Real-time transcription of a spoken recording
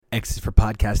X is for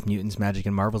Podcast Mutants, Magic,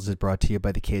 and Marvels is brought to you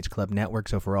by the Cage Club Network.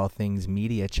 So for all things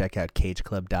media, check out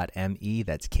cageclub.me.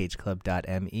 That's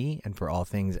cageclub.me. And for all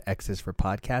things X is for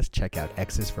Podcast, check out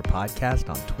X is for Podcast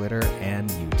on Twitter and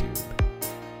YouTube.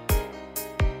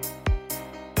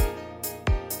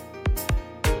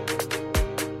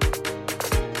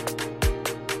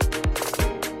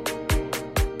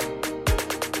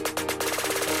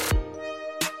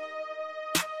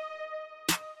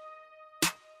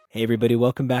 Hey everybody,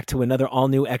 welcome back to another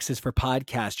all-new X's for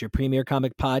Podcast, your premier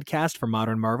comic podcast for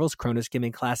modern Marvels, Chrono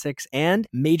Skimming Classics, and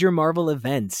major Marvel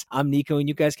events. I'm Nico, and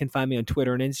you guys can find me on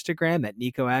Twitter and Instagram at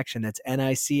NicoAction. That's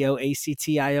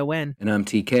NicoAction. And I'm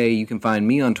TK. You can find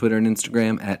me on Twitter and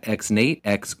Instagram at XNate,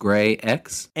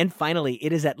 XGrayX. And finally,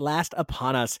 it is at last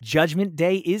upon us. Judgment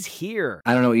Day is here.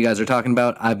 I don't know what you guys are talking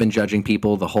about. I've been judging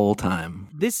people the whole time.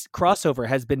 This crossover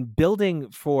has been building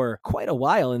for quite a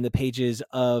while in the pages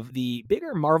of the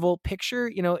bigger Marvel picture.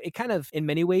 You know, it kind of, in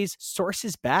many ways,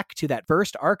 sources back to that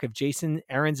first arc of Jason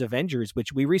Aaron's Avengers,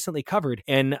 which we recently covered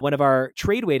in one of our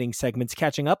trade waiting segments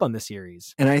catching up on the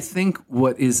series. And I think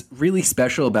what is really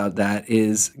special about that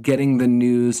is getting the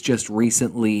news just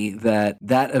recently that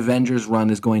Avengers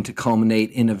run is going to culminate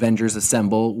in Avengers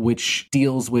Assemble, which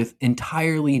deals with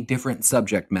entirely different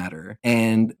subject matter,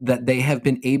 and that they have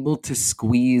been able to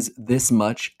squeeze this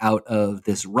much out of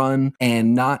this run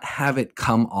and not have it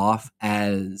come off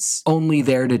as only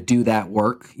there to do that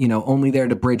work, you know, only there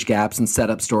to bridge gaps and set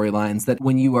up storylines, that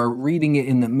when you are reading it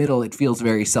in the middle, it feels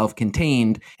very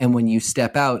self-contained. And when you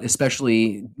step out,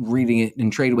 especially reading it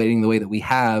in trade waiting the way that we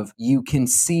have, you can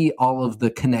see all of the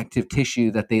connective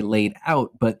tissue that they laid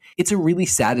out. But it's a really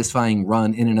satisfying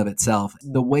run in and of itself.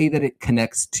 The way that it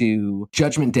connects to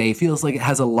Judgment Day feels like it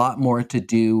has a lot more to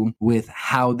do with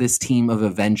how this team of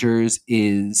Avengers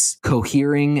is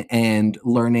cohering and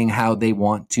learning how they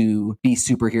want to be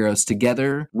superheroes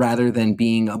together, rather than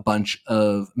being a bunch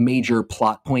of major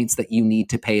plot points that you need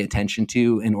to pay attention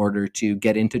to in order to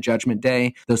get into Judgment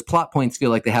Day. Those plot points feel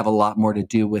like they have a lot more to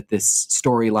do with this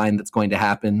storyline that's going to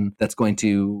happen, that's going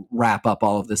to wrap up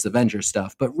all of this Avengers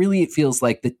stuff. But really, it feels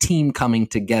like the team coming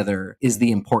together is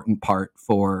the important part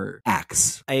for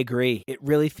Axe. I agree. It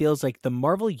really feels like the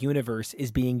Marvel Universe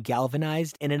is being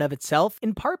galvanized in and of itself,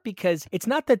 in part because it's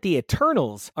not that the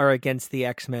Eternals are against the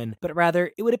X-Men, but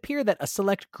rather it would appear that a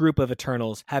select group of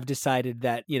Eternals have decided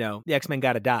that, you know, the X-Men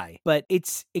gotta die. But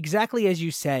it's exactly as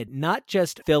you said, not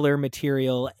just filler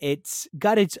material. It's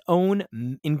got its own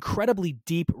incredibly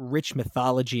deep, rich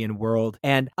mythology and world.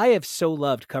 And I have so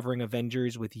loved covering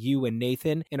Avengers with you and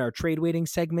Nathan in our trade waiting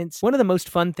segments. One of the most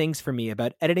fun things for me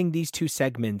about editing these two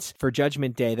segments for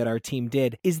Judgment Day that our team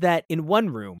did is that in one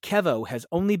room, Kevo has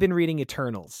only been reading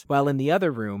Eternals, while in the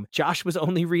other room, Josh was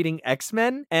only reading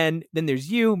X-Men. And then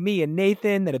there's you, me, and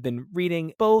Nathan that have been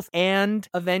reading both and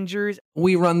Avengers.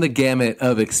 We run the gamut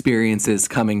of experiences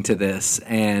coming to this,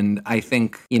 and I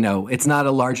think, you know, it's not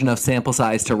a large enough sample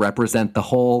size to represent the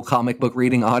whole comic book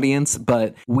reading audience,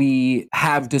 but we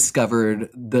have discovered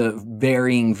the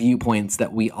varying viewpoints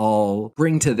that we all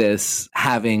bring to this,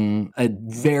 having a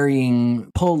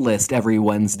varying pull list every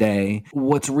Wednesday.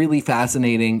 What's really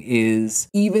fascinating is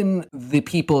even the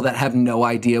people that have no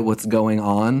idea what's going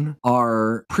on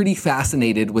are pretty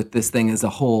fascinated with this thing as a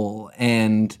whole.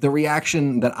 And the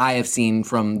reaction that I have seen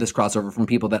from this crossover from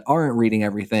people that aren't reading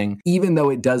everything, even though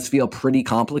it does feel pretty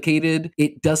complicated,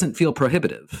 it doesn't feel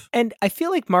prohibitive. And I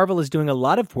feel like Marvel is doing a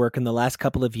lot of work in the last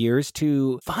couple of years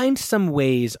to find some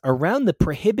ways around the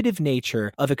prohibitive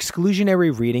nature of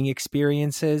exclusionary reading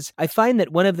experiences. I find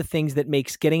that one of the things that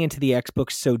makes getting into the X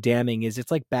books so damning is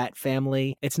it's like Bat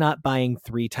Family. It's not buying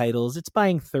 3 titles, it's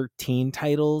buying 13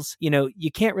 titles. You know,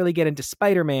 you can't really get into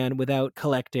Spider-Man without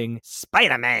collecting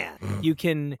Spider-Man. You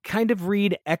can kind of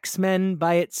read X-Men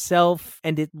by itself,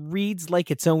 and it reads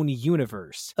like its own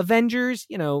universe. Avengers,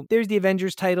 you know, there's the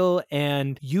Avengers title,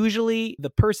 and usually the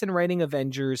person writing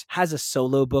Avengers has a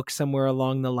solo book somewhere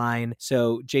along the line.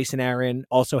 So Jason Aaron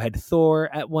also had Thor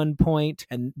at one point,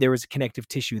 and there was a connective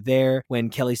tissue there when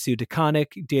Kelly Sue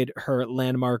DeConnick did her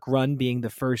landmark run, being the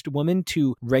first woman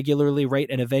to regularly write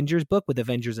an Avengers book with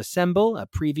Avengers Assemble, a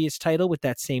previous title with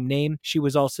that same name. She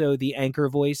was also the anchor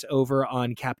voice over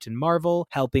on Captain Marvel,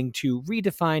 helping to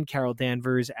redefine Carol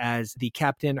Danvers as the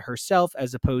Captain herself,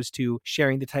 as opposed to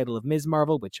sharing the title of Ms.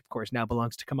 Marvel, which of course now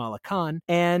belongs to Kamala Khan.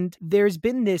 And there's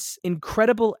been this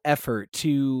incredible effort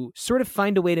to sort of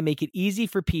find a way to make it easy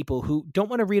for people who don't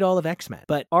want to read all of X-Men,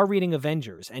 but are reading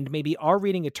Avengers and maybe are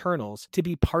reading Eternals to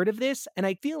be part of this. And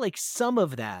I feel like some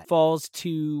of that falls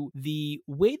to the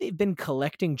way they've been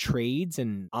collecting trades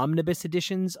and omnibus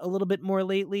editions a little bit more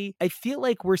lately. I feel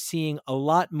like we're seeing a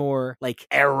lot more like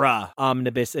era era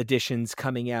omnibus editions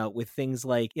coming out with things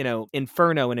like,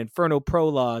 Inferno and Inferno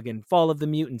Prologue and Fall of the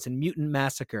Mutants and Mutant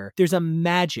Massacre. There's a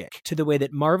magic to the way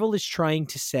that Marvel is trying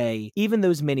to say, even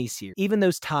those miniseries, even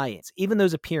those tie-ins, even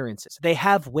those appearances, they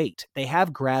have weight, they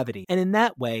have gravity. And in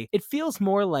that way, it feels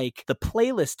more like the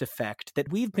playlist effect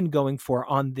that we've been going for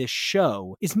on this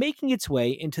show is making its way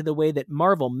into the way that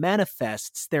Marvel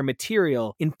manifests their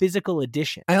material in physical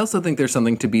edition. I also think there's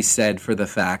something to be said for the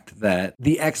fact that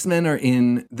the X-Men are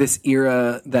in this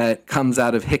era that comes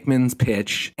out of Hickman's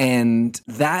pitch, and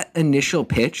that initial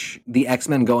pitch, the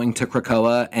X-Men going to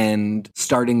Krakoa and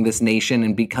starting this nation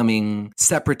and becoming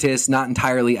separatist, not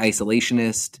entirely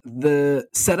isolationist, the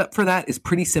setup for that is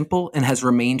pretty simple and has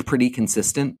remained pretty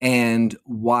consistent. And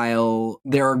while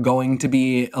there are going to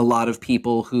be a lot of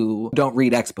people who don't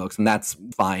read X books, and that's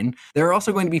fine, there are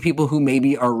also going to be people who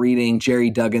maybe are reading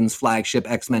Jerry Duggan's flagship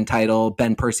X-Men title,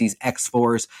 Ben Percy's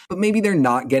X-Force, but maybe they're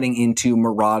not getting into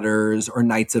Marauders or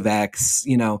Knights of X,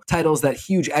 titles that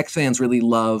huge X fans really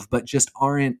love, but just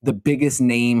aren't the biggest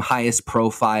name, highest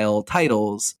profile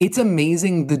titles. It's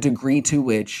amazing the degree to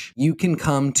which you can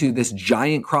come to this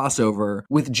giant crossover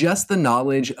with just the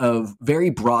knowledge of very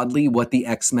broadly what the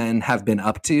X-Men have been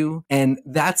up to. And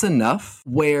that's enough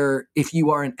where if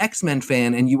you are an X-Men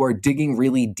fan and you are digging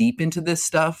really deep into this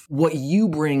stuff, what you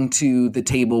bring to the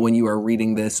table when you are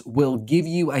reading this will give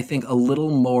you, I think, a little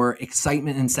more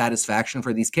excitement and satisfaction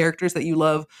for these characters that you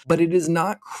love, but it is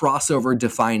not crossover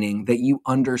defining that you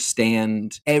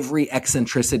understand every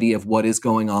eccentricity of what is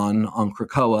going on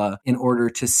Krakoa in order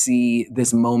to see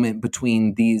this moment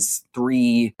between these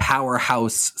three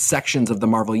powerhouse sections of the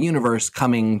Marvel Universe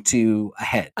coming to a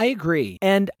head. I agree.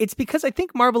 And it's because I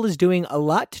think Marvel is doing a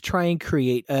lot to try and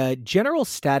create a general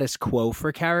status quo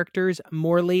for characters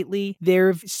more lately. There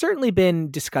have certainly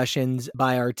been discussions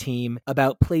by our team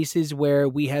about places where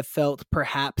we have felt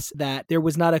perhaps that there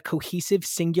was not a cohesive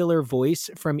singular voice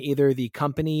from either the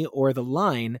company or the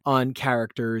line on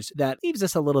characters. That leaves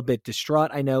us a little bit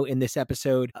distraught. I know in this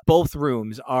episode, both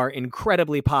rooms are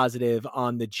incredibly positive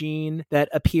on the Jean that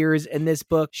appears in this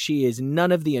book. She is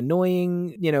none of the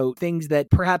annoying, things that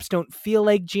perhaps don't feel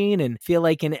like Jean and feel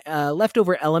like an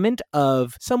leftover element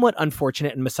of somewhat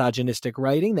unfortunate and misogynistic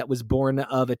writing that was born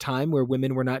of a time where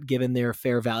women were not given their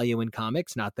fair value in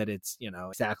comics. Not that it's,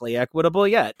 exactly equitable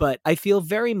yet, but I feel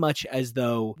very much as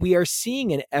though we are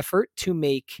seeing an effort to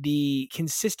make the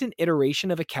consistent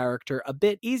iteration of a character a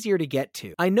bit easier to get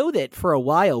to. I know that for a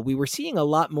while we were seeing a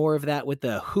lot more of that with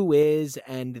the Who Is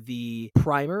and the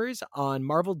primers on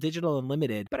Marvel Digital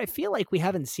Unlimited, but I feel like we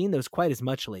haven't seen those quite as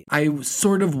much lately. I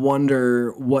sort of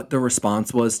wonder what the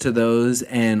response was to those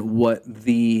and what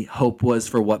the hope was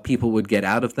for what people would get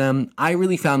out of them. I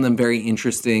really found them very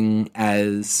interesting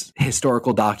as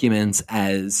historical documents,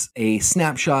 as a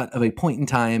snapshot of a point in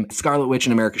time. Scarlet Witch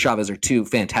and America Chavez are two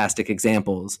fantastic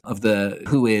examples of the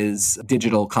Who Is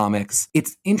digital comics.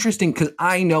 It's interesting because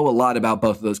I know a lot about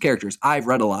both of those characters. I've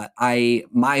read a lot.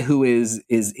 My Who Is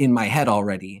in my head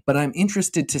already, but I'm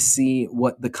interested to see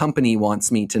what the company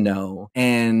wants me to know.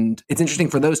 And it's interesting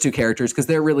for those two characters because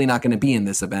they're really not going to be in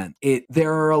this event.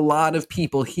 There are a lot of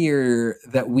people here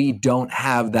that we don't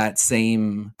have that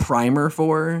same primer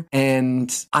for,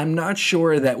 and I'm not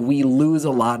sure that we lose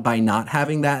a lot by not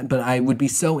having that, but I would be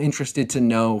so interested to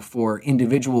know for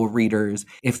individual readers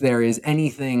if there is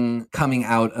anything coming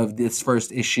out of this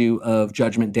first issue of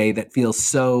Judgment Day that feels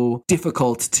so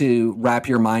difficult to wrap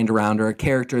your mind around, or a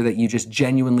character that you just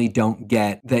genuinely don't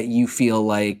get, that you feel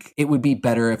like it would be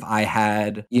better if I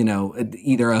had,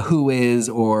 either a Who Is,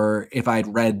 or if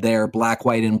I'd read their Black,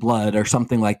 White, and Blood or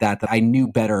something like that I knew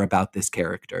better about this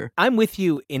character. I'm with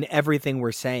you in everything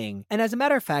we're saying. And as a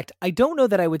matter of fact, I don't know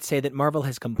that I would say that Marvel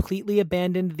has completely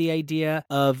abandoned the idea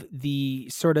of the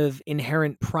sort of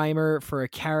inherent primer for a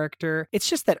character. It's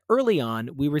just that early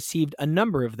on, we received a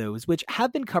number of those, which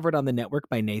have been covered on the network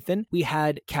by Nathan. We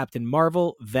had Captain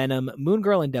Marvel, Venom, Moon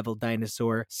Girl and Devil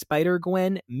Dinosaur,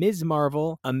 Spider-Gwen, Ms.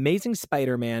 Marvel, Amazing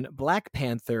Spider-Man, Black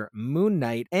Panther, Moon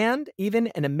Knight, and even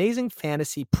an amazing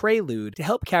fantasy prelude to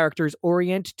help characters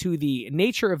orient to the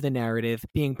nature of the narrative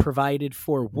being provided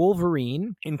for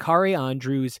Wolverine in Kari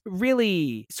Andrews'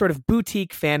 really sort of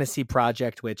boutique fantasy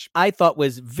project, which I thought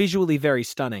was visually very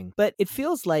stunning. But it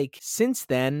feels like since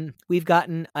then, we've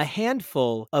gotten a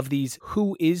handful of these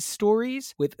Who Is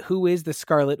stories with Who Is the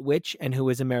Scarlet Witch and Who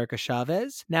Is America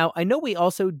Chavez. Now, I know we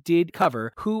also did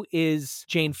cover Who Is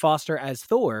Jane Foster as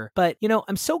Thor, but,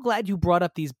 I'm so glad you brought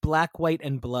up these Black, White,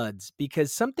 and Bloods,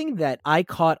 because something that I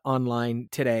caught online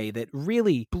today that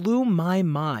really blew my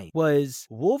mind was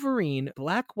Wolverine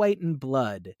Black, White, and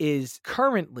Blood is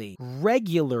currently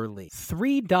regularly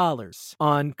 $3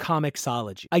 on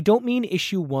Comixology. I don't mean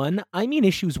issue 1. I mean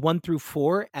issues 1 through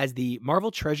 4 as the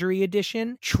Marvel Treasury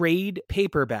Edition trade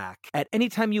paperback at any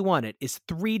time you want it is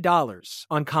 $3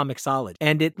 on Comixology.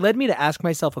 And it led me to ask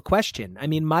myself a question. I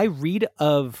mean, my read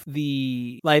of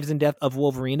the Lives and Death of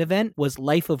Wolverine event was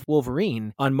Life of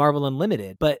Wolverine on Marvel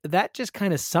Unlimited, but that just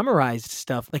kind of summarized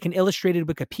stuff like an illustrated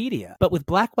Wikipedia. But with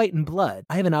Black, White, and Blood,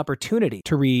 I have an opportunity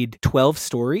to read 12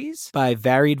 stories by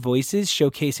varied voices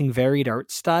showcasing varied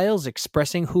art styles,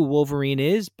 expressing who Wolverine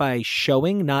is by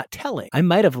showing, not telling. I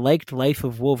might have liked Life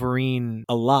of Wolverine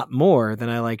a lot more than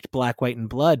I liked Black, White, and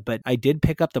Blood, but I did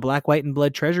pick up the Black, White, and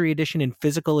Blood Treasury Edition in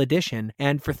physical edition,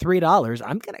 and for $3,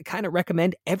 I'm going to kind of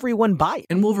recommend everyone buy it.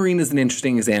 And Wolverine is an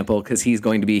interesting example because he's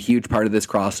going to be a huge part of this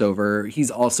crossover.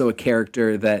 He's also a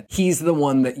character that he's the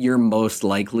one that you're most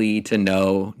likely to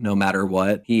know no matter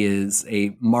what. He is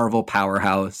a Marvel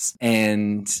powerhouse,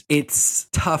 and it's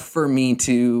tough for me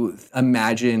to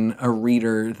imagine a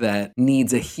reader that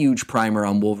needs a huge primer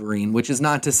on Wolverine, which is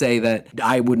not to say that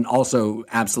I wouldn't also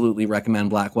absolutely recommend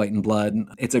Black, White, and Blood.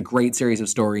 It's a great series of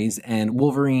stories, and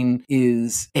Wolverine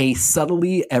is a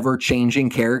subtly ever-changing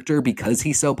character because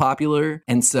he's so popular,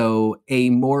 and so a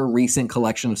more recent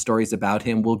collection of stories about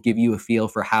him will give you a feel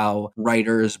for how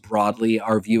writers broadly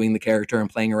are viewing the character and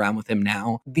playing around with him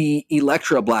now. The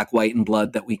Elektra Black, White, and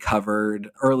Blood that we covered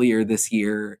earlier this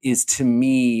year is, to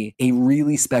me, a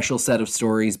really special set of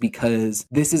stories because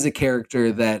this is a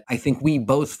character that I think we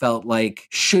both felt like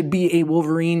should be a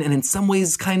Wolverine, and in some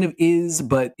ways kind of is,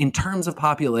 but in terms of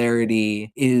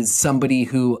popularity is somebody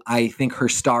who I think her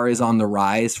star is on the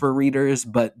rise for readers,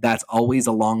 but that's always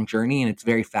a long journey, and it's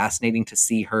very fascinating to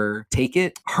see her take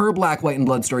it. Her Black, White, and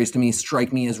Blood stories to me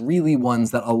strike me as really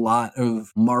ones that a lot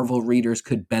of Marvel readers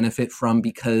could benefit from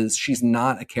because she's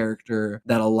not a character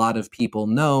that a lot of people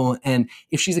know, and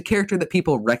if she's a character that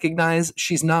people recognize,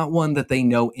 she's not one that they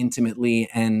know intimately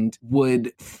and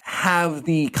would have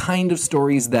the kind of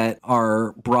stories that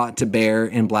are brought to bear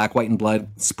in Black, White, and Blood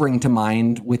spring to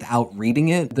mind without reading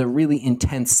it. The really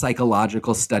intense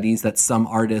psychological studies that some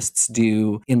artists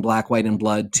do in Black, White, and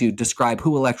Blood to describe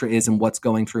who Elektra is and what's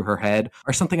going through her head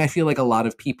are something I feel like a lot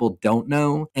of people don't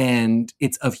know, and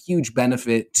it's of huge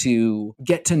benefit to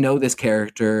get to know this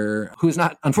character who's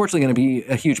not unfortunately going to be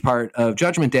a huge part of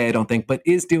Judgment Day, I don't think, but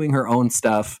is doing her own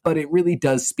stuff. But it really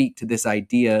does speak to this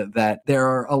idea that there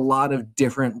are a lot of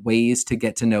different ways to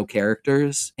get to know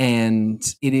characters, and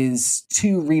it is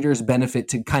to readers' benefit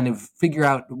to kind of figure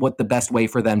out what the best way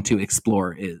for them to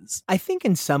explore is. I think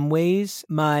in some ways,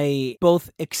 my both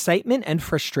excitement and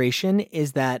frustration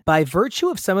is that by virtue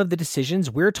of some of the decisions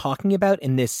we're talking about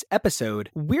in this episode,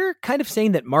 we're kind of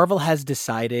saying that Marvel has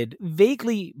decided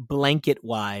vaguely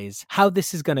blanket-wise how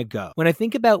this is going to go. When I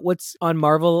think about what's on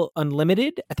Marvel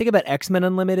Unlimited, I think about X-Men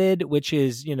Unlimited, which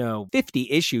is,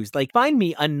 50 issues. Like, find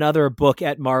me another book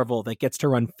at Marvel that gets to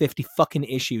run 50 fucking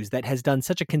issues that has done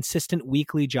such a consistent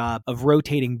weekly job of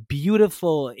rotating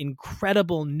beautiful,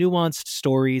 incredible, nuanced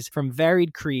stories from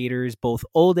varied creators, both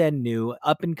old and new,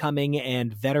 up and coming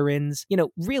and veterans.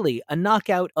 Really a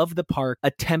knockout of the park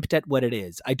attempt at what it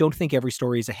is. I don't think every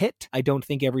story is a hit. I don't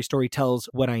think every story tells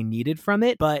what I needed from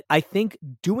it, but I think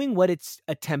doing what it's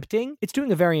attempting, it's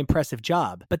doing a very impressive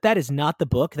job. But that is not the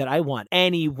book that I want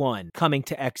anyone coming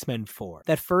to X-Men for.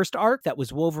 That first arc that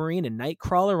was Wolverine and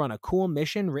Nightcrawler on a cool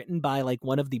mission written by like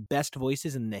one of the best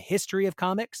voices in the history of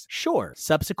comics. Sure.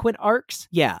 Subsequent arcs.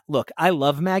 Yeah. Look, I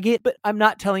love Maggot, but I'm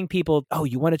not telling people, oh,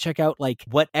 you want to check out like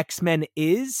what X-Men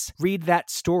is? Read that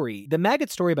story. The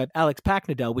Maggot story by Alex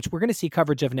Packnadel, which we're going to see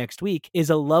coverage of next week, is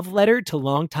a love letter to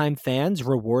longtime fans,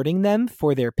 rewarding them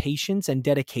for their patience and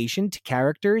dedication to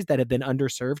characters that have been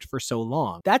underserved for so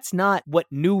long. That's not what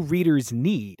new readers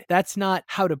need. That's not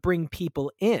how to bring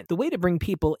people in. The way to bring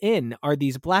people in are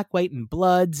these Black, White, and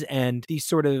Bloods and these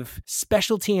sort of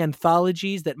specialty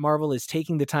anthologies that Marvel is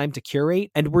taking the time to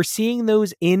curate, and we're seeing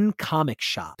those in comic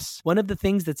shops. One of the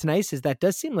things that's nice is that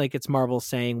does seem like it's Marvel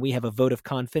saying we have a vote of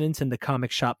confidence in the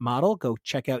comic shop model. Go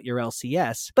check out your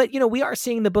LCS. But, we are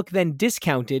seeing the book then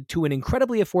discounted to an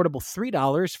incredibly affordable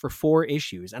 $3 for 4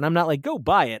 issues. And I'm not like, go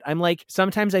buy it. I'm like,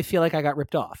 sometimes I feel like I got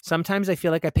ripped off. Sometimes I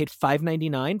feel like I paid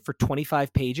 $5.99 for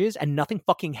 25 pages and nothing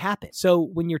fucking happened. So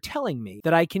when you're telling me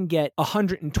that I can get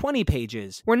 120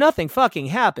 pages where nothing fucking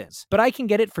happens, but I can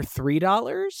get it for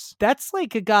 $3, that's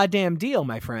like a goddamn deal,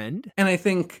 my friend. And I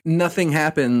think nothing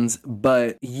happens,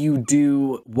 but you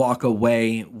do walk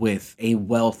away with a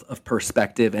wealth of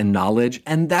perspective and knowledge.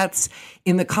 And that's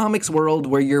in the comics world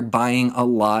where you're buying a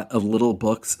lot of little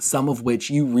books, some of which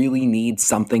you really need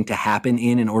something to happen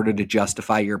in order to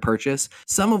justify your purchase,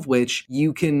 some of which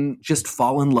you can just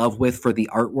fall in love with for the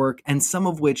artwork, and some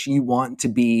of which you want to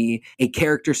be a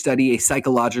character study, a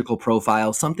psychological psychological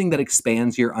profile, something that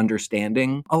expands your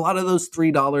understanding. A lot of those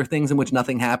 $3 things in which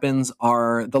nothing happens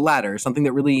are the latter, something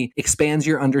that really expands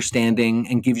your understanding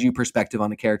and gives you perspective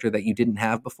on a character that you didn't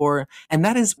have before. And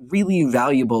that is really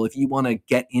valuable if you want to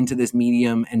get into this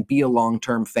medium and be a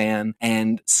long-term fan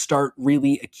and start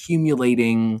really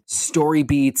accumulating story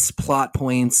beats, plot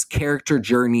points, character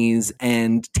journeys,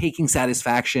 and taking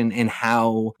satisfaction in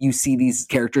how you see these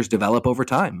characters develop over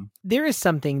time. There is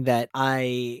something that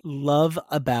I love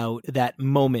about that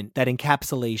moment, that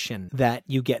encapsulation that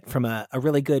you get from a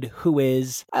really good Who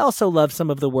Is. I also love some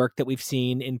of the work that we've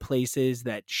seen in places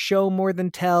that show more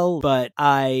than tell, but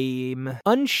I'm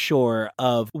unsure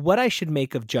of what I should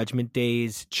make of Judgment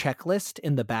Day's checklist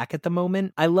in the back at the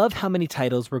moment. I love how many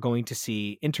titles we're going to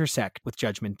see intersect with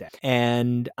Judgment Day,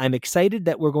 and I'm excited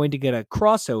that we're going to get a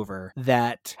crossover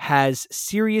that has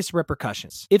serious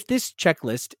repercussions. If this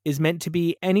checklist is meant to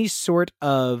be any sort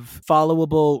of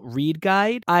followable read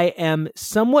guide, I am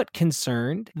somewhat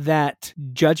concerned that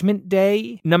Judgment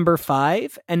Day number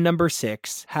 5 and number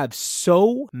 6 have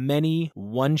so many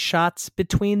one-shots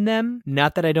between them.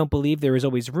 Not that I don't believe there is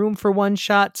always room for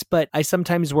one-shots, but I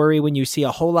sometimes worry when you see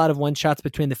a whole lot of one-shots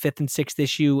between the 5th and 6th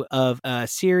issue of a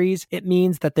series, it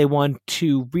means that they want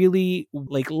to really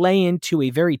lay into a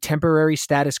very temporary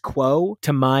status quo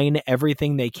to mine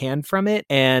everything they can from it.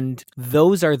 And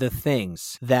those are the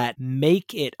things that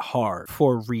make it hard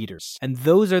for readers. And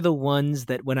those are the ones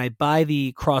that when I buy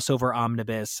the crossover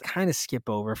omnibus, kind of skip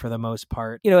over for the most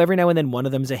part. Every now and then one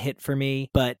of them's a hit for me,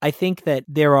 but I think that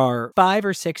there are 5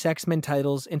 or 6 X-Men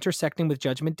titles intersecting with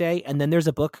Judgment Day, and then there's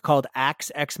a book called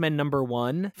Axe X-Men number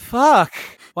 1. Fuck!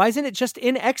 Why isn't it just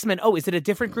in X-Men? Oh, is it a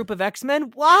different group of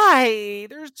X-Men? Why?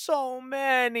 There's so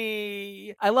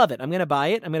many. I love it. I'm going to buy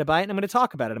it. And I'm going to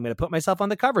talk about it. I'm going to put myself on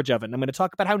the coverage of it. And I'm going to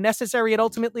talk about how necessary it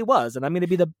ultimately was. And I'm going to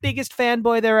be the biggest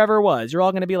fanboy there ever was. You're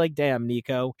all going to be like, damn,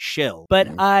 Nico, shill. But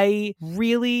I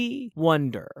really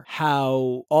wonder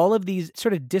how all of these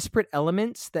sort of disparate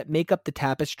elements that make up the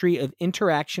tapestry of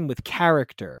interaction with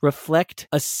character reflect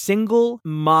a single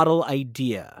model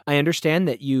idea. I understand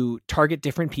that you target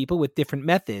different people with different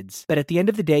methods, but at the end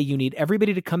of the day, you need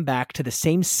everybody to come back to the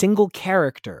same single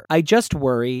character. I just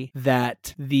worry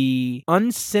that the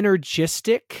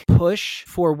unsynergistic push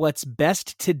for what's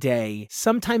best today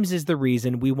sometimes is the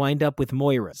reason we wind up with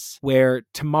Moiras, where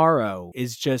tomorrow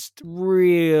is just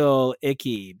real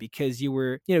icky because you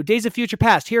were, Days of Future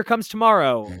Past, here comes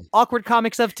tomorrow, awkward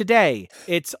comics of today.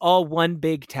 It's all one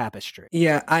big tapestry.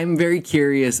 Yeah, I'm very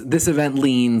curious. This event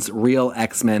leans real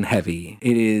X-Men heavy.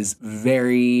 It is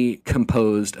very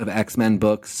composed of X-Men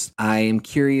books. I am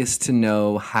curious to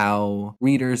know how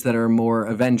readers that are more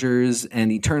Avengers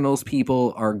and Eternals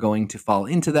people are going to fall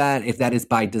into that, if that is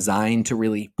by design to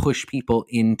really push people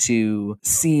into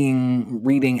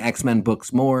reading X-Men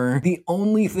books more. The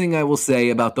only thing I will say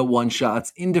about the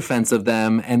one-shots in defense of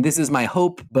them, and this is my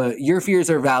hope, but your fears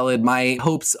are valid, my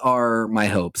hopes are my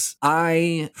hopes.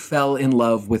 I fell in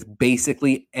love with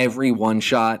basically every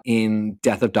one-shot in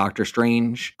Death of Doctor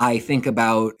Strange. I think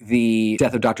about the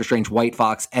Death of Doctor Strange White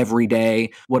Fox every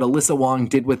day, what Alyssa Wong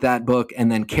did with that book,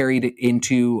 and then carried it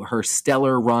into her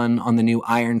stellar run on the new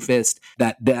Iron Fist.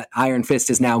 That Iron Fist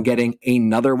is now getting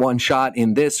another one-shot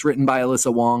in this, written by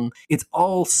Alyssa Wong. It's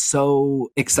all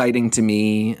so exciting to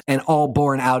me, and all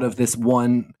born out of this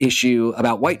one issue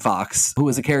about White Fox, who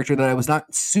was a character that I was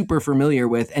not super familiar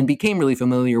with and became really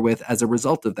familiar with as a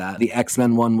result of that. The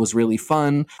X-Men one was really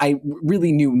fun. I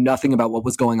really knew nothing about what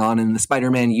was going on in the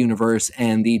Spider-Man universe,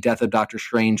 and the Death of Doctor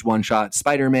Strange one-shot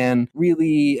Spider-Man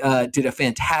really did a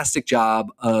fantastic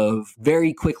job of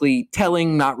very quickly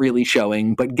telling, not really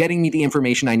showing, but getting me the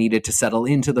information I needed to settle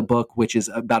into the book, which is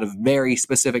about a very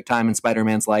specific time in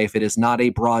Spider-Man's life. It is not a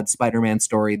broad Spider-Man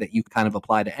story that you kind of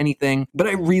apply to anything, but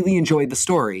I really enjoyed the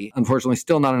story. Unfortunately,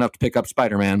 still not enough to pick up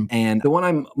Spider-Man. And the one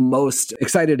I'm most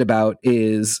excited about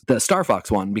is the Star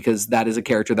Fox one, because that is a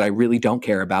character that I really don't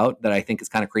care about, that I think is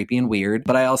kind of creepy and weird,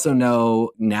 but I also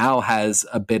know now has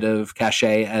a bit of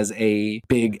cachet as a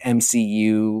big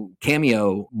MCU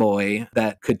cameo boy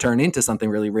that could turn into something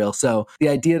really real. So the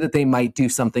idea that they might do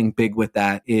something big with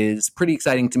that is pretty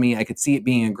exciting to me. I could see it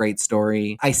being a great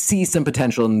story. I see some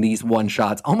potential in these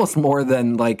one-shots, almost more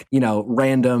than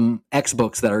random X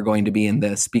books that are going to be in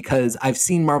this, because I've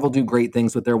seen Marvel do great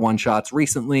things with their one-shots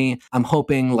recently. I'm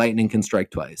hoping lightning can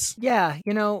strike twice. Yeah,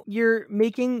 you're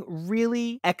making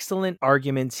really excellent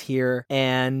arguments here,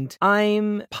 and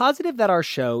I'm positive that our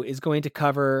show is going to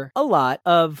cover a lot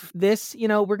of this.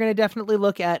 We're going to definitely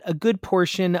look at a good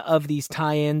portion of these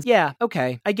tie-ins. Yeah,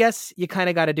 okay. I guess you kind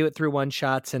of got to do it through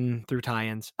one-shots and through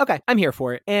tie-ins. Okay, I'm here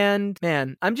for it. And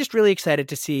man, I'm just really excited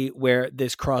to see where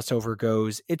this crossover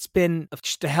goes it's been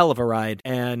just a hell of a ride.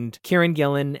 And Kieran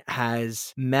Gillen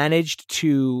has managed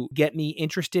to get me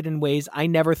interested in ways I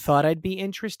never thought I'd be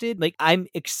interested. Like, I'm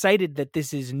excited that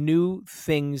this is new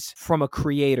things from a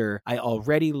creator I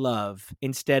already love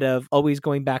instead of always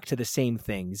going back to the same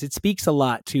things. It speaks a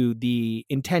lot to the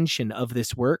intention of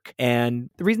this work. And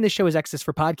the reason this show is X is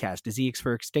for podcast is EX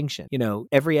for extinction. You know,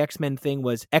 every X-Men thing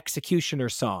was Executioner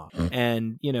Saw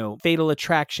and, you know, Fatal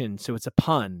Attraction. So it's a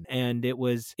pun. And it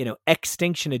was, you know,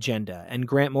 Extinction Agenda. And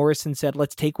Grant Morrison said,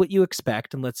 let's take what you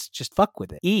expect and let's just fuck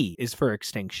with it. E is for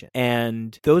extinction.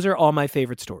 And those are all my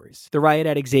favorite stories. The Riot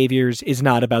at Xavier's is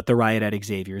not about the riot at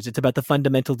Xavier's. It's about the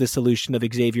fundamental dissolution of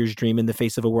Xavier's dream in the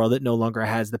face of a world that no longer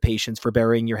has the patience for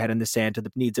burying your head in the sand to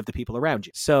the needs of the people around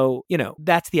you. So, you know,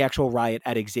 that's the actual riot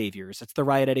at Xavier's. It's the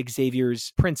riot at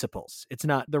Xavier's principles. It's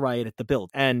not the riot at the build.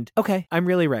 And okay, I'm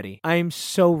really ready. I'm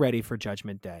so ready for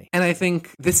Judgment Day. And I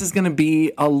think this is going to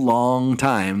be a long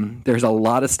time. There's a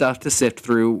lot of stuff to sift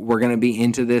through. We're going to be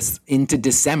into this into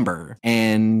December.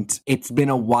 And it's been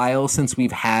a while since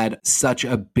we've had such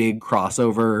a big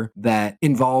crossover that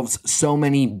involves so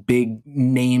many big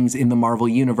names in the Marvel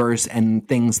universe and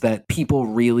things that people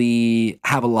really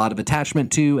have a lot of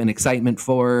attachment to and excitement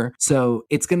for. So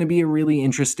it's going to be a really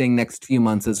interesting next few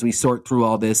months as we sort through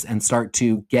all this and start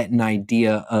to get an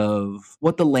idea of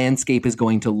what the landscape is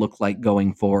going to look like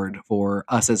going forward for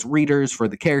us as readers, for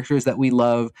the characters that we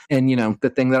love. And, you know, the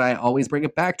thing that I always bring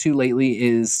it back to lately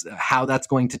is how that's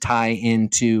going to tie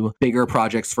into bigger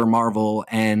projects for Marvel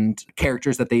and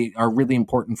characters that they are really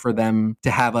important for them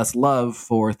to have us love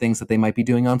for things that they might be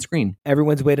doing on screen.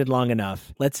 Everyone's waited long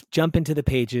enough. Let's jump into the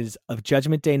pages of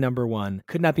Judgment Day #1.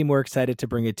 Could not be more excited to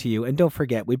bring it to you. And don't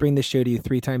forget, we bring this show to you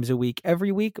 3 times a week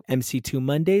every week: MC2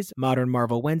 Mondays, Modern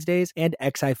Marvel Wednesdays, and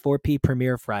XI4P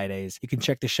Premiere Fridays. You can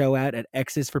check the show out at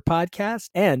X's for Podcast,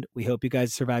 and we hope you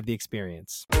guys survive the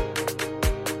experience.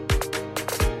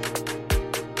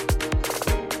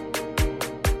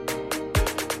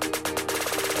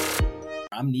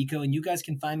 I'm Nico, and you guys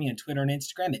can find me on Twitter and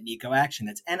Instagram at NicoAction.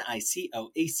 That's NicoAction.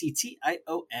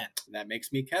 That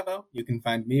makes me Kevo. You can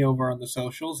find me over on the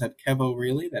socials at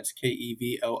KevoReally. That's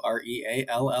KevoReally.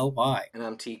 And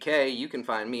I'm TK. You can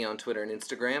find me on Twitter and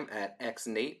Instagram at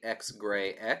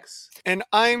XNateXGrayX. And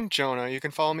I'm Jonah. You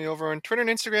can follow me over on Twitter and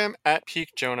Instagram at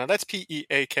PeakJonah. That's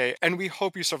PEAK. And we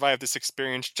hope you survive this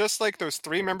experience, just like those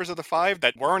 3 members of the 5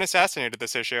 that weren't assassinated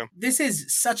this issue. This is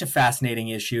such a fascinating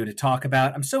issue to talk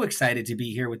about. I'm so excited to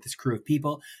be here with this crew of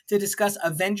people to discuss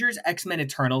Avengers X-Men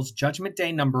Eternals Judgment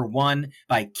Day #1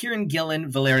 by Kieran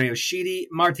Gillen, Valerio Schiti,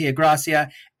 Martia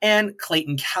Gracia, and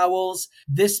Clayton Cowles.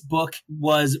 This book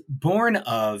was born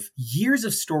of years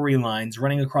of storylines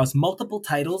running across multiple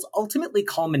titles, ultimately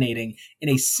culminating in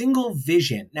a single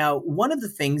vision. Now, one of the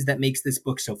things that makes this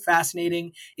book so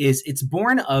fascinating is it's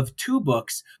born of 2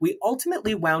 books we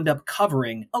ultimately wound up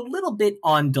covering a little bit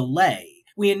on delay.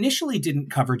 We initially didn't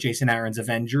cover Jason Aaron's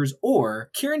Avengers or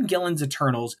Kieran Gillen's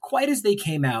Eternals quite as they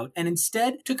came out, and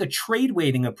instead took a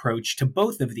trade-weighting approach to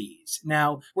both of these.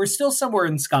 Now, we're still somewhere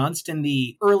ensconced in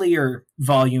the earlier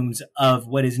volumes of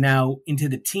what is now into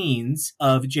the teens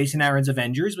of Jason Aaron's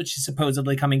Avengers, which is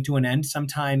supposedly coming to an end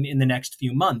sometime in the next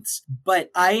few months.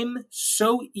 But I'm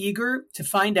so eager to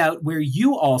find out where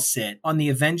you all sit on the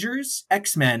Avengers,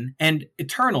 X-Men, and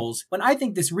Eternals, when I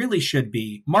think this really should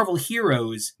be Marvel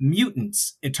Heroes, Mutants,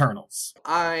 Eternals.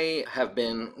 I have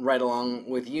been right along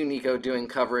with you, Nico, doing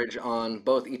coverage on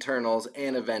both Eternals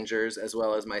and Avengers, as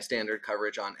well as my standard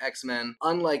coverage on X-Men.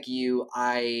 Unlike you,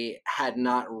 I had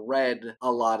not read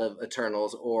a lot of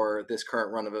Eternals or this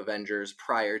current run of Avengers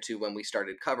prior to when we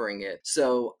started covering it.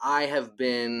 So I have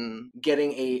been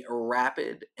getting a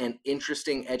rapid and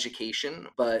interesting education,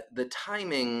 but the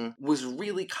timing was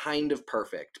really kind of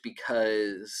perfect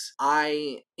because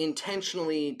I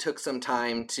intentionally took some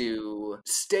time to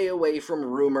stay away from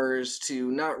rumors,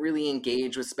 to not really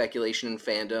engage with speculation and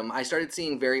fandom. I started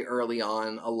seeing very early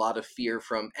on a lot of fear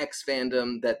from X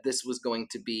fandom that this was going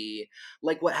to be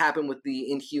like what happened with the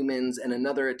Inhumans and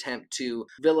another attempt to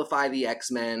vilify the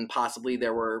X-Men. Possibly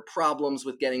there were problems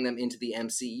with getting them into the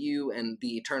MCU, and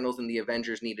the Eternals and the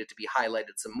Avengers needed to be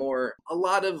highlighted some more. A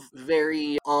lot of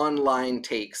very online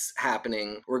takes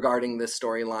happening regarding this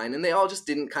storyline, and they all just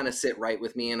didn't kind of sit right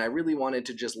with me, and I really wanted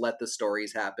to just let the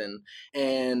stories happen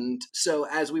And so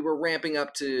as we were ramping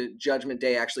up to Judgment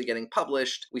Day actually getting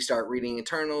published, we start reading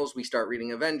Eternals, we start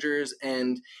reading Avengers,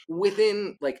 and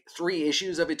within like 3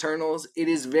 issues of Eternals, it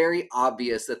is very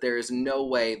obvious that there is no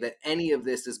way that any of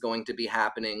this is going to be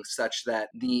happening such that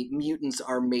the mutants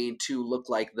are made to look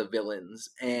like the villains.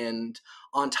 And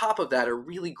on top of that, a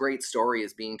really great story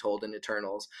is being told in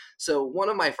Eternals. So one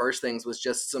of my first things was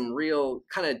just some real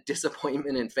kind of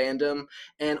disappointment in fandom,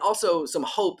 and also some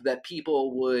hope that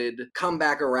people would come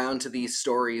back around to these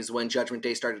stories when Judgment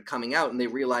Day started coming out and they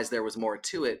realized there was more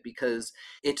to it, because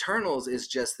Eternals is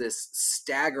just this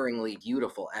staggeringly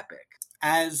beautiful epic.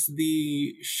 As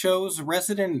the show's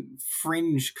resident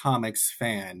Fringe comics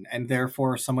fan, and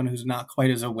therefore someone who's not quite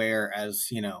as aware as,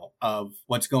 of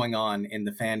what's going on in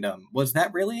the fandom, was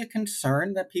that really a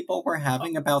concern that people were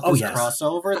having about this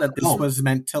crossover? That this was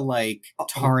meant to,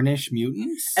 tarnish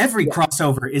mutants? Every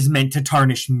crossover is meant to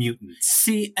tarnish mutants.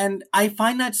 See, and I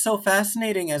find that so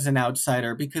fascinating as an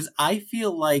outsider, because I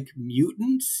feel like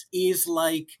mutants is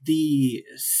like the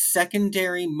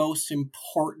secondary most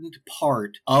important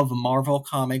part of Marvel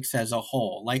Comics as a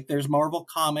whole. Like, there's Marvel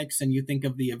Comics and you think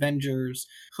of the Avengers,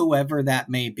 whoever that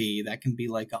may be, that can be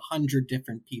like 100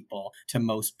 different people to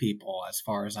most people as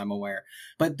far as I'm aware.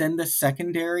 But then the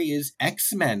secondary is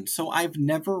X-Men. So I've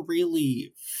never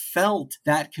really felt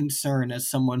that concern as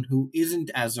someone who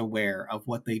isn't as aware of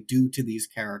what they do to these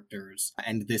characters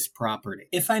and this property.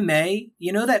 If I may,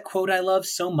 you know that quote I love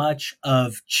so much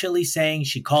of Chili saying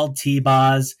she called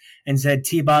T-Boz and said,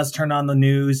 T-Boz, turn on the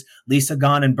news, Lisa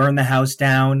gone and burned the house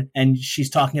down, and she's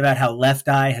talking about how Left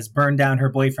Eye has burned down her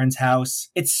boyfriend's house.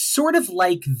 It's sort of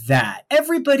like that.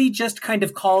 Everybody just kind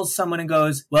of calls someone and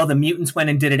goes, well, the mutants went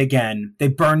and did it again. They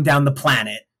burned down the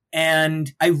planet.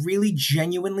 And I really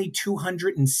genuinely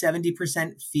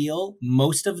 270% feel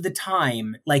most of the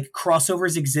time like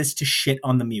crossovers exist to shit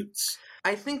on the mutants.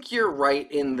 I think you're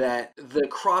right in that the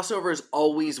crossovers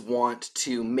always want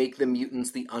to make the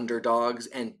mutants the underdogs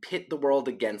and pit the world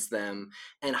against them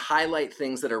and highlight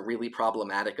things that are really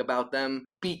problematic about them,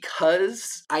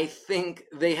 because I think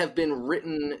they have been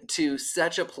written to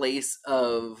such a place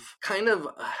of kind of...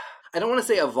 I don't want to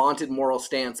say a vaunted moral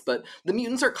stance, but the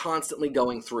mutants are constantly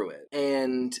going through it.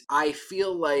 And I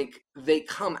feel like they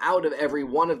come out of every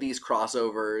one of these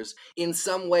crossovers in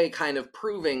some way kind of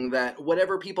proving that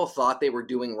whatever people thought they were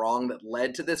doing wrong that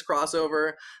led to this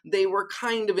crossover, they were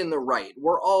kind of in the right.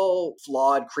 We're all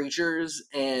flawed creatures,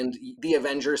 and the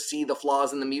Avengers see the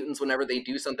flaws in the mutants whenever they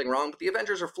do something wrong, but the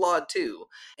Avengers are flawed too.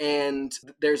 And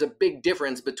there's a big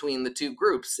difference between the two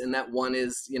groups, in that one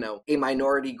is, a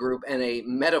minority group and a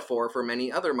metaphor for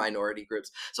many other minority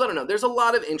groups. So I don't know, there's a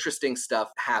lot of interesting stuff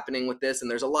happening with this,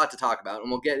 and there's a lot to talk about, and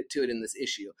we'll get to it in this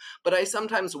issue. But I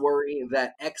sometimes worry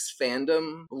that X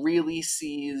fandom really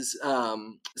sees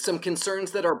some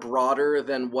concerns that are broader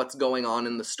than what's going on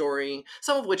in the story,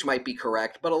 some of which might be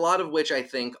correct, but a lot of which I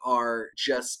think are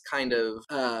just kind of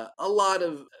a lot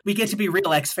of... We get to be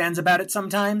real X fans about it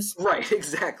sometimes. Right,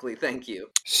 exactly. Thank you.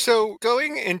 So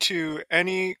going into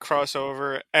any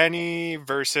crossover, any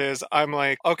versus, I'm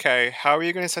like, okay, how are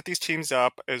you going to set these teams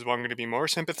up? Is one going to be more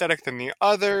sympathetic than the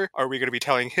other? Are we going to be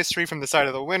telling history from the side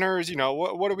of the winners?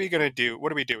 What are we going to do?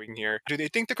 What are we doing here? Do they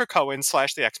think the Krakoans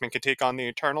 / the X-Men can take on the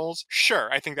Eternals?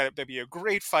 Sure, I think that'd be a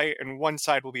great fight, and one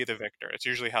side will be the victor. It's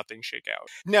usually how things shake out.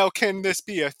 Now, can this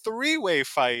be a 3-way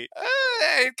fight?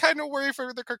 I kind of worry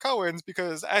for the Krakoans,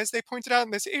 because as they pointed out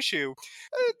in this issue,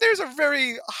 there's a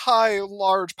very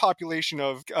large population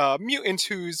of mutants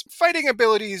whose fighting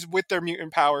abilities with their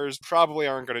mutant powers probably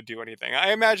aren't going to do anything.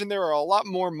 I imagine there are a lot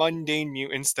more mundane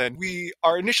mutants than we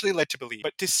are initially led to believe.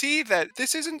 But to see that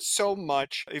this isn't so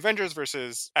much Avengers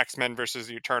versus X-Men versus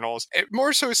the Eternals, it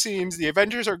more so seems the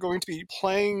Avengers are going to be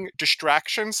playing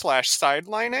distraction /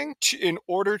 sidelining in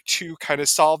order to kind of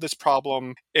solve this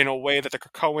problem in a way that the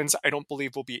Krakoans, I don't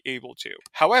believe, will be able to.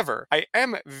 However, I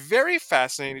am very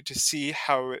fascinated to see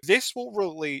how this will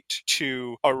relate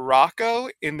to Arakko,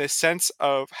 in the sense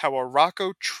of how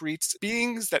Arakko treats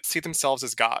beings that see themselves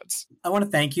as gods. I want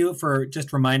to thank you for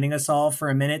just reminding us all for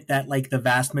a minute that the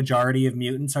vast majority of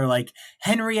mutants are like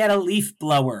Henrietta Leaf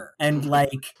Blower and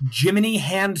Jiminy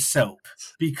Hand Soap,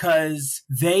 because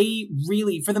they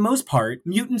really, for the most part,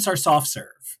 mutants are soft serve.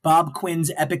 Bob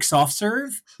Quinn's epic soft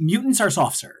serve. Mutants are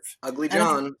soft serve. Ugly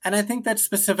John. And I think that's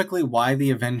specifically why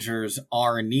the Avengers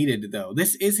are needed, though.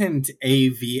 This isn't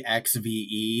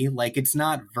AVXVE. Like, it's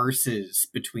not versus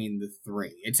between the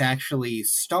three. It's actually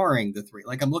starring the three.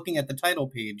 Like, I'm looking at the title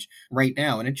page right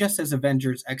now, and it just says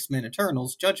Avengers, X-Men,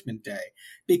 Eternals, Judgment Day.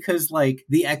 Because, like,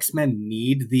 the X-Men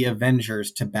need the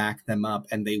Avengers to back them up,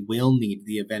 and they will need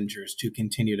the Avengers to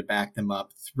continue to back them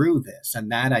up through this.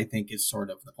 And that, I think, is sort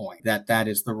of the point. That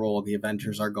is the role the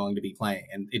Avengers are going to be playing.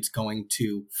 And it's going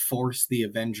to force the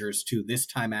Avengers to this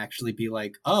time actually be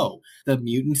like, oh, the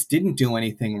mutants didn't do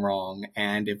anything wrong.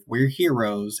 And if we're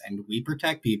heroes and we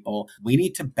protect people, we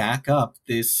need to back up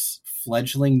this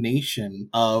fledgling nation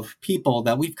of people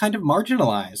that we've kind of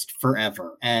marginalized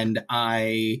forever. And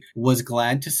I was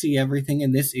glad to see everything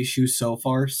in this issue so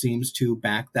far seems to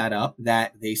back that up,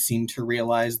 that they seem to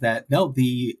realize that, no,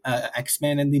 the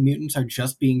X-Men and the mutants are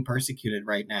just being persecuted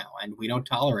right now, and we don't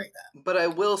tolerate that. But I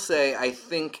will say, I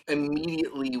think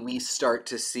immediately we start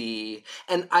to see,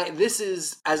 and this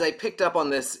is, as I picked up on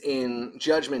this in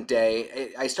Judgment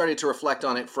Day, I started to reflect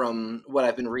on it from what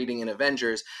I've been reading in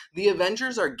Avengers. The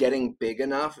Avengers are getting big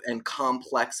enough and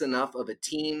complex enough of a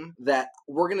team that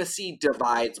we're going to see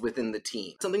divides within the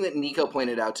team. Something that Nico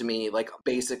pointed out to me, like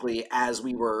basically as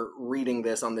we were reading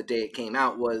this on the day it came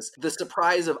out, was the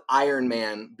surprise of Iron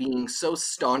Man being so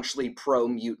staunchly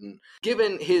pro-mutant.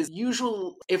 Given his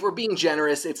usual, if we're being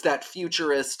generous, it's that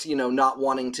futurist, not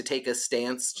wanting to take a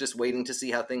stance, just waiting to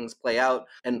see how things play out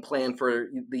and plan for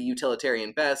the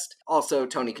utilitarian best. Also,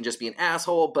 Tony can just be an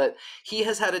asshole, but he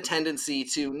has had a tendency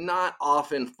to not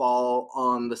often fall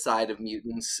on the side of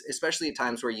mutants, especially at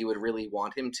times where you would really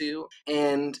want him to.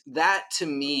 And that, to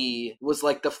me, was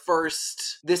like the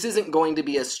first, this isn't going to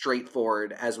be as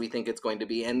straightforward as we think it's going to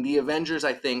be. And the Avengers,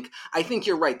 I think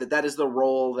you're right, that is the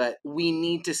role that we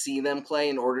need to see them play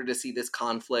in order to see this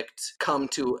conflict come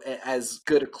to as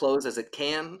good a close as it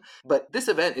can. But this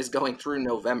event is going through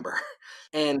November.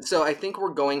 And so I think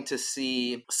we're going to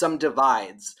see some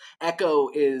divides. Echo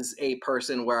is a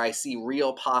person where I see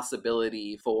real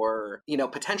possibility for,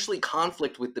 potentially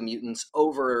conflict with the mutants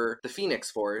over the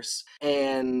Phoenix Force.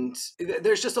 And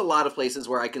there's just a lot of places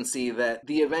where I can see that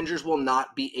the Avengers will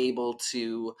not be able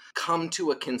to come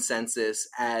to a consensus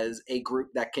as a group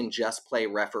that can just play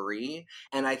referee.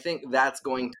 And I think that's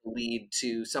going to lead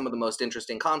to some of the most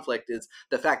interesting conflict, is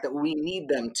the fact that we need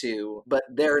them to, but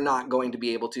they're not going to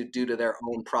be able to due to their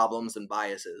own problems and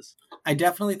biases. I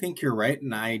definitely think you're right,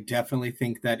 and I definitely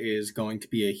think that is going to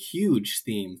be a huge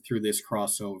theme through this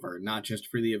crossover, not just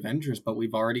for the Avengers, but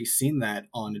we've already seen that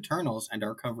on Eternals and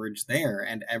our coverage there,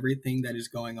 and everything that is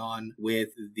going on with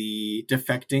the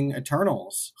defecting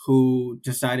Eternals who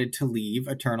decided to leave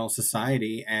Eternal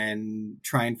Society and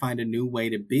try and find a new way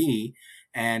to be.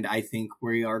 And I think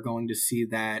we are going to see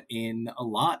that in a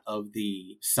lot of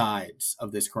the sides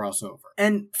of this crossover.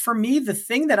 And for me, the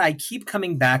thing that I keep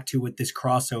coming back to with this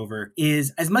crossover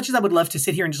is, as much as I would love to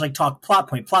sit here and just talk plot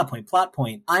point,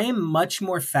 I am much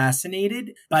more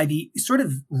fascinated by the sort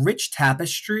of rich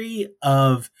tapestry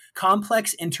of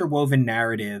complex interwoven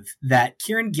narrative that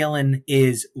Kieran Gillen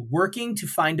is working to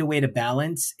find a way to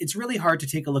balance. It's really hard to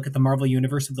take a look at the Marvel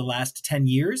Universe of the last 10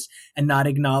 years and not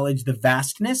acknowledge the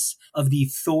vastness of the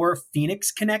Thor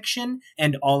Phoenix connection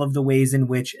and all of the ways in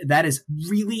which that is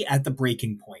really at the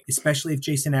breaking point, especially if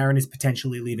Jason Aaron is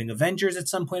potentially leaving Avengers at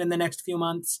some point in the next few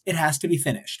months. It has to be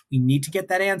finished. We need to get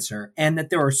that answer, and that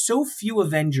there are so few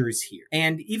Avengers here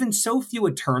and even so few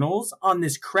Eternals on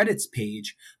this credits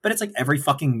page, but it's like every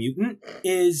fucking mutant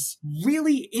is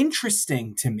really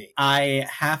interesting to me. I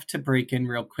have to break in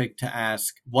real quick to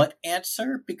ask what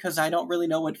answer, because I don't really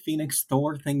know what Phoenix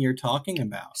Thor thing you're talking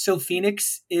about. So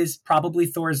Phoenix is probably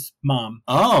Thor's mom.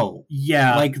 Oh,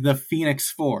 yeah, like the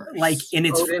Phoenix Force. Like in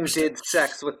its Odin did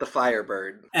sex with the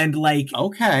Firebird, and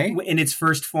okay, in its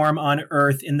first form on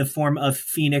Earth, in the form of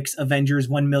Phoenix Avengers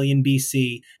 1 million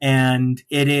BC, and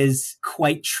it is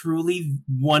quite truly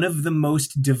one of the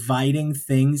most dividing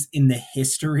things in the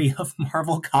history of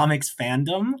Marvel Comics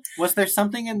fandom. Was there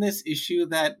something in this issue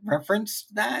that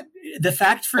referenced that? The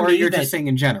fact for or me, you're that, just saying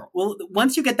in general. Well,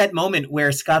 once you get that moment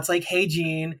where Scott's like, "Hey,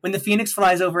 Jean, when the Phoenix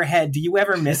flies overhead, do you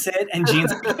ever miss it?" And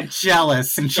Jean's like,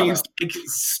 jealous, and Jean's like,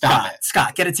 "Stop it,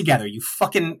 Scott, get it together. You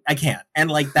fucking, I can't."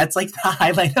 And that's the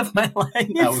highlight of my life.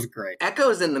 That was great. Echo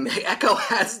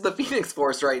has the Phoenix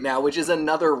Force right now, which is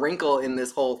another wrinkle in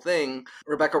this whole thing.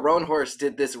 Rebecca Roanhorse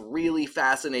did this really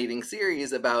fascinating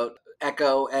series about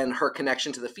Echo and her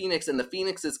connection to the Phoenix and the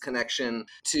Phoenix's connection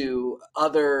to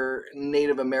other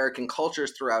Native American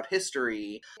cultures throughout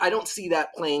history, I don't see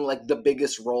that playing like the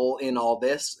biggest role in all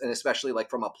this, and especially like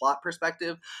from a plot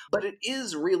perspective. But it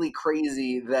is really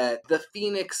crazy that the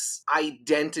Phoenix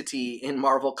identity in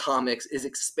Marvel Comics is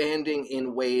expanding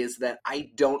in ways that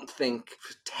I don't think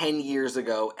 10 years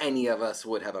ago any of us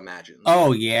would have imagined.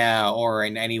 Oh, yeah, or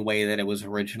in any way that it was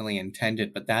originally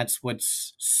intended. But that's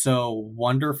what's so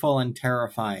wonderful and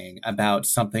terrifying about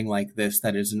something like this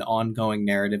that is an ongoing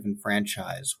narrative and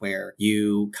franchise where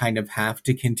you kind of have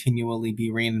to continually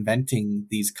be reinventing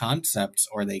these concepts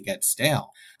or they get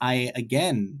stale. I,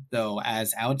 again, though,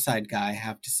 as outside guy,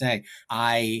 have to say,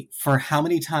 for how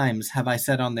many times have I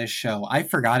said on this show, I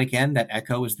forgot again that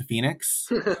Echo is the Phoenix,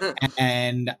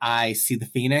 and I see the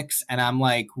Phoenix, and I'm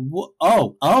like,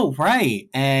 oh, right.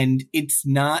 And it's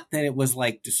not that it was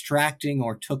like distracting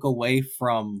or took away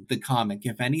from the comic.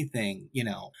 If anything,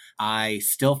 I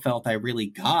still felt I really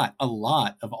got a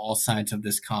lot of all sides of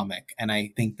this comic. And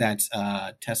I think that's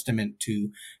a testament to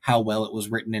how well it was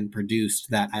written and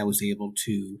produced that I was able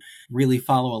to really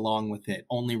follow along with it,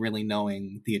 only really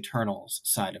knowing the Eternals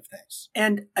side of things.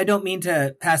 And I don't mean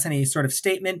to pass any sort of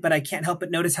statement, but I can't help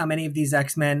but notice how many of these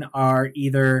X-Men are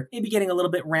either maybe getting a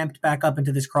little bit ramped back up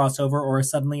into this crossover or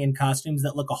suddenly in costumes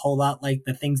that look a whole lot like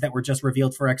the things that were just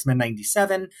revealed for X-Men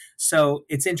 97. So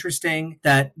it's interesting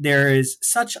that there is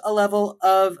such a level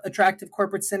of attractive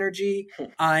corporate synergy.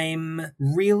 I'm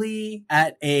really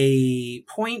at a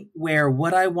point where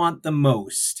what I want the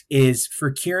most is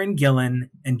for Kieran Gillen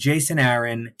and Jason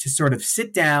Aaron to sort of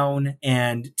sit down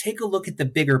and take a look at the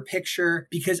bigger picture,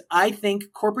 because I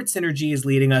think corporate synergy is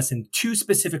leading us in two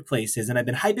specific places, and I've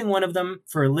been hyping one of them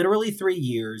for literally 3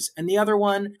 years, and the other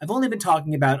one I've only been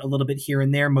talking about a little bit here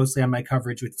and there, mostly on my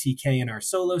coverage with TK and our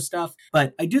solo stuff.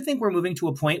 But I do think we're moving to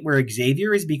a point where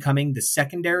Xavier is becoming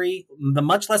the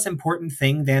much less important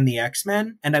thing than the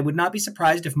X-Men, and I would not be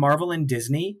surprised if Marvel and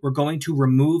Disney were going to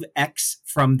remove X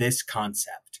from this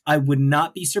concept. I would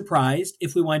not be surprised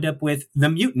if we wind up with the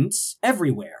mutants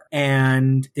everywhere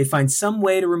and they find some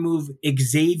way to remove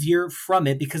Xavier from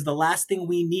it, because the last thing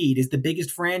we need is the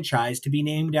biggest franchise to be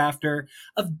named after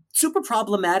a super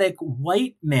problematic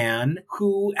white man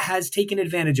who has taken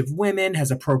advantage of women,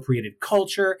 has appropriated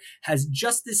culture, has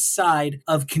just this side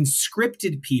of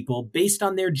conscripted people based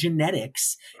on their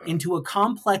genetics into a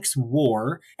complex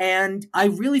war. And I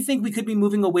really think we could be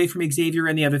moving away from Xavier,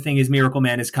 and the other thing is Miracle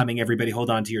Man is coming. Everybody hold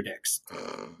on to your dicks.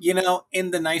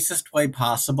 In the nicest way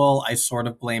possible, I sort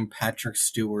of blame Patrick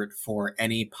Stewart for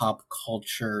any pop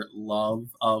culture love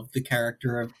of the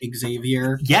character of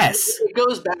Xavier. Yes. It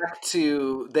goes back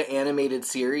to the animated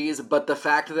series, but the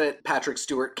fact that Patrick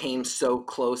Stewart came so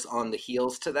close on the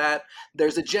heels to that,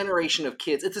 there's a generation of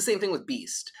kids. It's the same thing with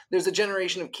Beast. There's a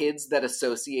generation of kids that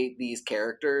associate these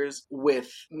characters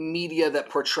with media that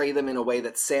portray them in a way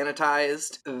that's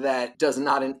sanitized, that does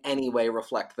not in any way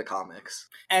reflect the comics.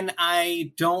 And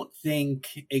I don't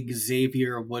think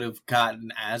Xavier would have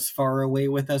gotten as far away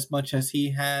with as much as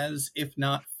he has if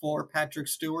not for Patrick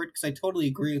Stewart, because I totally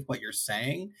agree with what you're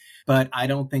saying, but I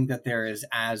don't think that there is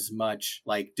as much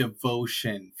like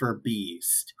devotion for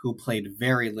Beast, who played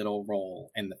very little role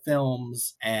in the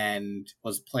films and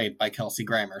was played by Kelsey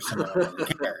Grammer, so no one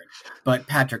really cared. But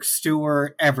Patrick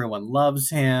Stewart, everyone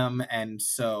loves him, and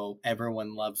so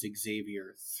everyone loves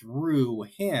Xavier through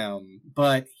him,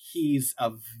 but he's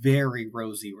a very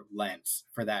rosy lens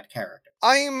for that character.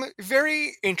 I'm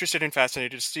very interested and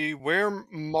fascinated to see where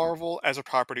Marvel as a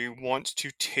property wants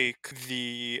to take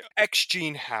the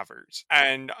X-Gene Havers.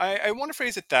 And I want to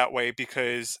phrase it that way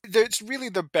because it's really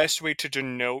the best way to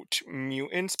denote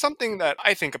mutants. Something that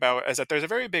I think about is that there's a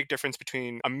very big difference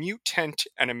between a mutant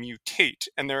and a mutate.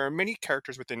 And there are many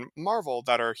characters within Marvel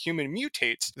that are human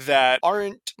mutates that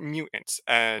aren't mutants.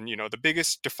 And, the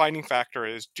biggest defining factor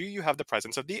is, do you have the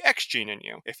presence of the X gene in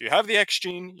you? If you have the X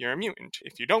gene, you're a mutant.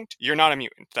 If you don't, you're not a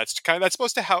mutant. That's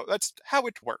how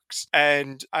it works.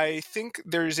 And I think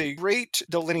there's a great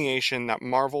delineation that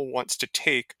Marvel wants to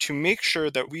take to make sure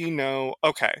that we know,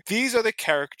 okay, these are the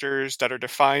characters that are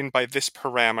defined by this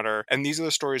parameter, and these are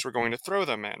the stories we're going to throw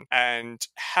them in. And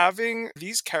having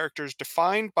these characters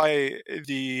defined by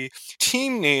the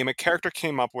team name a character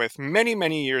came up with many,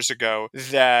 many years ago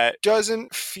that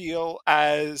doesn't feel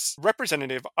as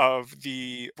representative of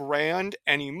the brand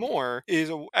anymore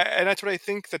and that's what I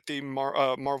think that the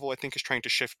Marvel, I think, is trying to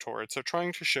shift towards. So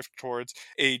trying to shift towards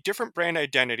a different brand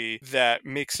identity that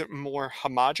makes it more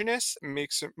homogenous,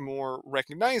 makes it more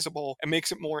recognizable, and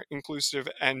makes it more inclusive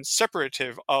and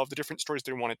separative of the different stories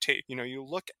they want to take. You know, you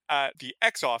look at the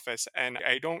X Office, and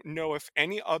I don't know if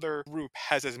any other group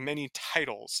has as many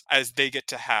titles as they get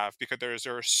to have, because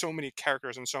there are so many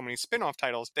characters and so many spin-off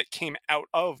titles that came out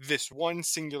of this one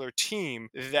singular team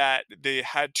that they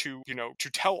had to, you know, to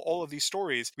tell all of these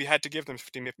stories, we had to give them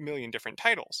 50 million different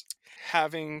titles.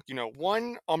 Having, you know,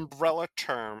 one umbrella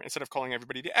term, instead of calling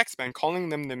everybody the X-Men, calling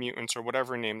them the mutants or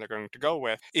whatever name they're going to go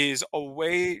with, is a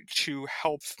way to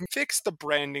help fix the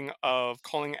branding of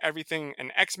calling everything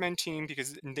an X-Men team,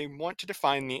 because they want to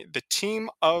define the team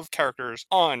of characters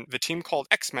on the team called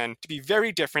X-Men to be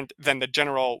very different than the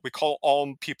general, we call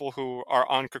all people who are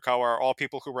on Krakoa or all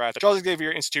people who were at the Charles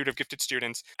Xavier Institute of Gifted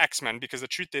Students X-Men, because the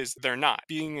truth is they're not.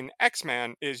 Being an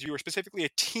X-Man is you are specifically a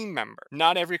team member.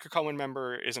 Not every Krakoan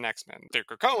member is an X-Men. They're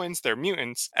Krakoans, they're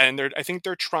mutants, and I think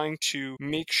they're trying to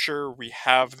make sure we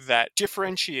have that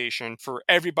differentiation for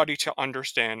everybody to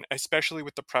understand, especially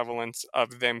with the prevalence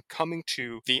of them coming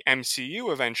to the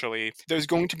MCU eventually. There's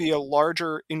going to be a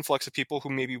larger influx of people who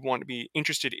maybe want to be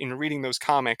interested in reading those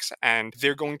comics, and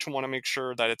they're going to want to make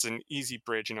sure that it's an easy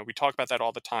bridge. You know, we talk about that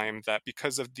all the time, that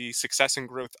because of the success and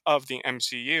growth of the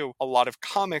MCU, a lot of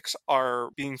comics are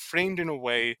being framed in a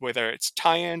way, whether it's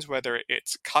tie-ins, whether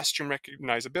it's costume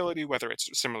recognizability, whether it's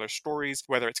similar stories,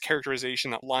 whether it's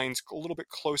characterization that lines a little bit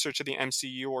closer to the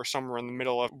MCU or somewhere in the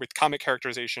middle of with comic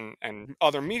characterization and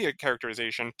other media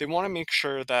characterization. They want to make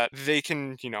sure that they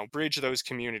can, you know, bridge those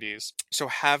communities. So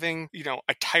having, you know,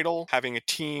 a title, having a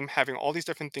team, having all these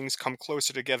different things come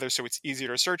closer together so it's easier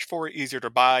to search for, easier to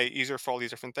buy, easier for all these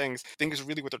different things, I think is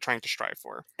really what they're trying to strive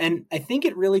for. And I think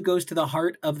it really goes to the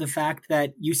heart of the fact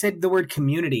that you said the word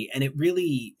community, and it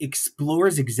really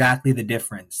explores exactly the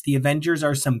difference. The Avengers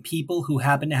are some people who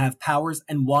happen to have powers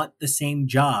and want the same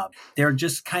job. They're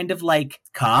just kind of like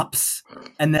cops.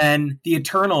 And then the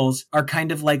Eternals are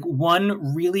kind of like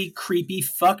one really creepy,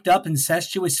 fucked up,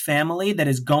 incestuous family that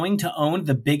is going to own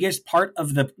the biggest part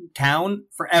of the town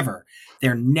forever.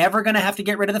 They're never going to have to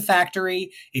get rid of the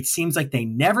factory. It seems like they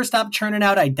never stop churning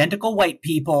out identical white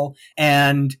people,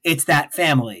 and it's that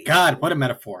family. God, what a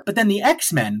metaphor. But then the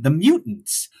X-Men, the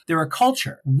mutants, they're a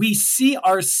culture. We see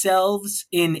ourselves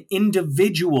in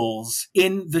individuals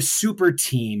in the super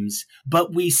teams,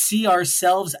 but we see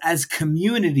ourselves as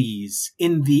communities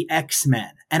in the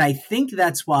X-Men. And I think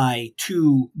that's why,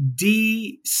 to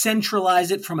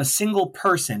decentralize it from a single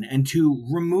person and to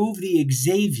remove the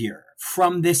Xavier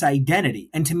from this identity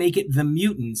and to make it the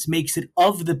mutants makes it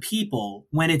of the people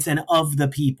when it's an of the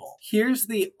people. Here's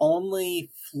the only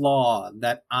flaw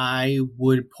that I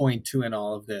would point to in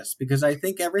all of this, because I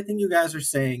think everything you guys are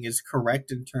saying is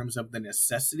correct in terms of the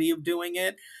necessity of doing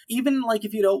it. Even like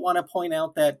if you don't want to point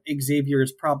out that Xavier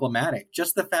is problematic,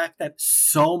 just the fact that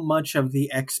so much of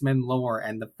the X-Men lore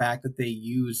and the fact that they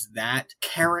use that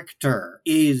character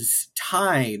is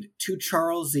tied to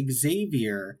Charles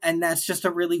Xavier, and that's just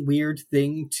a really weird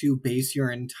thing to base your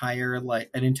entire, like,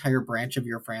 an entire branch of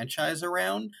your franchise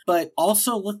around. But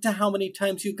also look to how many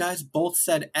times you guys both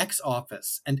said X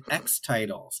Office and X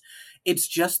titles. It's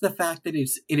just the fact that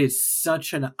it is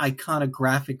such an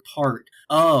iconographic part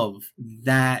of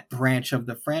that branch of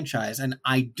the franchise. And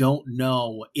I don't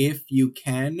know if you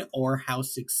can or how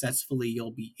successfully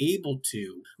you'll be able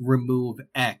to remove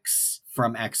X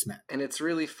from X-Men. And it's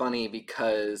really funny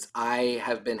because I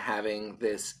have been having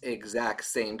this exact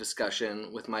same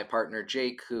discussion with my partner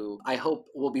Jake, who I hope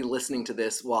will be listening to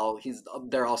this while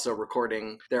they're also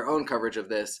recording their own coverage of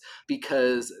this,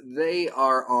 because they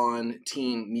are on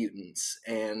Team Mutants,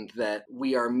 and that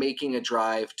we are making a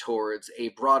drive towards a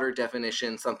broader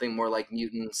definition, something more like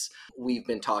mutants. We've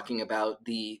been talking about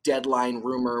the Deadline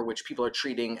rumor, which people are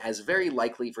treating as very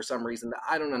likely for some reason that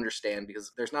I don't understand,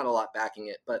 because there's not a lot backing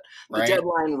it, but the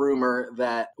Deadline rumor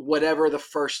that whatever the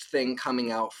first thing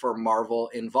coming out for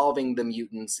Marvel involving the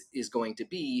mutants is going to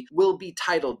be will be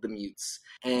titled The Mutes.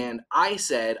 And I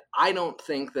said, I don't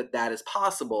think that that is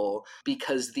possible,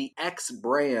 because the X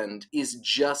brand is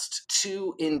just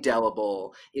too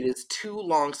indelible. It is too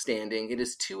long-standing. It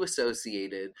is too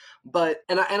associated. But,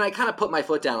 and I kind of put my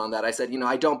foot down on that. I said,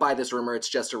 I don't buy this rumor. It's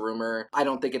just a rumor. I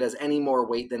don't think it has any more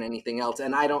weight than anything else.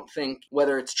 And I don't think,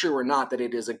 whether it's true or not, that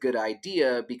it is a good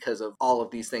idea because of all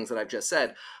of these things that I've just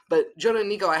said. But Jonah and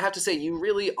Nico, I have to say, you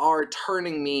really are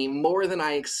turning me more than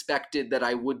I expected that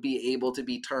I would be able to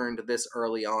be turned this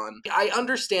early on. I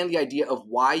understand the idea of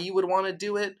why you would want to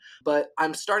do it, but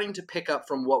I'm starting to pick up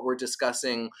from what we're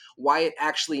discussing why it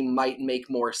actually might make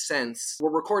more sense.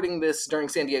 We're recording this during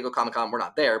San Diego Comic-Con. We're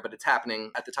not there, but it's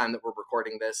happening at the time that we're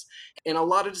recording this. In a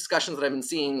lot of discussions that I've been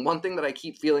seeing, one thing that I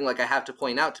keep feeling like I have to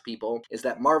point out to people is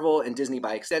that Marvel and Disney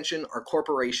by extension are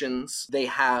corporations. They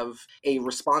have a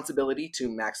responsibility to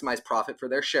maximize profit for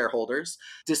their shareholders.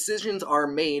 Decisions are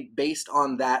made based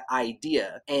on that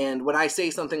idea. And when I say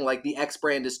something like the X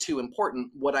brand is too important,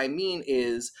 what I mean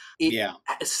is it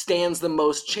stands the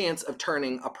most chance of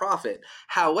turning a profit.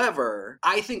 However,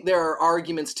 I think there are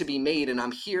arguments to be made, and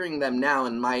I'm hearing them now,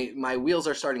 and my wheels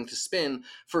are starting to spin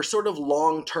for sort of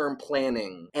long-term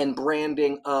planning and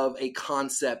branding of a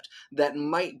concept that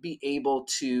might be able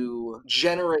to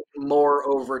generate more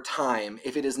over time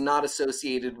if it is not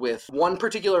associated with one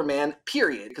particular man,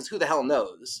 period, because who the hell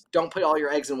knows? Don't put all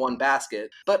your eggs in one basket.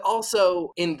 But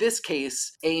also, in this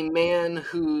case, a man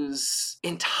whose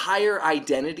entire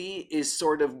identity is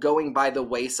sort of going by the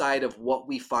wayside of what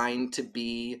we find to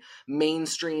be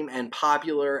mainstream and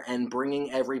popular and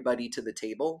bringing everybody to the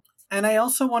table. And I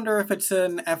also wonder if it's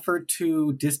an effort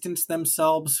to distance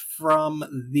themselves from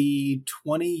the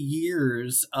 20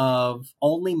 years of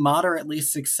only moderately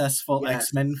successful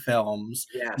X-Men films.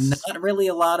 Yes. Not really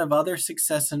a lot of other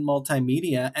success in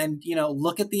multimedia. And, you know,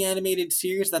 look at the animated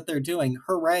series that they're doing.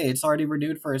 Hooray, it's already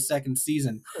renewed for a second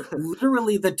season.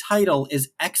 Literally, the title is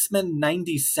X-Men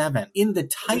 97. In the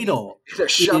title, they're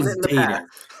shoving it in the pack.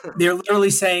 They're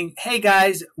literally saying, hey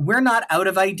guys, we're not out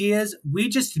of ideas. We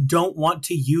just don't want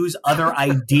to use other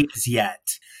ideas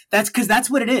yet. That's because that's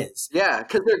what it is. Yeah,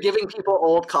 because they're giving people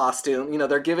old costume. You know,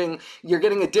 you're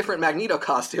getting a different Magneto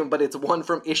costume, but it's one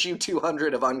from issue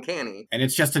 200 of Uncanny. And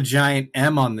it's just a giant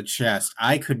M on the chest.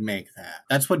 I could make that.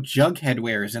 That's what Jughead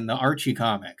wears in the Archie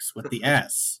comics with the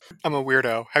S. I'm a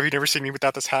weirdo. Have you never seen me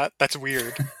without this hat? That's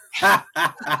weird.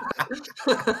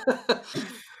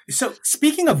 So,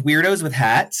 speaking of weirdos with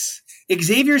hats,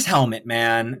 Xavier's helmet,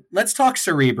 man. Let's talk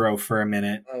Cerebro for a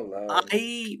minute. Oh, Lord.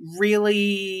 I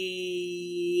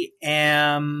really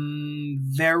am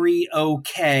very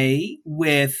okay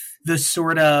with the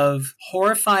sort of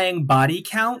horrifying body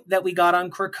count that we got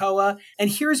on Krakoa. And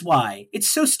here's why. It's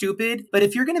so stupid, but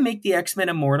if you're going to make the X-Men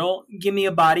immortal, give me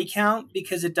a body count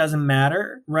because it doesn't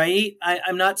matter, right?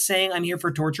 I'm not saying I'm here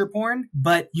for torture porn,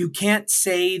 but you can't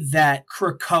say that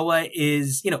Krakoa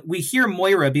is, you know, we hear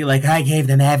Moira be like, I gave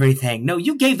them everything. No,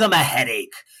 you gave them a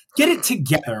headache. Get it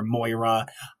together, Moira.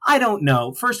 I don't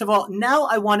know. First of all, now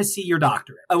I want to see your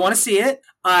doctorate. I want to see it.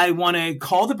 I want to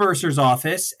call the bursar's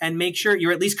office and make sure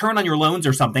you're at least current on your loans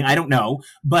or something. I don't know.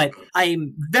 But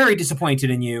I'm very disappointed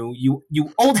in you,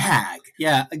 you old hag.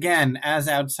 Yeah, again, as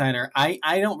outsider, I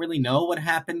don't really know what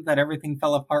happened that everything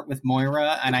fell apart with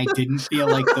Moira, and I didn't feel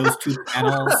like those two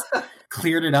panels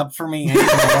cleared it up for me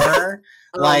anymore.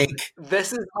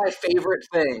 This is my favorite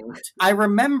thing. I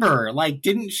remember,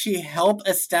 didn't she help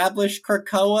establish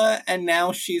Krakoa, and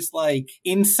now she's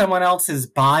in someone else's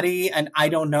body, and I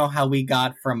don't know how we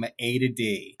got from A to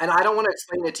D. And I don't want to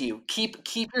explain it to you.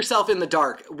 Keep yourself in the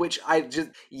dark, which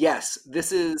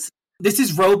This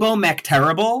is Robo-Mech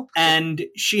Terrible, and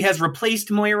she has replaced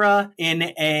Moira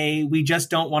in a we just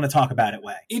don't want to talk about it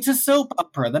way. It's a soap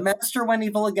opera. The Master went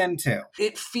evil again, too.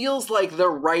 It feels like the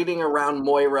writing around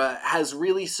Moira has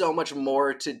really so much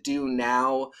more to do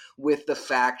now with the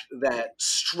fact that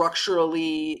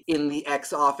structurally in the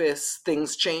X office,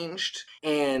 things changed,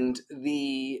 and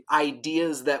the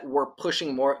ideas that were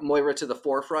pushing Moira to the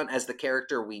forefront as the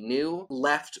character we knew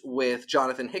left with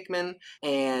Jonathan Hickman,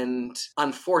 and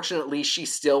unfortunately,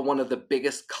 she's still one of the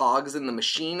biggest cogs in the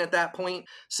machine at that point.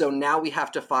 So now we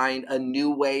have to find a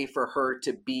new way for her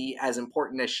to be as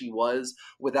important as she was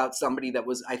without somebody that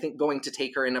was, I think, going to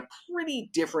take her in a pretty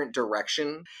different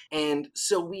direction. And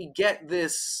so we get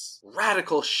this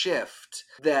radical shift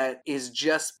that is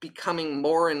just becoming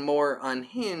more and more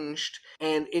unhinged.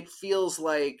 And it feels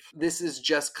like this is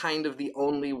just kind of the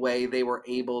only way they were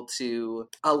able to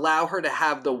allow her to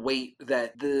have the weight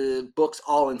that the books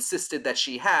all insisted that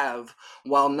she have,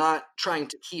 while not trying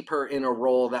to keep her in a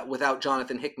role that without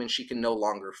Jonathan Hickman she can no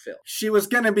longer fill. She was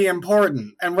going to be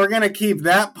important, and we're going to keep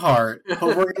that part, but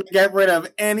we're going to get rid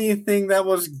of anything that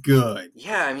was good.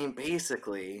 Yeah, I mean,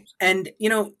 basically. And,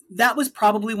 that was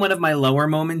probably one of my lower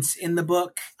moments in the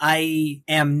book. I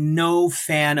am no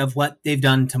fan of what they've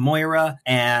done to Moira,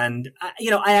 and,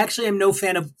 I actually am no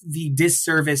fan of the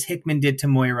disservice Hickman did to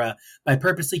Moira by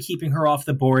purposely keeping her off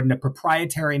the board in a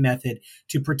proprietary method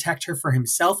to protect her for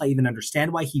himself. I even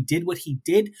understand why he did what he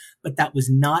did, but that was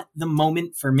not the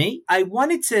moment for me. I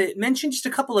wanted to mention just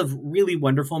a couple of really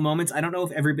wonderful moments. I don't know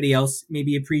if everybody else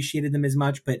maybe appreciated them as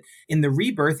much, but in the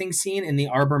rebirthing scene in the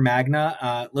Arbor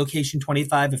Magna, location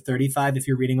 25 of 35, if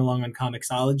you're reading along on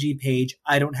Comixology page,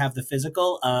 I don't have the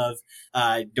physical.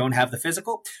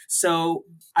 So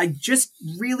I just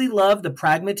really love the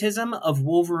pragmatism of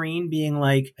Wolverine being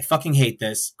like, I fucking hate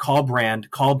this. Call Brand,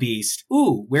 call Beast.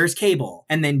 Ooh, where's Cable?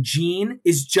 And then Jean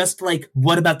is just like,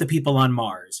 what about the people on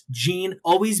Mars? Jean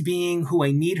always being who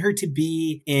I need her to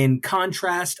be, in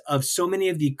contrast of so many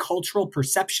of the cultural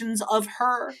perceptions of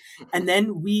her. And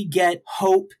then we get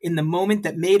Hope in the moment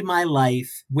that made my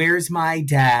life. Where's my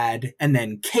dad? And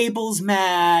then Cable's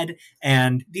mad.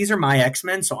 And these are my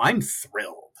X-Men, so I'm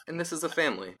thrilled. And this is a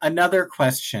family. Another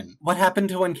question. What happened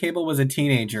to when Cable was a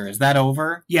teenager? Is that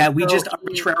over? Yeah, we just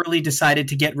arbitrarily decided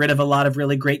to get rid of a lot of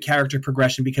really great character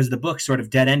progression because the book sort of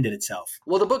dead-ended itself.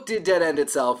 Well, the book did dead-end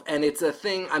itself, and it's a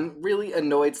thing. I'm really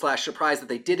annoyed / surprised that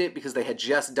they did it because they had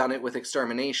just done it with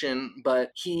Extermination,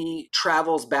 but he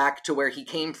travels back to where he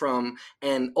came from,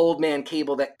 and Old Man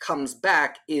Cable that comes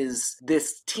back is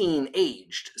this teen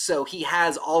aged. So he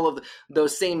has all of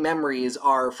those same memories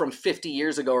are from 50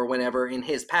 years ago or whenever in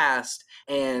his past,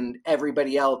 and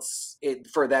everybody else,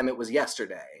 for them, it was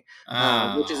yesterday.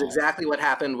 Which is exactly what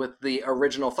happened with the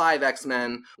original 5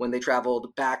 X-Men when they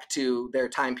traveled back to their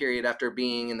time period after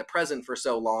being in the present for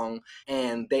so long,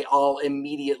 and they all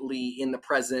immediately in the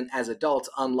present as adults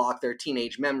unlock their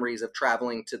teenage memories of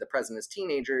traveling to the present as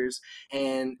teenagers,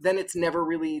 and then it's never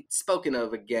really spoken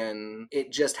of again.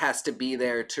 It just has to be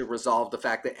there to resolve the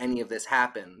fact that any of this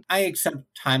happened. I accept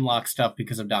time lock stuff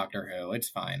because of Doctor Who. It's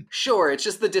fine. Sure, it's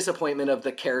just the disappointment of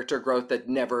the character growth that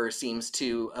never seems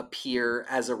to appear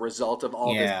as a result of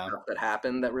all this stuff that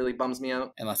happened that really bums me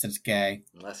out. Unless it's gay.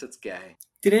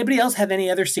 Did anybody else have any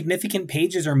other significant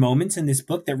pages or moments in this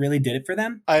book that really did it for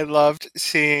them? I loved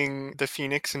seeing the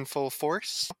Phoenix in full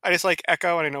force. I just like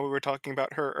Echo, and I know we were talking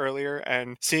about her earlier,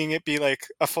 and seeing it be like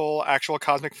a full actual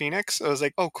cosmic Phoenix, I was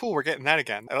like, oh cool, we're getting that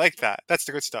again. I like that. That's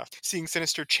the good stuff. Seeing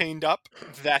Sinister chained up,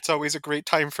 that's always a great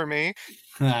time for me.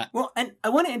 Well, and I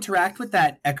want to interact with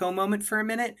that Echo moment for a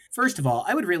minute. First of all,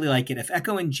 I would really like it if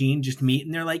Echo and Jean just meet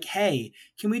and they're like, hey,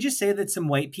 can we just say that some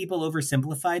white people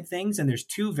oversimplified things and there's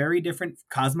 2 very different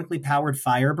cosmically powered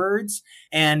Firebirds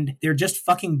and they're just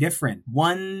fucking different.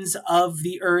 One's of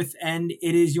the earth and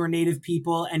it is your native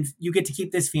people, and you get to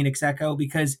keep this, Phoenix Echo,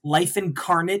 because life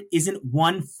incarnate isn't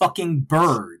one fucking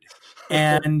bird.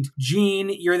 And Jean,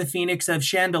 you're the Phoenix of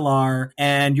Chandalar,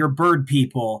 and you're bird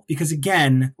people. Because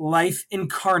again, life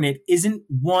incarnate isn't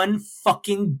one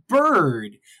fucking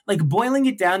bird. Like, boiling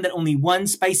it down that only one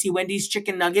spicy Wendy's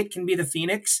chicken nugget can be the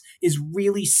Phoenix is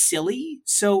really silly.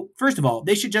 So, first of all,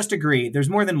 they should just agree. There's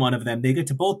more than one of them. They get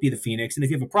to both be the Phoenix, and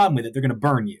if you have a problem with it, they're going to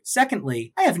burn you.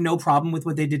 Secondly, I have no problem with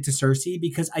what they did to Cersei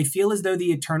because I feel as though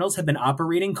the Eternals have been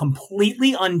operating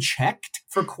completely unchecked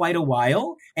for quite a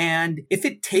while. And if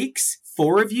it takes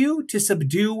 4 of you to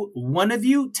subdue one of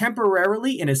you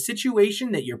temporarily in a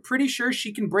situation that you're pretty sure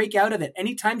she can break out of at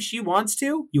any time she wants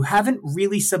to, you haven't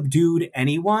really subdued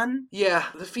anyone. Yeah,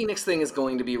 the Phoenix thing is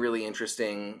going to be really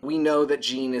interesting. We know that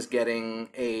Jean is getting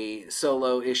a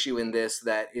solo issue in this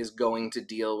that is going to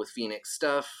deal with Phoenix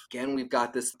stuff. Again, we've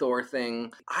got this Thor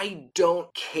thing. I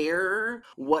don't care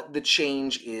what the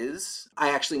change is.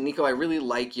 Nico, I really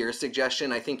like your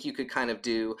suggestion. I think you could kind of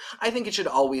I think it should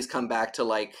always come back to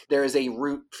like, there is a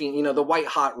root, the white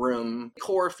hot room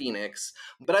core Phoenix,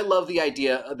 but I love the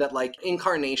idea that like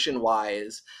incarnation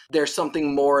wise, there's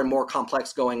something more and more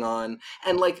complex going on.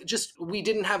 And like, just, we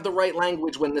didn't have the right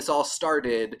language when this all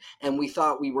started and we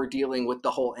thought we were dealing with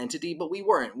the whole entity, but we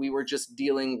weren't. We were just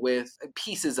dealing with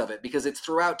pieces of it because it's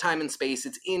throughout time and space.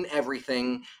 It's in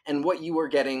everything. And what you were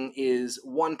getting is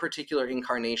one particular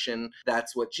incarnation.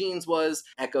 That's what Jean's was.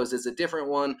 Echo's is a different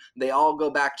one. They all go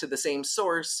back to the same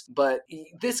source, but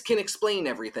this can explain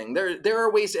everything. There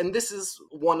are ways, and this is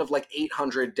one of like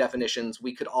 800 definitions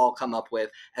we could all come up with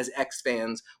as X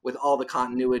fans with all the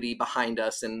continuity behind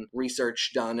us and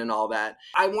research done and all that.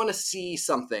 I want to see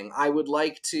something. I would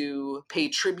like to pay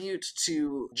tribute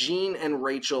to Jean and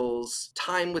Rachel's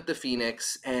time with the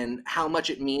Phoenix and how much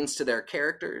it means to their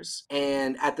characters.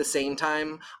 And at the same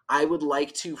time, I would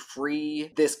like to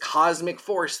free this cosmic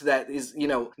force that is,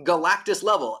 Galactus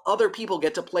level. Other people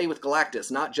get to play with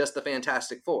Galactus, not just the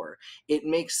Fantastic Four. It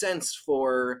makes sense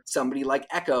for somebody like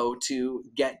Echo to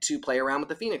get to play around with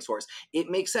the Phoenix Force. It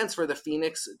makes sense for the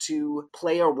Phoenix to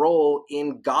play a role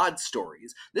in God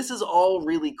stories. This is all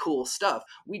really cool stuff.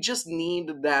 We just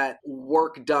need that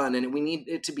work done, and we need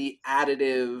it to be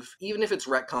additive. Even if it's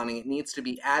retconning, it needs to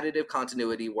be additive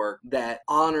continuity work that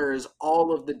honors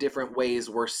all of the different ways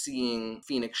we're seeing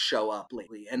Phoenix show up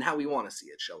lately and how we want to see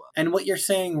it show up. And what you're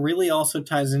saying really also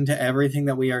ties into everything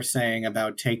that we are saying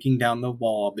about taking down the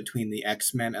wall between the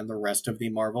X-Men and the rest of the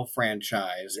Marvel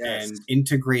franchise, Yes. and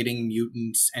integrating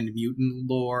mutants and mutant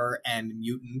lore and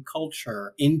mutant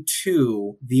culture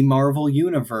into the Marvel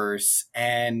universe.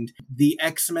 And the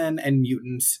X-Men and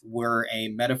mutants were a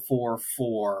metaphor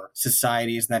for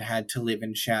societies that had to live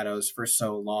in shadows for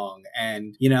so long.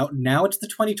 And, you know, now it's the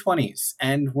 2020s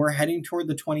and we're heading toward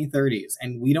the 2030s,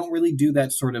 and we don't really do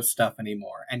that sort of stuff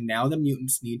anymore. And now the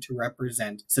mutants need to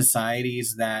represent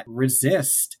societies that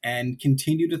resist and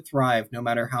continue to thrive no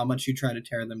matter how much you try to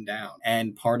tear them down.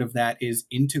 And part of that is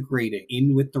integrating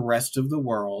in with the rest of the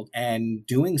world and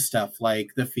doing stuff like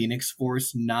the Phoenix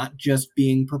Force not just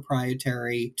being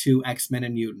proprietary to X-Men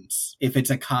and mutants. If it's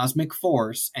a cosmic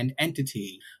force and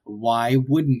entity, why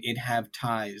wouldn't it have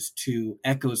ties to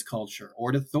Echo's culture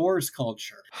or to Thor's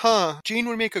culture? Jean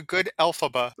would make a good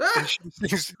Elphaba when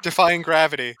she's defying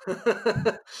gravity.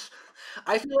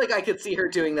 I feel like I could see her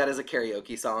doing that as a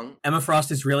karaoke song. Emma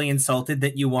Frost is really insulted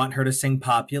that you want her to sing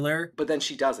Popular, But then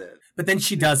she does it. but then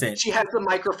she does it. She has the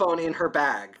microphone in her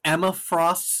bag. Emma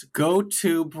Frost's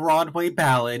go-to Broadway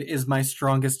ballad is My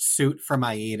Strongest Suit from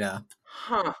Aida.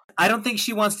 Huh. I don't think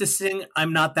she wants to sing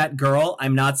I'm Not That Girl.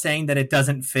 I'm not saying that it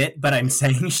doesn't fit, but I'm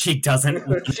saying she doesn't.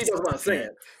 She doesn't want to sing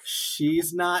it.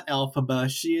 She's not Elphaba.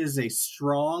 She is a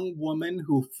strong woman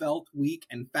who felt weak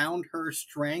and found her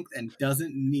strength and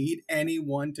doesn't need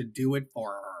anyone to do it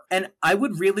for her. And I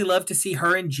would really love to see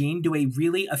her and Jean do a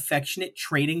really affectionate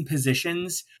trading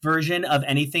positions version of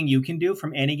Anything You Can Do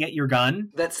from Annie Get Your Gun.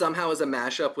 That somehow is a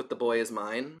mashup with The Boy Is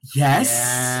Mine. Yes.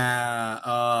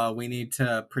 Yeah. We need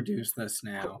to produce this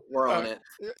now. We're on it.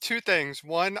 Two things.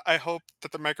 One, I hope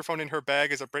that the microphone in her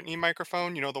bag is a Britney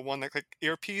microphone. You know, the one that like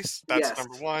earpiece. That's Yes.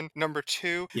 number one. Number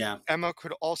two, Yeah. Emma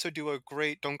could also do a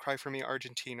great Don't Cry For Me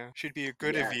Argentina. She'd be a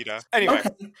good Yes. Evita. Anyway,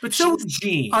 Okay, but so is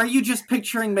Jean. Are you just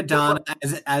picturing Madonna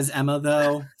as Emma,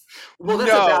 though? Well,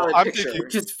 that's No, a valid I'm picture. thinking-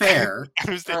 Which is fair.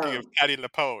 I was thinking of Patti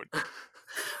LuPone.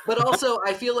 But also,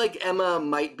 I feel like Emma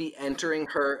might be entering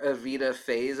her Evita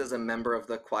phase as a member of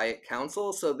the Quiet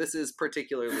Council, so this is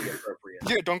particularly appropriate.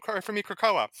 Yeah, Don't Cry For Me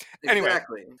Krakoa. Anyway.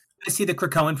 Exactly. I see the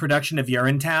Krakoan production of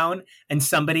Urinetown, and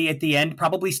somebody at the end,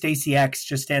 probably Stacey X,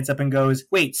 just stands up and goes,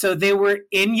 "Wait, so they were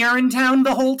in Urinetown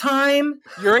the whole time?"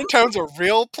 Urinetown's a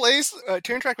real place.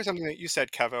 To interact with something that you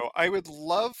said, Kevo, I would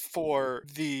love for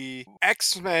the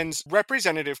X-Men's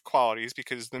representative qualities,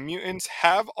 because the mutants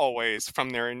have always, from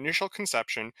their initial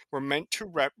conception, were meant to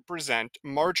represent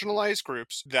marginalized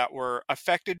groups that were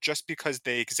affected just because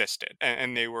they existed,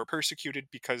 and they were persecuted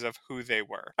because of who they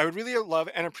were. I would really love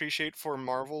and appreciate for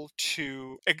Marvel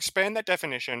to expand that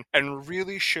definition and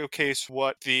really showcase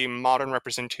what the modern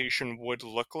representation would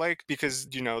look like, because,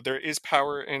 you know, there is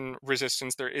power in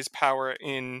resistance, there is power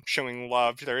in showing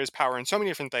love, there is power in so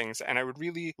many different things, and I would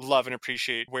really love and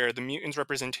appreciate where the mutants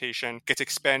representation gets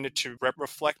expanded to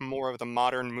reflect more of the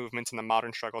modern movements and the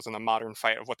modern struggles and the modern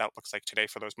fight of what that looks like today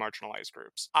for those marginalized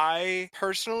groups. I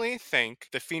personally think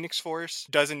the Phoenix Force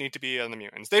doesn't need to be on the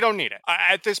mutants. They don't need it.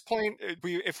 At this point,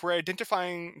 if we're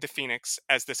identifying the Phoenix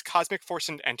as this cosmic force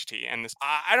and entity, and this,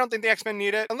 I don't think the X-Men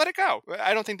need it, and let it go.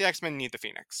 I don't think the X-Men need the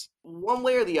Phoenix. One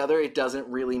way or the other, it doesn't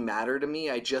really matter to me.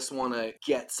 I just want to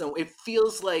get some... It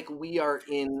feels like we are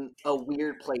in a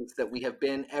weird place that we have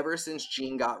been ever since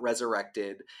Jean got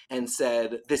resurrected and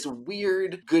said this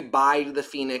weird goodbye to the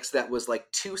Phoenix that was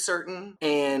like too certain.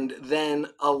 And then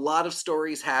a lot of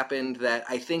stories happened that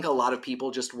I think a lot of people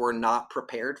just were not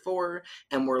prepared for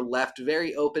and were left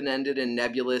very open-ended and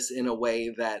nebulous in a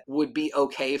way that would be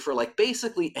okay for like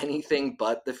basically anything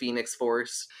but the Phoenix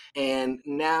Force. And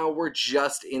now we're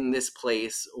just in this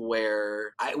place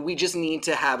where we just need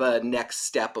to have a next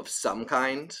step of some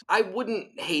kind. I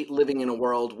wouldn't hate living in a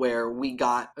world where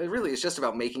it's just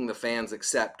about making the fans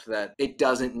accept that it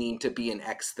doesn't need to be an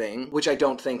X thing, which I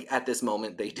don't think at this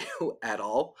moment they do at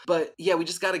all. But yeah, we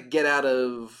just got to get out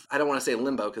of, I don't want to say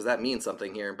limbo because that means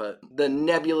something here, but the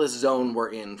nebulous zone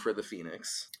we're in for the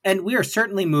Phoenix. And we are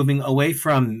certainly moving away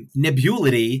from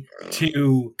nebulity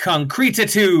to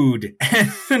concretitude.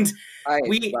 And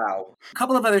Wow. A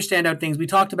couple of other standout things. We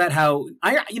talked about how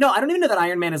I don't even know that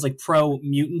Iron Man is like pro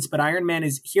mutants, but Iron Man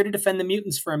is here to defend the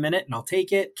mutants for a minute, and I'll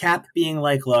take it. Cap being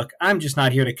like, look, I'm just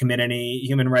not here to commit any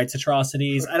human rights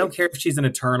atrocities. I don't care if she's an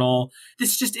Eternal.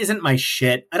 This just isn't my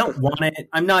shit. I don't want it.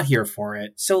 I'm not here for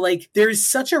it. So like, there's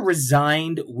such a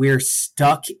resigned, we're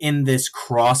stuck in this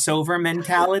crossover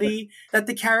mentality that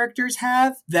the characters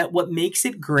have, that what makes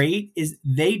it great is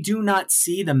they do not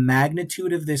see the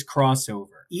magnitude of this crossover.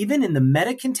 Even in the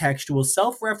meta-contextual,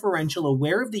 self-referential,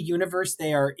 aware of the universe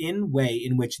they are in way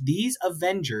in which these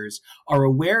Avengers are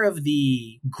aware of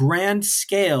the grand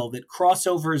scale that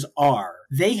crossovers are,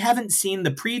 they haven't seen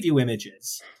the preview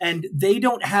images, and they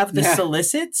don't have the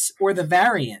solicits or the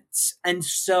variants. And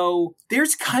so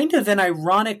there's kind of an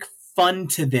ironic fun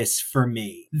to this for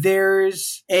me.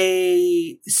 There's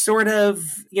a sort of,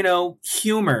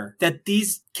 humor that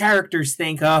these characters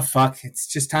think, oh fuck, it's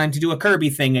just time to do a Kirby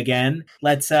thing again.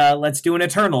 Let's do an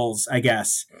Eternals, I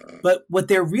guess. But what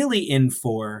they're really in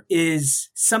for is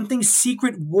something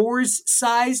Secret Wars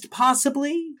sized,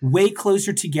 possibly, way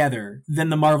closer together than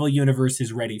the Marvel Universe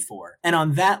is ready for. And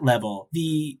on that level,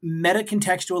 the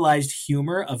meta-contextualized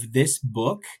humor of this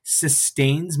book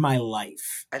sustains my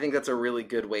life. I think that's a really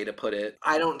good way to put it.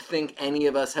 I don't think any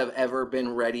of us have ever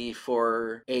been ready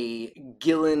for a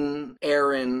Gillen,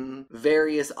 Aaron,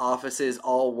 various offices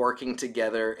all working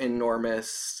together,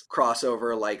 enormous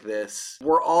crossover like this.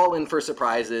 We're all in for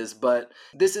surprises, but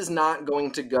this is not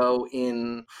going to go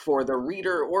in, for the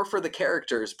reader or for the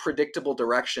characters, predictable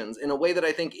directions in a way that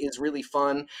I think is really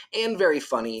fun and very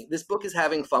funny. This book is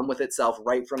having fun with itself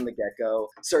right from the get-go.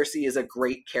 Cersei is a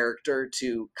great character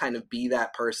to kind of be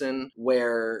that person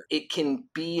where it can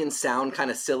be and sound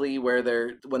kind of silly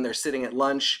when they're sitting at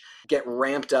lunch, get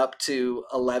ramped up to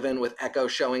 11 with Echo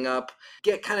showing up,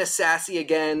 get kind of sassy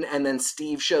again, and then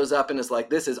Steve shows up and is like,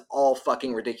 this is all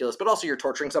fucking ridiculous, but also you're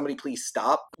torturing somebody, please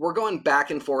stop. We're going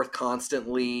back and forth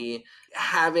constantly,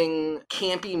 having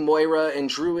campy Moira and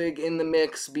Druig in the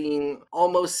mix, being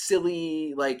almost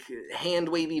silly, like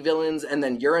hand-wavy villains, and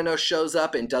then Uranos shows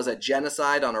up and does a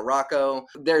genocide on Arakko.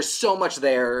 There's so much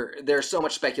there. There's so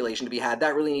much speculation to be had.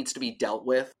 That really needs to be dealt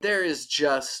with. There is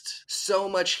just so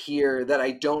much here that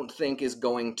I don't think is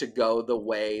going to go the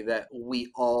way that we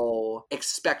all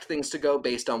expect things to go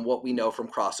based on what we know from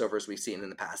crossovers we've seen in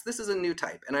the past. This is a new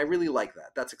type, and I really like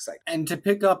that. That's exciting. And to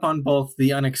pick up on both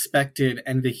the unexpected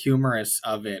and the humorous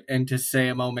of it, and to say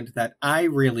a moment that I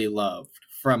really loved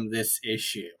from this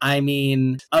issue. I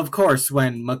mean, of course,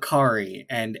 when Makkari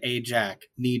and Ajak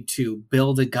need to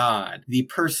build a god, the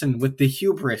person with the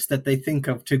hubris that they think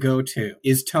of to go to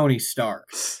is Tony Stark.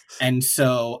 And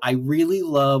so I really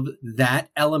love that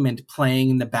element playing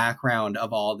in the background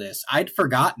of all this. I'd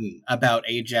forgotten about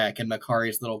Ajak and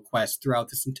Makkari's little quest throughout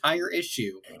this entire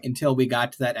issue until we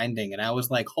got to that ending. And I was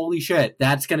like, holy shit,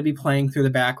 that's going to be playing through the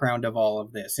background of all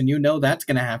of this. And that's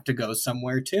going to have to go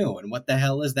somewhere too. And what the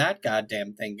hell is that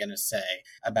goddamn thing going to say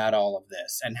about all of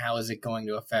this? And how is it going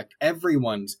to affect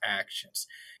everyone's actions?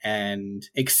 And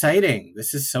exciting.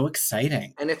 This is so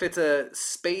exciting. And if it's a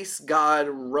space god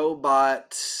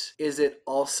robot, is it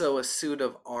also a suit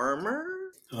of armor?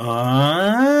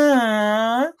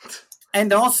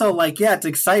 And also, it's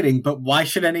exciting, but why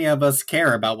should any of us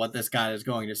care about what this guy is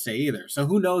going to say either? So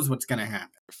who knows what's going to happen?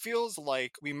 It feels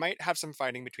like we might have some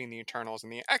fighting between the Eternals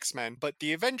and the X-Men, but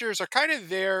the Avengers are kind of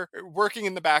there working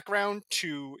in the background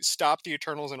to stop the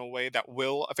Eternals in a way that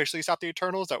will officially stop the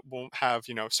Eternals, that won't have,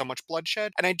 so much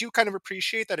bloodshed. And I do kind of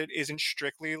appreciate that it isn't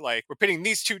strictly like we're pitting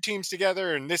these two teams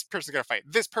together and this person's going to fight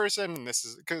this person, and this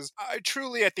is because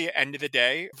truly at the end of the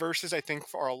day, Versus I think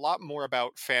are a lot more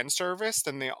about fan service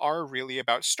than they are really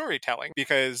about storytelling,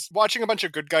 because watching a bunch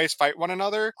of good guys fight one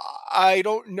another, I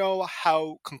don't know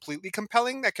how completely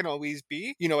compelling that can always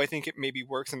be. I think it maybe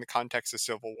works in the context of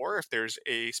Civil War if there's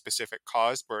a specific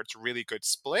cause where it's really good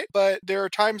split, but there are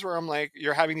times where I'm like,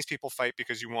 you're having these people fight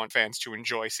because you want fans to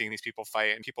enjoy seeing these people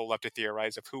fight, and people love to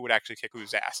theorize of who would actually kick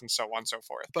whose ass and so on and so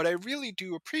forth. But I really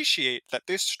do appreciate that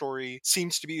this story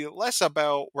seems to be less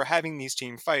about we're having these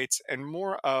team fights and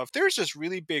more of there's this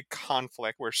really big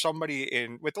conflict where somebody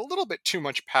with a little bit too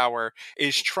much power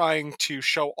is trying to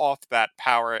show off that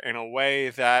power in a way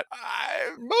that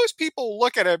most people look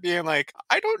look at it being like,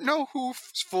 I don't know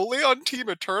who's fully on Team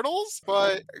Eternals,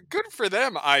 but good for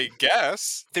them, I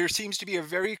guess. There seems to be a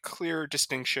very clear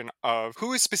distinction of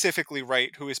who is specifically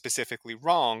right, who is specifically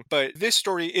wrong, but this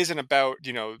story isn't about,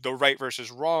 the right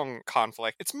versus wrong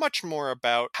conflict. It's much more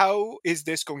about how is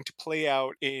this going to play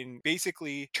out in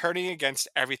basically turning against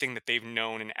everything that they've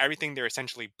known and everything they're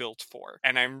essentially built for.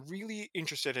 And I'm really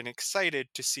interested and excited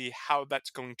to see how that's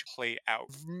going to play out.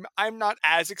 I'm not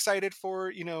as excited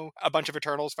for, a bunch of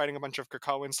Eternals fighting a bunch of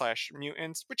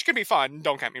Krakoan/mutants, which can be fun,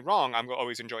 don't get me wrong, I'm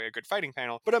always enjoy a good fighting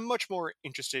panel, but I'm much more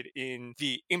interested in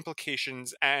the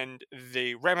implications and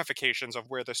the ramifications of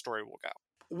where the story will go.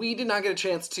 We did not get a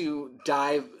chance to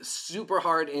dive super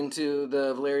hard into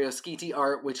the Valerio Schiti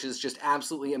art, which is just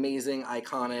absolutely amazing,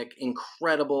 iconic,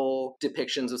 incredible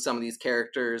depictions of some of these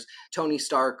characters. Tony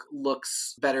Stark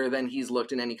looks better than he's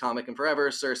looked in any comic in forever.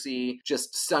 Cersei,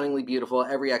 just stunningly beautiful.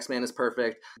 Every X-Man is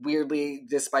perfect. Weirdly,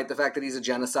 despite the fact that he's a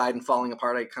genocide and falling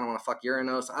apart, I kind of want to fuck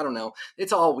Uranos. I don't know.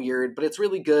 It's all weird, but it's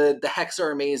really good. The Hex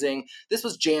are amazing. This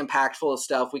was jam-packed full of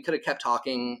stuff. We could have kept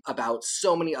talking about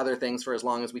so many other things for as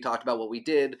long as we talked about what we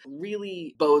did.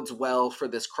 Really bodes well for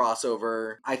this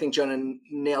crossover. I think Jonah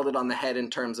nailed it on the head in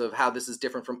terms of how this is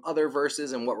different from other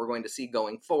verses and what we're going to see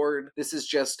going forward. This is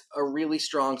just a really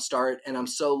strong start, and I'm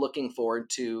so looking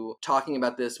forward to talking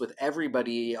about this with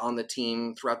everybody on the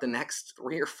team throughout the next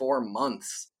 3 or 4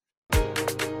 months.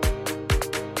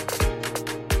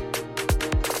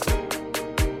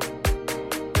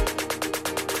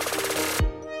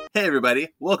 Hey everybody,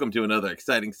 welcome to another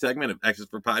exciting segment of X's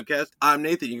for Podcast. I'm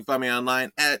Nathan. You can find me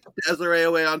online at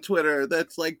DazzlerAOA on Twitter.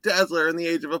 That's like Dazzler in the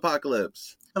Age of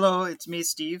Apocalypse. Hello, it's me,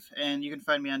 Steve, and you can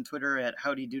find me on Twitter at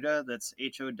HowdyDuda. That's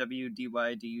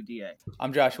HOWDYDUDA.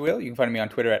 I'm Josh Wheel. You can find me on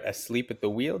Twitter at Asleep at the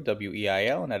Wheel,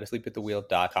 WEIL, and at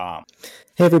asleepatthewheel.com.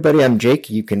 Hey everybody, I'm Jake.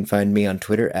 You can find me on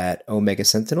Twitter at Omega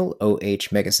Sentinel,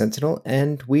 OH Mega Sentinel,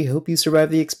 and we hope you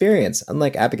survive the experience,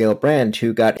 unlike Abigail Brand,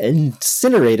 who got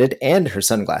incinerated and her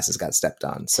sunglasses got stepped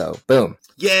on. So, boom.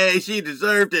 Yay, she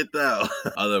deserved it though.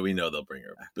 Although we know they'll bring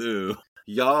her back. Boo.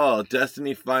 Y'all,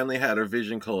 Destiny finally had her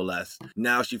vision coalesce.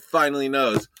 Now she finally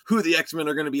knows who the X-Men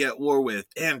are going to be at war with,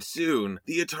 and soon,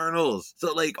 the Eternals.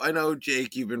 So, I know,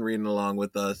 Jake, you've been reading along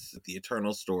with us at the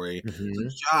Eternal story. Mm-hmm. So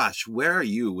Josh, where are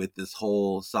you with this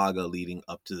whole saga leading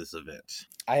up to this event?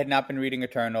 I had not been reading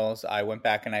Eternals. I went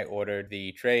back and I ordered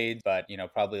the trade, but,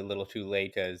 probably a little too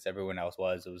late because everyone else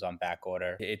was. It was on back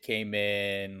order. It came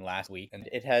in last week, and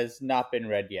it has not been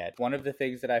read yet. One of the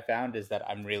things that I found is that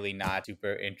I'm really not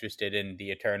super interested in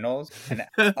the Eternals, and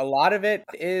a lot of it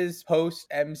is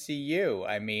post-MCU.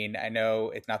 I mean, I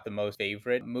know it's not the most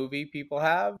favorite movie people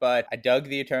have, but I dug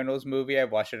the Eternals movie.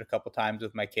 I've watched it a couple times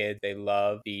with my kids. They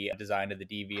love the design of the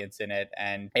deviants in it,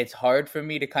 and it's hard for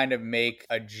me to kind of make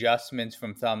adjustments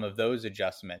from some of those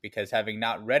adjustments because having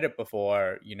not read it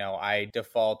before, I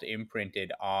default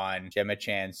imprinted on Gemma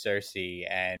Chan Cersei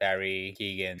and Barry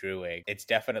Keoghan Druig. It's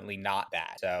definitely not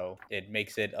that, so it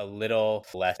makes it a little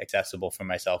less accessible for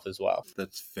myself as well.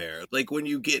 That's fair. When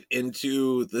you get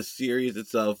into the series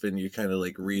itself and you kind of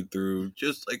read through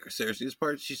just Cersei's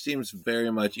part, she seems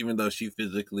very much, even though she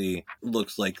physically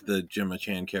looks like the Gemma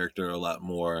Chan character a lot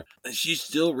more, she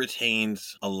still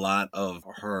retains a lot of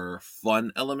her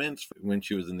fun elements when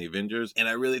she was in the Avengers. And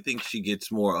I really think she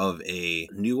gets more of a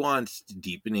nuanced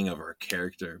deepening of her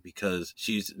character because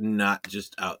she's not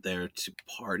just out there to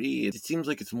party. It seems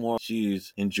like it's more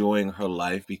she's enjoying her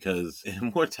life because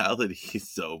immortality is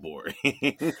so boring.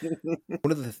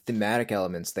 One of the thematic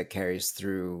elements that carries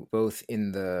through both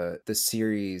in the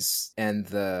series and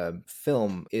the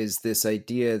film is this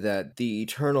idea that the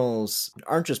Eternals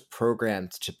aren't just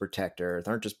programmed to protect Earth,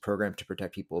 aren't just programmed to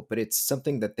protect people, but it's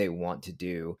something that they want to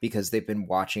do because they've been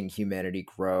watching humanity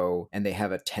grow and they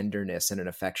have a tenderness and an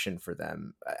affection for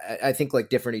them. I think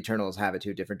different Eternals have it to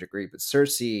a different degree, but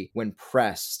Cersei, when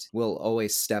pressed, will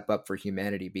always step up for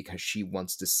humanity because she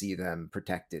wants to see them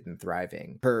protected and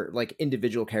thriving. Her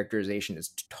individual characterization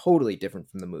is totally different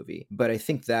from the movie, but I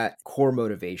think that core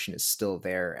motivation is still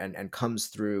there and comes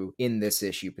through in this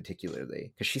issue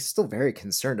particularly because she's still very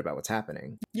concerned about what's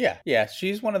happening. Yeah,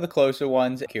 she's one of the closer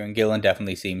ones. Kieran Gillen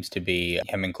definitely seems to be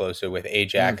coming closer with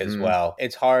Ajak as well.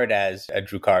 It's hard as a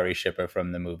Drukhari shipper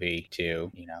from the movie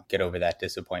to, get over that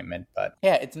disappointment. But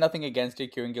yeah, it's nothing against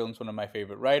it. Kieran Gillen's one of my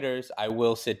favorite writers. I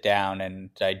will sit down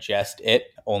and digest it.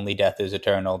 Only Death is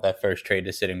Eternal. That first trade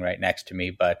is sitting right next to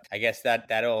me. But I guess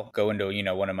that'll go into,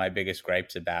 one of my biggest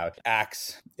gripes about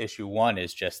Axe issue 1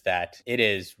 is just that it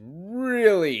is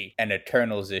really an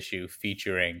Eternals issue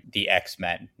featuring the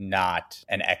X-Men, not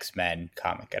an X-Men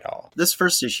comic at all. This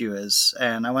first issue is,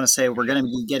 and I want to say we're going to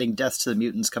be getting Death to the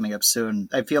Mutants coming up soon.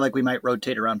 I feel like we might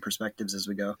rotate around perspectives as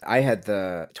we go. I had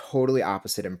the totally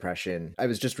opposite impression. I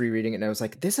was just rereading it and I was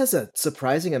like, this has a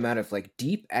surprising amount of like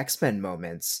deep X-Men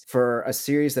moments for a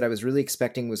series that I was really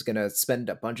expecting was going to spend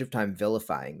a bunch of time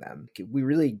vilifying them. We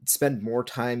really spend more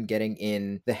time getting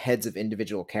in the heads of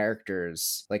individual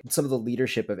characters, like some of the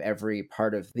leadership of every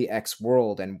part of the X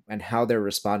world and how they're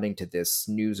responding to this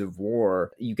news of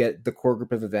war. You get the core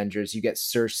group of Avengers, you get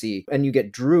Cersei, and you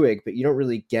get Druig, but you don't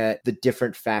really get the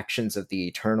different factions of the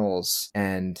Eternals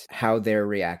and how they're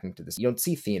reacting to this. You don't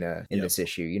see Thena in this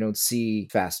issue. You don't see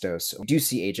Phastos. You do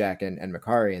see Ajak and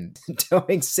Makarian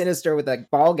doing Sinister with a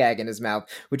ball gag in his mouth,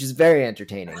 which is very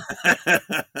entertaining.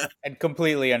 And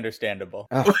completely understandable.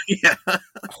 Yeah.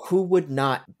 Who would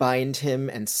not bind him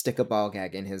and stick a ball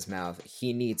gag in his mouth?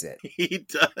 He needs it. He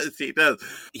does.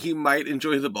 He might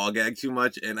enjoy the ball gag too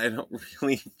much, and I don't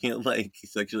really feel like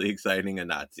he's sexually exciting a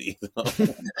Nazi.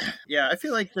 So. Yeah, I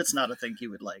feel like that's not a thing he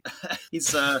would like.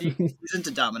 He's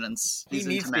into dominance. He He's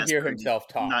needs into to hear masculine. himself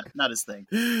talk. Not his thing.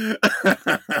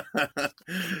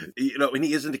 And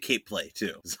he is into cape play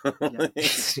too. So,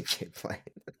 Cape play.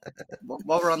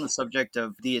 While we're on the subject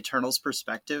of the Eternals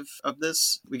perspective of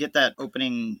this, we get that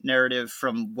opening narrative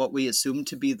from what we assume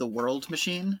to be the World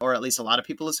Machine, or at least a lot of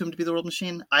people assume to be the World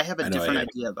Machine. I have a different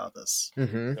idea about this.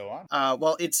 Mm-hmm. Go on.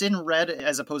 Well, it's in red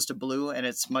as opposed to blue, and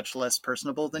it's much less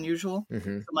personable than usual.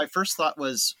 Mm-hmm. So my first thought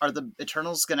was, are the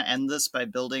Eternals going to end this by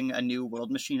building a new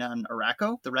world machine on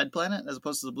Araco, the red planet, as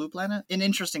opposed to the blue planet? An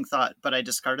interesting thought, but I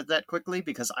discarded that quickly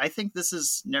because I think this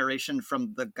is narration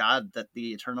from the god that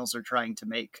the Eternals are trying to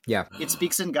make. Yeah. It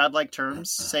speaks in godlike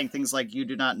terms, saying things like, "You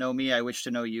do not know me, I wish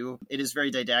to know you." It is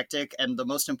very didactic, and the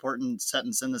most important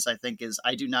sentence in this, I think, is,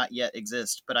 "I do not yet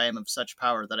exist, but I am of such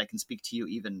power that I can speak to you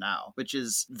even now," which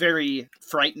is very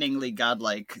frighteningly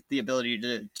godlike, the ability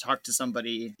to talk to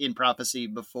somebody in prophecy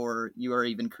before you are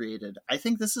even created. I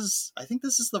think this is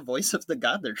the voice of the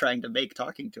god they're trying to make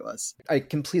talking to us. I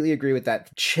completely agree with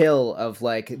that chill of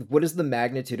like, what is the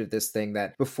magnitude of this thing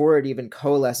that before it even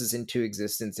coalesces into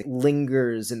existence, it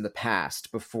lingers in the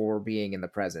past before being in the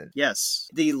present? Yes,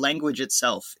 the language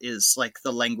itself is like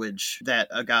the language that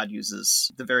a god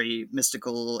uses. The very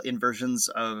mystical inversions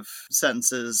of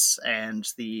sentences and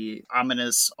the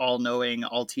ominous, all-knowing,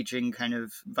 all-teaching kind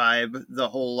of vibe. The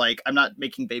whole, like, I'm not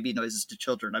making baby noises to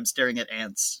children, I'm staring at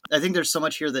ants. I think there's so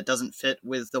much here that doesn't fit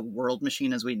with the world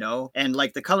machine as we know. And,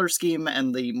 like, the color scheme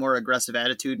and the more aggressive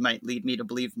attitude might lead me to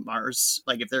believe Mars,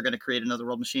 like, if they're going to create another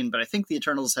world machine. But I think the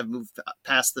Eternals have moved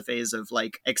past the phase of,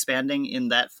 like, expanding in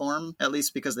that form, at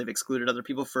least because they've excluded other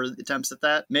people for attempts at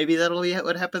that. Maybe that'll be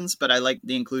what happens, but I like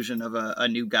the inclusion of a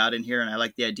new god in here, and I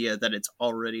like the idea that it's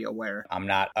already aware. I'm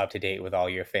not up to date with all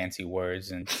your fancy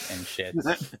words and shit.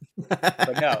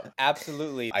 But no,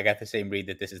 absolutely. I got the same read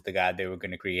that this is the god they were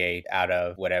going to create out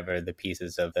of whatever the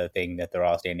pieces of the thing that they're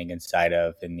all standing inside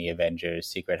of in the Avengers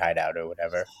secret hideout or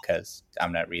whatever, because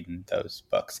I'm not reading those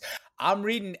books. I'm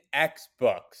reading X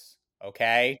books.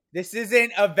 Okay, this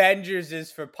isn't Avengers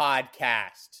is for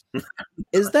podcast.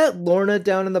 Is that Lorna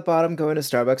down in the bottom going to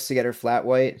Starbucks to get her flat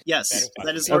white? Yes,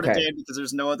 that is Lorna Okay. Dane, because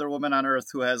there's no other woman on Earth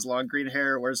who has long green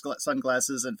hair, wears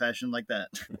sunglasses, and fashion like that.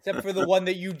 Except for the one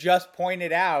that you just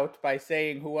pointed out by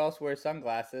saying who else wears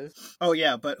sunglasses. Oh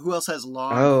yeah, but who else has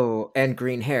long? Oh, and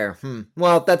green hair.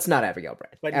 Well, that's not Abigail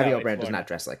Brand. But no, Abigail it's Brand does Lorna. not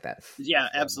dress like that. Yeah,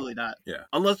 absolutely not. yeah.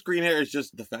 Unless green hair is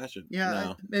just the fashion. Yeah,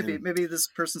 now. maybe this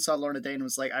person saw Lorna Dane and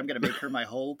was like, I'm going to make her my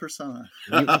whole persona.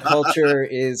 Mutant culture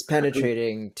is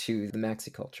penetrating to the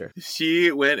maxi culture.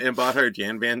 She went and bought her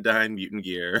Jan Van Dyne mutant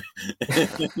gear.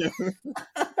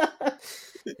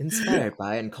 Inspired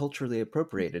by and culturally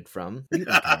appropriated from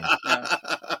mutant kind.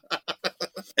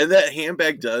 And that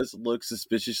handbag does look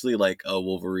suspiciously like a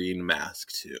Wolverine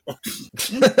mask, too. Wow,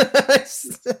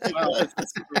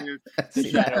 that's super weird. The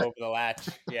shadow over the latch.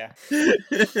 Yeah.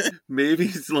 Maybe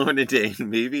it's Lorna Dane.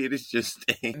 Maybe it is just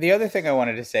a... The other thing I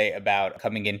wanted to say about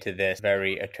coming into this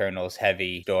very Eternals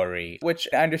heavy story, which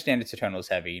I understand it's Eternals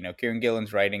heavy. You know, Kieran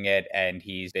Gillen's writing it, and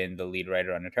he's been the lead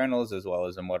writer on Eternals as well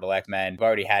as Immortal X-Men. We've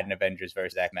already had an Avengers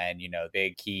vs. X-Men. You know,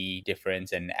 big key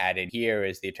difference and added here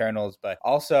is the Eternals. But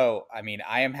also, I mean,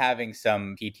 I am I'm having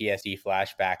some PTSD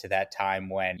flashback to that time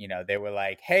when, they were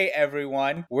like, hey,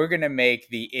 everyone, we're going to make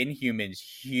the Inhumans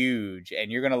huge and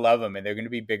you're going to love them and they're going to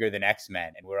be bigger than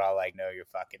X-Men. And we're all like, no, you're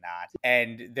fucking not.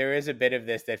 And there is a bit of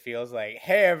this that feels like,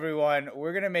 hey, everyone,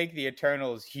 we're going to make the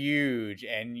Eternals huge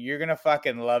and you're going to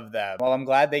fucking love them. Well, I'm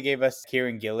glad they gave us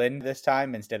Kieran Gillen this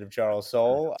time instead of Charles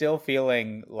Soule. Still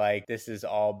feeling like this is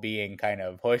all being kind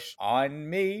of pushed on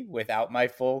me without my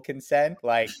full consent.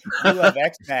 Like, you love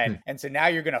X-Men, and so now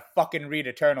you're gonna fucking read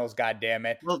Eternals,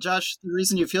 goddammit. Well, Josh, the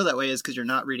reason you feel that way is because you're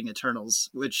not reading Eternals,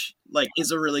 which,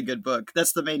 is a really good book.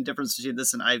 That's the main difference between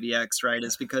this and IVX, right?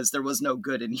 Is because there was no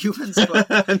good Inhumans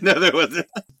book. No, there wasn't.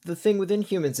 The thing with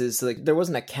Inhumans is, there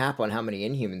wasn't a cap on how many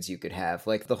Inhumans you could have.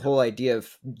 The whole idea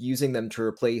of using them to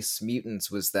replace mutants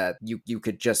was that you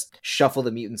could just shuffle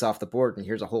the mutants off the board and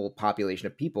here's a whole population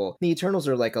of people. The Eternals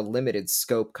are a limited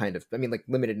scope kind of,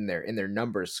 limited in their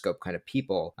numbers scope kind of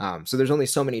people. So there's only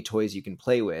so many toys you can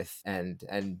play with and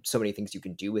so many things you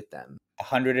can do with them.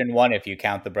 101 if you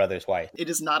count the brothers twice. It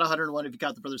is not 101 if you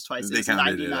count the brothers twice. They It's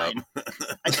counted 99.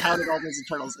 I counted all those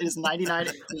Eternals. It is 99.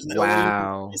 There's no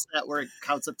Wow. way that where it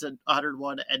counts up to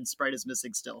 101 and Sprite is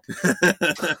missing still.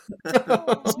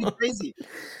 It's crazy.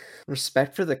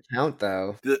 Respect for the count,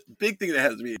 though. The big thing that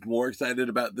has me more excited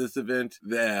about this event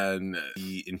than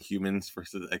the Inhumans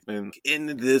versus X-Men,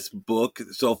 in this book,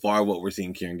 so far what we're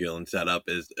seeing Kieran Gillen set up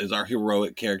is our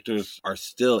heroic characters are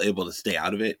still able to stay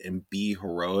out of it and be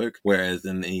heroic, whereas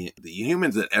in the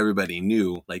Inhumans that everybody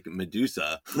knew, like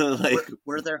Medusa,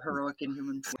 were there heroic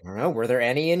Inhumans? I don't know, were there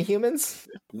any Inhumans?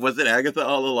 Was it Agatha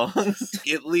all along?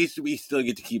 At least we still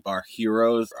get to keep our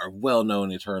heroes, our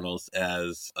well-known Eternals,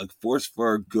 as a force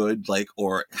for good,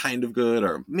 or kind of good,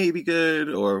 or maybe good,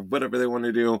 or whatever they want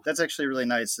to do. That's actually really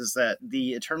nice, is that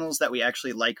the Eternals that we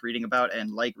actually like reading about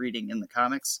and like reading in the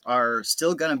comics are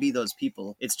still gonna be those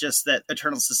people. It's just that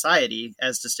Eternal Society,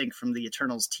 as distinct from the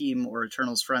Eternals team or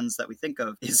Eternals friends that we think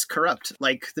of, is corrupt,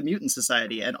 like the Mutant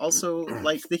Society, and also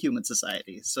like the Human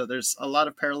Society. So there's a lot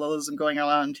of parallelism going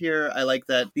on here. I like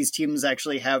that these teams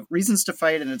actually have reasons to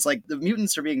fight, and it's like the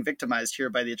mutants are being victimized here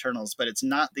by the Eternals, but it's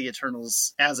not the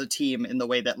Eternals as a team in the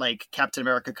way that Captain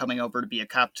America coming over to be a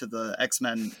cop to the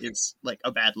X-Men is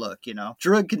a bad look,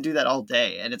 Druig can do that all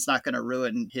day and it's not going to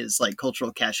ruin his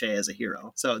cultural cachet as a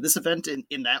hero. So this event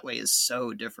in that way is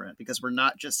so different because we're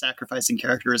not just sacrificing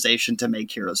characterization to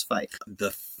make heroes fight.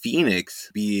 The Phoenix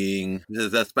being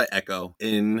possessed by Echo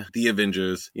in the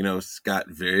Avengers, Scott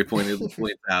very pointedly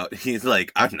points out, he's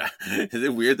like, I'm not, is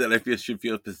it weird that I should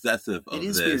feel possessive of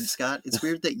this? It is weird, Scott. It's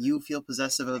weird that you feel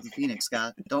possessive of the Phoenix,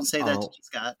 Scott. Don't say that to me,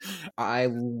 Scott. I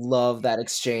love that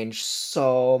exchange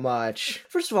so much.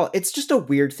 First of all, it's just a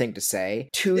weird thing to say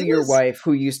to your wife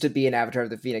who used to be an avatar of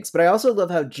the Phoenix, but I also love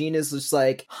how Jean is just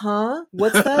like, huh?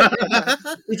 What's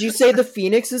that? Did you say the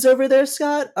Phoenix is over there,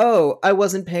 Scott? Oh, I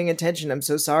wasn't paying attention. I'm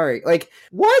so sorry.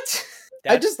 What?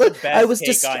 That's the best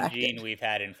take on Jean we've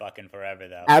had in fucking forever,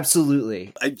 though.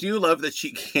 Absolutely. I do love that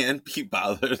she can't be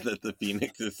bothered that the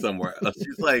Phoenix is somewhere else.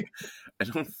 She's like, I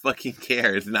don't fucking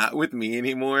care. It's not with me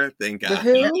anymore. Thank God.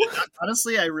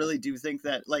 Honestly, I really do think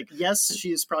that, yes,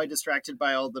 she's probably distracted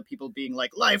by all the people being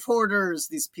life hoarders,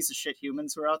 these piece of shit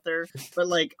humans who are out there. But,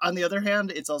 on the other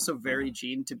hand, it's also very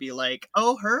Jean to be like,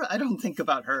 oh, her? I don't think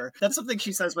about her. That's something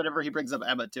she says whenever he brings up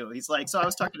Emma, too. He's like, so I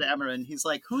was talking to Emma, and he's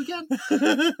like, who again?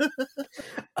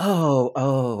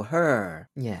 Oh, her.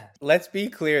 Yeah. Let's be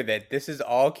clear that this is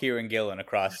all Kieran Gillen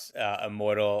across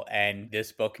Immortal and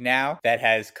this book now that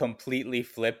has completely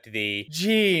flipped the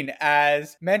Jean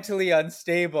as mentally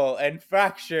unstable and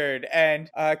fractured and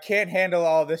can't handle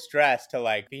all the stress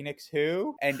to Phoenix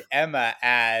who? And Emma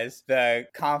as the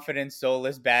confident,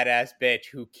 soulless, badass bitch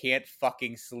who can't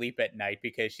fucking sleep at night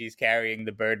because she's carrying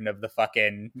the burden of the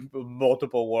fucking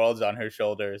multiple worlds on her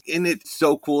shoulders. And it's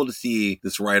so cool to see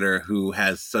this writer who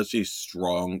has such a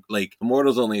strong,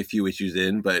 Immortal's only a few issues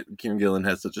in, but Kieran Gillen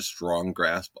has such a strong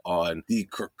grasp on the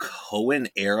Krakoan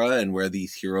era and where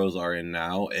these heroes are in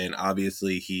now. And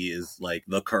obviously he is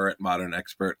the current modern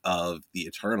expert of the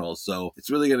Eternals. So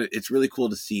it's really cool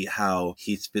to see how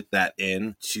he's fit that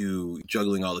in to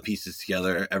juggling all the pieces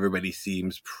together. Everybody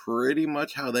seems pretty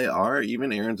much how they are.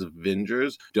 Even Aaron's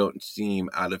Avengers don't seem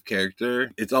out of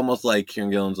character. It's almost like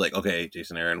Kieran Gillen's like, okay,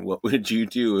 Jason Aaron, what would you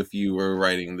do if you were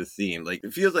writing the scene? scene. Like,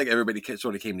 it feels like everybody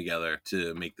sort of came together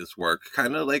to make this work,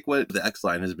 kind of like what the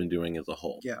X-Line has been doing as a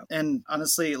whole. Yeah, and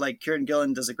honestly, like, Kieran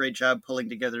Gillen does a great job pulling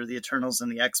together the Eternals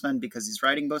and the X-Men because he's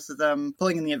writing both of them.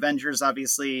 Pulling in the Avengers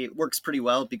obviously works pretty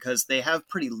well because they have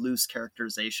pretty loose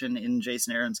characterization in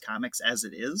Jason Aaron's comics as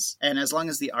it is. And as long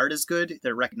as the art is good,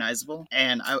 they're recognizable.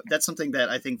 And that's something that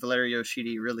I think Valerio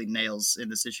Schiti really nails in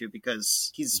this issue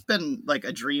because he's been like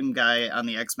a dream guy on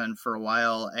the X-Men for a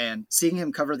while, and seeing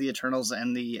him cover the Eternals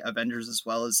and the Avengers as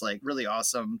well is like really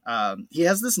awesome. He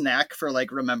has this knack for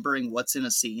like remembering what's in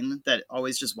a scene that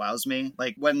always just wows me.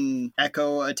 Like when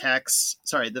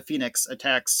the Phoenix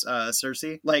attacks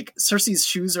Cersei, like Cersei's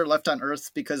shoes are left on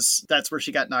Earth because that's where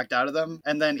she got knocked out of them,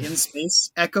 and then in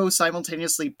space Echo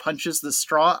simultaneously punches the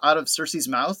straw out of Cersei's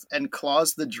mouth and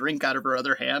claws the drink out of her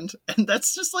other hand, and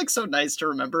that's just like so nice to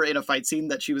remember in a fight scene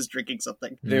that she was drinking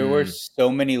something. There were so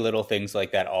many little things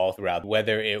like that all throughout,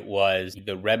 whether it was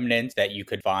the remnants that you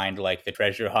could find, like the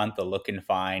treasure hunt, the look and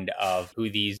find of who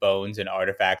these bones and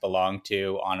artifacts belong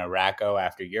to on Arakko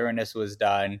after Uranus was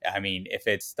done. I mean, if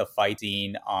it's the fight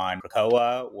scene on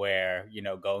Krakoa where, you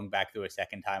know, going back through a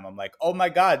second time, I'm like, oh my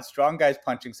god, Strong Guy's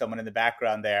punching someone in the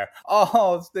background there.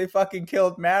 Oh, they fucking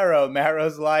killed Marrow.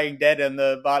 Marrow's lying dead in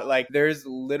the bot. Like, there's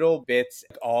little bits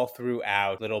all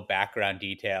throughout, little background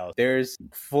details. There's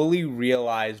fully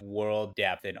realized world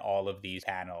depth in all of these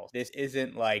panels. This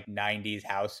isn't like 90s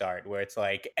house art where it's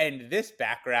like, and this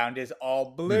background is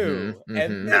all blue,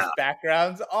 and this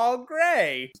background's all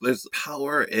gray. There's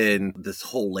power in this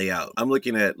whole layout. I'm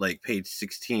looking at like page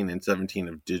 16 and 17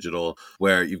 of digital,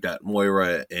 where you've got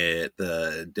Moira at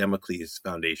the Damocles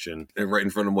Foundation, and right in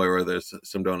front of Moira there's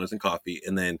some donuts and coffee,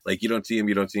 and then like you don't see him,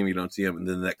 and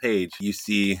then the next page you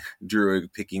see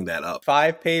Druig picking that up.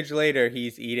 5 pages later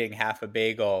he's eating half a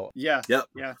bagel. Yeah. Yep.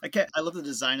 Yeah. I love the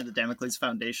design of the Damocles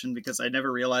Foundation because I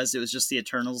never realized it was just the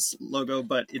Eternals logo,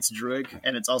 but it's Druig,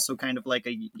 and it's also kind of like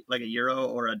a euro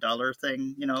or a dollar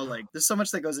thing, you know, like there's so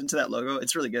much that goes into that logo.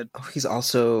 It's really good. Oh, he's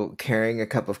also carrying a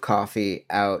cup of coffee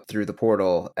out through the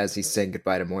portal as he's saying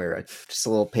goodbye to Moira. Just a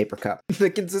little paper cup. The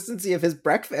consistency of his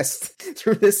breakfast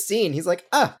through this scene. He's like,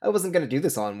 I wasn't going to do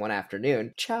this all in one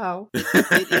afternoon. Ciao.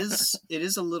 It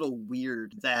is a little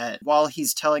weird that while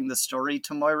he's telling the story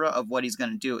to Moira of what he's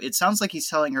going to do, it sounds like he's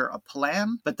telling her a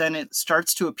plan, but then it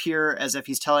starts to appear as if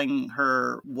he's telling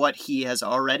her what he has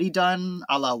already done,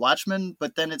 a la Watchmen,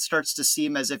 but then it starts to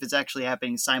seem as if it's actually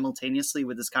happening simultaneously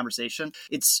with this conversation.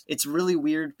 It's really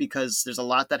weird because there's a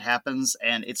lot that happens,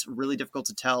 and it's really difficult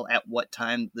to tell at what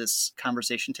time this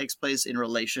conversation takes place in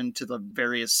relation to the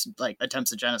various like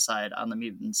attempts at genocide on the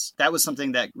mutants. That was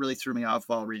something that really threw me off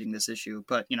while reading this issue,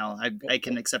 but you know, I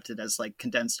can accept it as like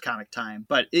condensed comic time.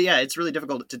 But yeah, it's really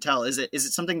difficult to tell. Is it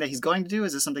something that he's going to do?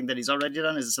 Is it something that he's already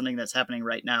done? Is it something that's happening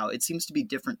right now? It seems to be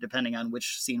different depending on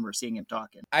which scene we're seeing him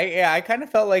talking. I kind of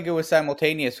felt like it was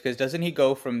simultaneous because doesn't he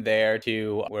go from there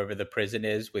to wherever the prison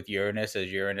is with Uranus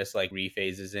as Uranus like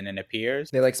rephases in and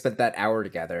appears? They like spent that hour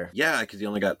together. Yeah, because he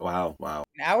only got wow. An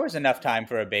hour's enough time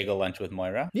for a bagel lunch with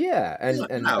Moira. Yeah,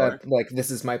 and like,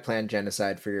 this is my planned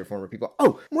genocide for your former people.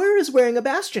 Oh, Moira's wearing a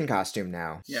Bastion costume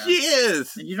now. Yeah. She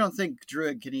is! And you don't think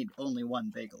Druig can eat only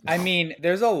one bagel? I mean,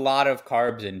 there's a lot of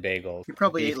carbs in bagels. He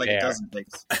probably ate like a dozen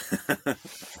bagels.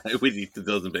 I would eat a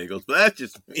dozen bagels, but that's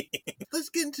just me. Let's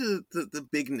get into the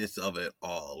bigness of it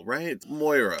all, right?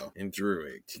 Moira and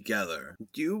Druig together.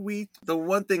 The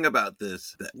one thing about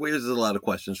this that raises a lot of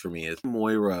questions for me is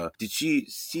Moira, did she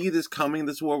see this coming,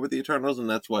 this war with the Eternals, and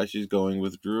that's why she's going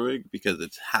with Druig? Because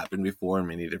it's happened before in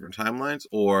many different timelines?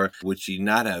 Or would she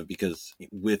not have, because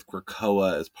with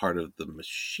Krakoa as part of the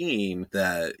machine,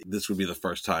 that this would be the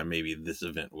first time maybe this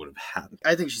event would have happened?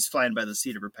 I think she's flying by the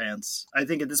seat of her pants. I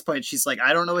think at this point she's like,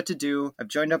 I don't know what to do. I've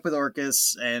joined up with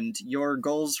Orcus, and your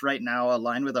goals right now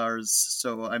align with ours,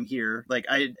 so I'm here. Like,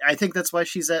 I think that's why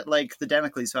she's at like the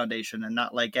Damocles Foundation and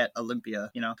not like at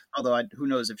Olympia, you know? Although who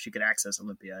knows if she could access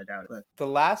Olympia, I doubt it. But the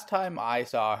last time I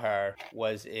saw her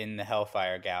was in the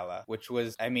Hellfire Gala, which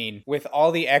was, I mean, with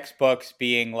all the X books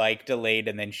being like delayed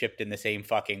and then shipped in the same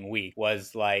fucking week,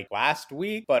 was like last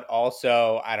week, but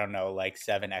also, I don't know, like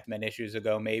 7 X-Men issues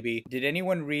ago maybe. Did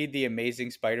anyone read the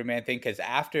Amazing Spider-Man thing? Because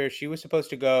after she was supposed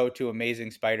to go to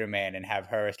Amazing Spider-Man and have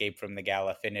her escape from the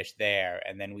gala finish there,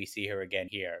 and then we see her again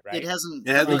here, right? It hasn't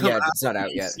come out. It's not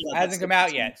out yet. It hasn't come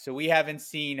out yet, so we haven't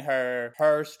seen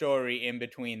her story in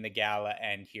between the gala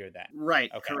and here then.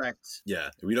 Right, okay. Correct. Yeah,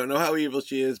 we don't know how evil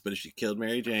she is, but if she killed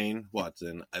Mary Jane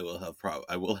Watson, I will have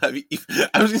I was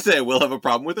gonna say I will have a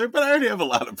problem with her, but I already have a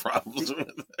lot of problems with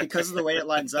her. Because of the way it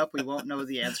lines up, we won't know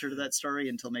the answer to that story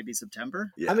until maybe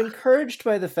September. Yeah. I'm encouraged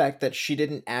by the fact that she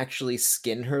didn't actually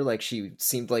skin her like she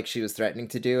seemed like she was threatening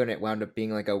to do, and it wound up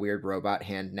being like a weird weird robot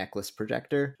hand necklace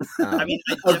projector. I mean,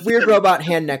 A weird robot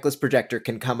hand necklace projector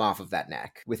can come off of that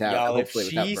neck without Y'all, if hopefully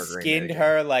without she murdering skinned Mary Jane.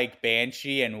 her like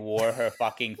Banshee and wore her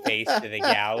fucking face to the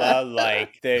gala,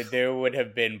 like there would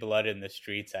have been blood in the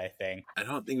streets, I think. I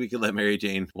don't think we could let Mary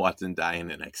Jane Watson die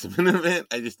in an X-Men event.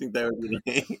 I just think that would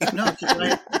be No,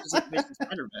 because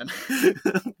Spider-Man.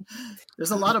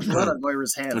 There's a lot of blood on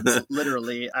Moira's hands,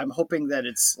 literally. I'm hoping that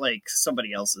it's like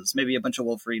somebody else's. Maybe a bunch of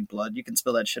Wolverine blood. You can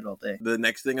spill that shit all day. The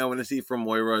next thing I want to see from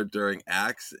Moira during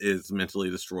Axe is mentally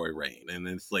destroy Rain, and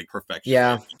it's like perfection.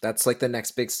 Yeah, that's like the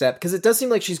next big step, because it does seem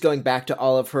like she's going back to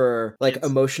all of her like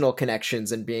emotional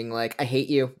connections and being like, I hate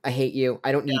you,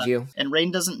 I don't need you. And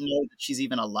Rain doesn't know that she's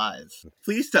even alive.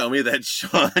 Please tell me that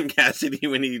Sean Cassidy,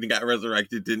 when he got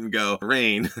resurrected, didn't go,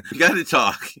 Rain, we gotta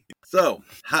talk. So,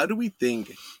 how do we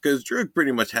think, because Druig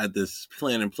pretty much had this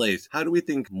plan in place, how do we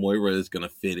think Moira is going to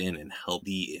fit in and help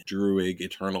the Druig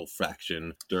Eternal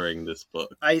faction during this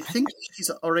book? I think she's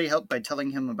already helped by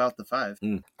telling him about the 5.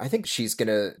 I think she's going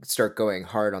to start going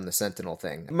hard on the Sentinel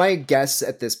thing. My guess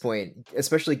at this point,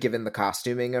 especially given the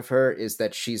costuming of her, is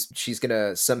that she's going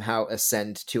to somehow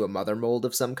ascend to a mother mold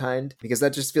of some kind, because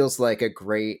that just feels like a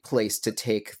great place to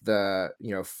take the,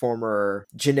 former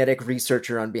genetic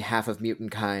researcher on behalf of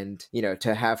mutant kind,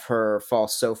 to have her fall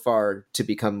so far to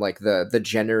become like the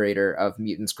generator of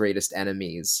mutants' greatest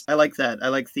enemies. I like that. I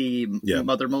like the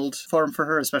mother mold form for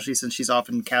her, especially since she's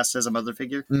often cast as a mother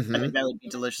figure. Mm-hmm. I think that would be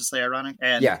deliciously ironic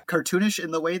and cartoonish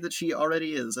in the way that she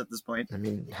already is at this point. I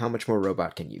mean, how much more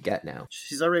robot can you get now?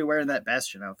 She's already wearing that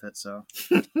Bastion outfit, so...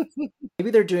 Maybe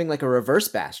they're doing like a reverse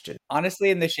Bastion. Honestly,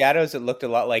 in the shadows, it looked a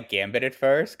lot like Gambit at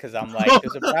first, because I'm like,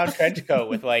 there's a brown trench coat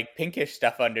with like pinkish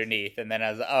stuff underneath, and then I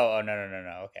was like, oh, no,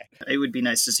 okay. It would be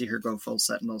nice to see her go full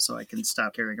Sentinel so I can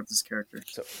stop caring about this character.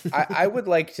 So I would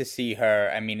like to see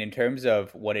her, I mean, in terms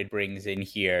of what it brings in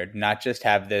here, not just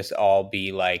have this all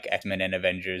be like X-Men and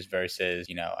Avengers versus,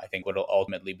 I think what'll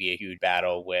ultimately be a huge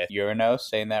battle with Uranos,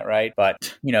 saying that right? But,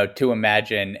 to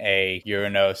imagine a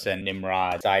Uranos and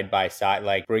Nimrod side by side,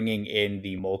 like bringing in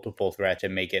the multiple threat to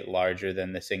make it larger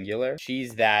than the singular.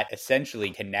 She's that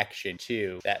essentially connection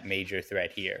to that major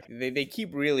threat here. They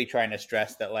keep really trying to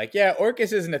stress that like, yeah,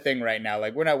 Orcus isn't a thing right now.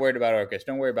 Like, we're not worried about Orcus.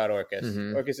 Don't worry about Orcus.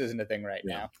 Mm-hmm. Orcus isn't a thing right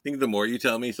now. I think the more you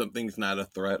tell me something's not a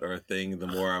threat or a thing, the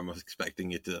more I'm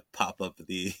expecting it to pop up at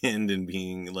the end and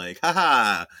being like,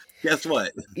 haha, guess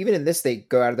what? Even in this, they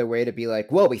go out of their way to be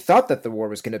like, well, we thought that the war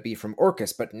was going to be from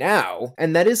Orcus, but now...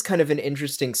 And that is kind of an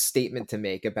interesting statement to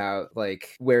make about,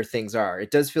 like, where things are.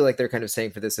 It does feel like they're kind of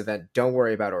saying for this event, don't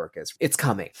worry about Orcus. It's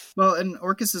coming. Well, and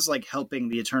Orcus is, like, helping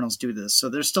the Eternals do this, so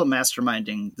they're still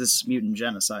masterminding this mutant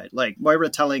genocide. Like, Moira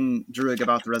telling Druig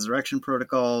about the resurrection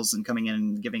protocols and coming in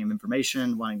and giving him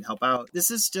information, wanting to help out.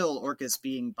 This is still Orcus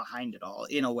being behind it all,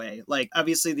 in a way. Like,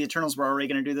 obviously, the Eternals were already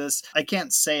going to do this. I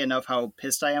can't say enough how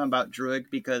pissed I am about Druig,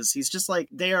 because he's just like,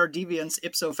 they are deviants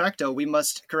ipso facto, we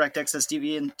must correct excess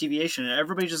deviation, and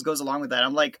everybody just goes along with that.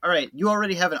 I'm like, all right, you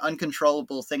already have an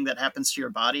uncontrollable thing that happens to your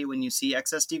body when you see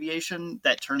excess deviation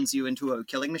that turns you into a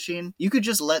killing machine. You could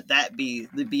just let that be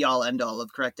the be-all end-all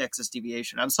of correct excess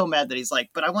deviation. I'm so mad that he's like,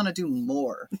 but I want to do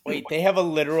more. Wait, they have a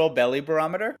literal belly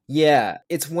barometer? Yeah,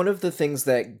 it's one of the things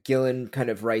that Gillen kind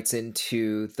of writes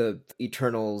into the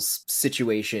Eternals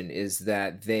situation, is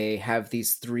that they have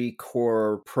these 3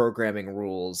 core programming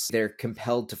rules. They're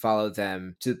compelled to follow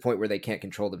them to the point where they can't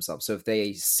control themselves. So if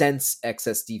they sense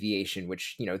excess deviation,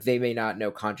 which, they may not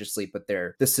know consciously, but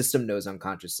the system knows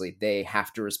unconsciously, they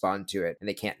have to respond to it, and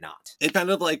they can't not. It's kind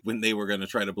of like when they were going to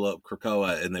try to blow up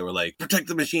Krakoa, and they were like, protect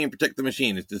the machine.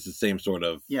 It's just the same sort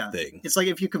of thing. It's like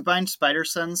if you combine Spider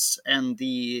Sense and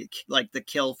the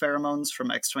kill pheromones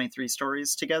from X-23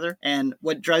 stories together. And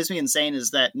what drives me insane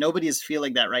is that nobody is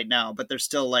feeling that right now, but they're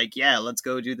still like, yeah, let's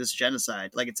go do this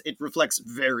genocide. Like, it reflects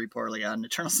very poorly on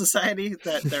Eternal Society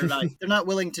that they're not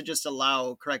willing to just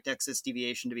allow correct excess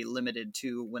deviation to be limited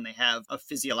to when they have a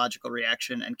physiological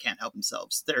reaction and can't help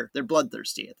themselves. They're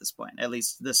bloodthirsty at this point. At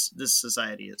least this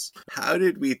society is. How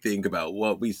did we think about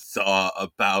what we saw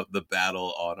about the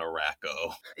battle on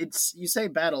Arakko? You say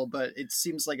battle, but it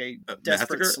seems like a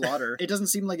desperate slaughter. It doesn't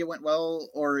seem like it went well,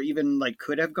 or even like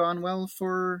could have gone well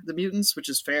for the mutants, which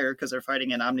is fair because they're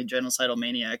fighting an omni-genocidal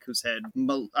maniac who's had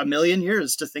a million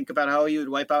years to think about how he would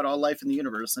wipe out all life in the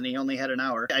universe, and he only had an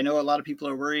hour. I know a lot of people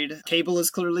are worried. Cable is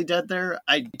clearly dead there.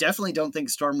 I definitely don't think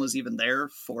Storm was even there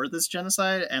for this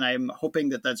genocide, and I'm hoping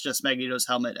that that's just Magneto's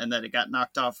helmet and that it got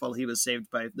knocked off while he was saved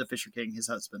by the Fisher King, his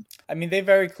husband. I mean, they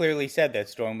very clearly said that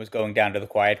Storm was going down to the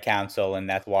Quiet Council, and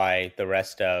that's why the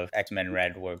rest of X-Men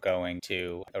Red were going to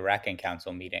to a Rakan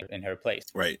Council meeting in her place.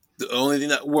 Right. The only thing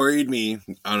that worried me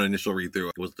on initial read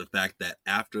through was the fact that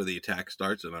after the attack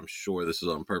starts, and I'm sure this is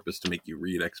on purpose to make you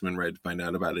read X-Men Red to find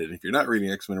out about it. And if you're not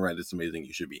reading X-Men Red, it's amazing.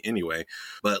 You should be anyway.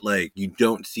 But like, you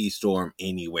don't see Storm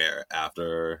anywhere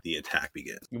after the attack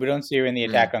begins. We don't see her in the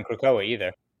attack on Krakoa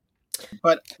either.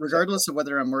 But regardless of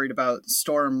whether I'm worried about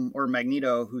Storm or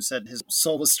Magneto, who said his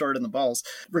soul was stored in the balls,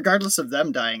 regardless of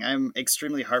them dying, I'm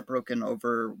extremely heartbroken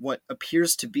over what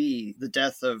appears to be the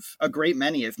death of a great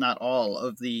many, if not all,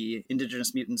 of the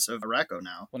indigenous mutants of Arakko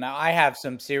now. Well, now I have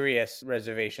some serious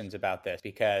reservations about this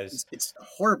because It's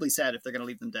horribly sad if they're going to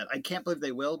leave them dead. I can't believe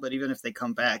they will, but even if they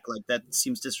come back, like, that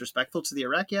seems disrespectful to the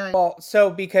Arakii. Well,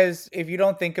 so because if you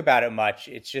don't think about it much,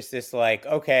 it's just this like,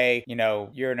 okay, you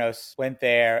know, Uranos went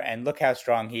there and look how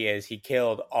strong he is. He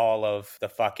killed all of the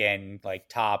fucking like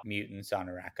top mutants on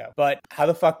Arakko. But how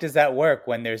the fuck does that work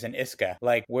when there's an Iska?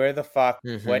 Like, where the fuck,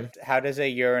 how does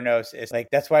a Uranos is like,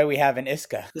 that's why we have an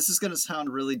Iska. This is going to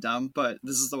sound really dumb, but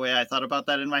this is the way I thought about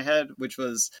that in my head, which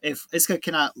was if Iska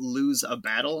cannot lose a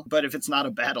battle, but if it's not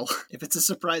a battle, if it's a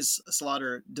surprise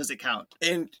slaughter, does it count?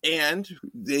 And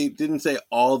they didn't say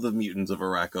all the mutants of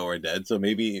Arakko are dead, so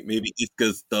maybe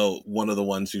Iska's though one of the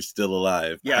ones who's still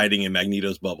alive, hiding in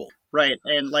Magneto's bubble. Right,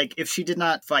 and like if she did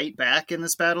not fight back in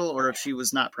this battle, or if she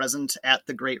was not present at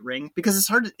the Great Ring, because it's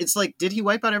hard. It's like, did he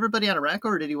wipe out everybody on Arakko,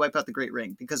 or did he wipe out the Great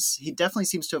Ring? Because he definitely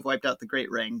seems to have wiped out the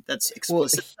Great Ring. That's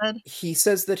explicit. He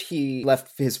says that he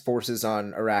left his forces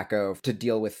on Arakko to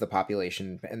deal with the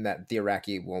population, and that the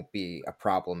Iraqi won't be a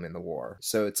problem in the war.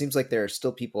 So it seems like there are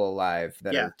still people alive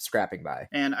that are scrapping by.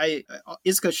 And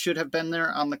Iska should have been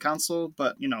there on the council,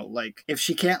 but you know, like if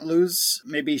she can't lose,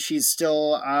 maybe she's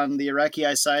still on the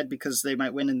Iraqi side because they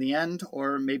might win in the end,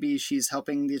 or maybe she's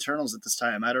helping the Eternals at this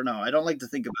time. I don't know. I don't like to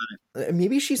think about it.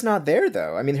 Maybe she's not there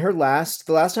though. I mean, the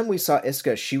last time we saw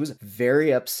Iska, she was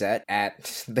very upset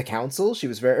at the council. She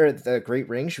was the Great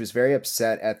Ring. She was very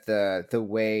upset at the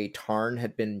way Tarn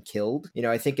had been killed. You know,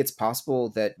 I think it's possible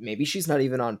that maybe she's not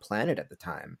even on planet at the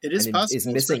time. It is possible. Is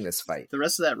missing this fight. The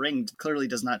rest of that ring clearly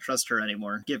does not trust her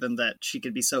anymore, given that she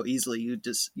could be so easily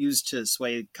used to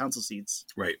sway council seats.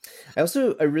 Right.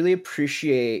 I really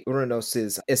appreciate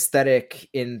Uranos' aesthetic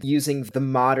in using the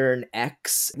modern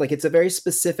X. Like, it's a very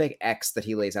specific X that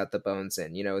he lays out the bones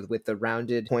in, you know, with the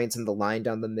rounded points and the line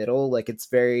down the middle. Like, it's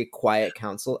very Quiet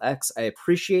Council X. I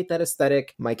appreciate that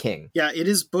aesthetic, my king. Yeah, it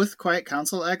is both Quiet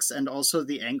Council X, and also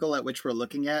the angle at which we're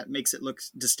looking at makes it look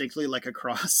distinctly like a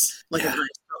cross, like a gravestone.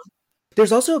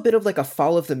 There's also a bit of like a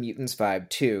Fall of the Mutants vibe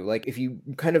too. Like if you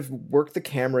kind of work the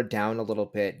camera down a little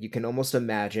bit, you can almost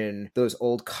imagine those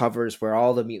old covers where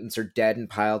all the mutants are dead and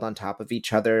piled on top of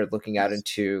each other, looking out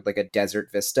into like a desert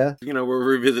vista. You know, we're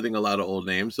revisiting a lot of old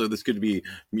names, so this could be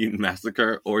Mutant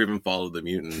Massacre or even Fall of the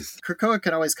Mutants. Krakoa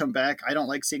can always come back. I don't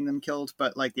like seeing them killed,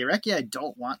 but like the Iraqi, I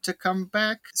don't want to come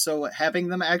back. So having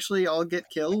them actually all get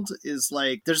killed is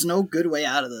like, there's no good way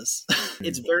out of this.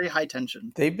 It's very high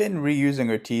tension. They've been reusing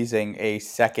or teasing a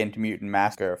second Mutant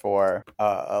Massacre for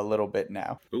a little bit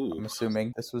now. Ooh. I'm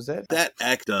assuming this was it. That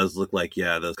X does look like,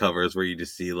 those covers where you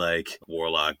just see like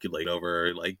Warlock, like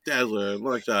over like Dazzler,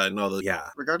 Markshot, and all those. Yeah.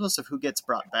 Regardless of who gets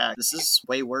brought back, this is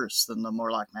way worse than the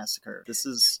Morlock Massacre. This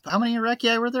is, how many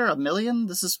Iraqi were there? 1 million?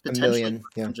 This is potentially 1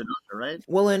 million, right?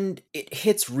 Well, and it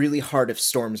hits really hard if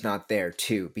Storm's not there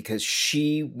too, because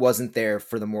she wasn't there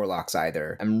for the Morlocks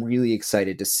either. I'm really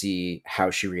excited to see how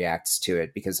she reacts to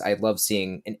it, because I love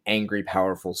seeing an angry,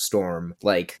 powerful Storm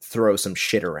like throw some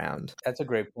shit around. That's a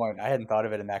great point. I hadn't thought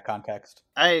of it in that context.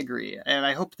 I agree, and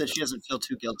I hope that she doesn't feel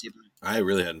too guilty about it. I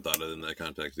really hadn't thought of it in that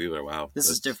context either. Wow. This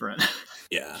is different.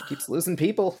 Yeah. She keeps losing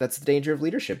people. That's the danger of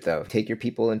leadership, though. Take your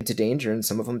people into danger and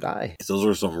some of them die. Those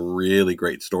were some really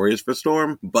great stories for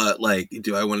Storm, but like,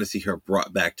 do I want to see her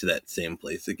brought back to that same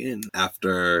place again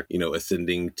after, you know,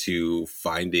 ascending to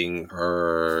finding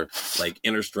her like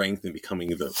inner strength and becoming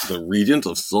the regent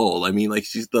of Sol? I mean, like,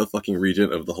 she's the fucking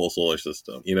regent of the whole solar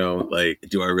system, you know? Like,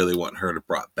 do I really want her to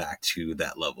brought back to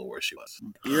that level where she was?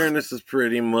 Uranus is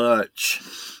pretty much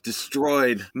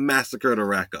destroyed, massacred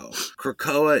Arakko.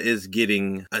 Krakoa is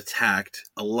getting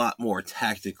attacked a lot more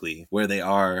tactically, where they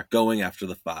are going after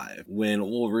the Five. When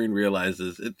Wolverine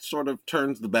realizes, it sort of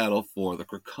turns the battle for the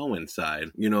Krakoan side.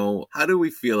 You know, how do we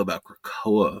feel about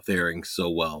Krakoa faring so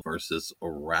well versus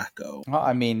Arakko? Well,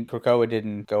 I mean, Krakoa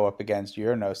didn't go up against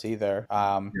Uranos either.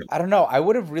 I don't know. I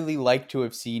would have really liked to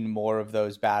have seen more of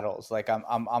those battles. Like, I'm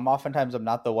oftentimes I'm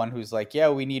not the one who's like, yeah,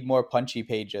 we need more punchy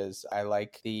pages. I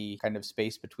like the kind of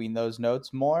space between between those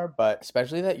notes more, but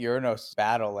especially that Uranus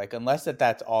battle, like unless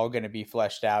that's all going to be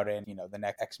fleshed out in, the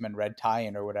next X-Men Red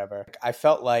tie-in or whatever, I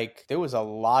felt like there was a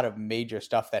lot of major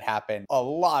stuff that happened. A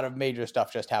lot of major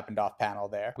stuff just happened off panel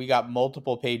there. We got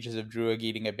multiple pages of Druig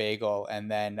eating a bagel and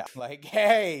then like,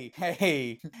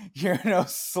 hey,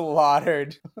 Uranus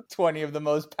slaughtered 20 of the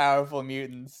most powerful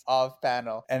mutants off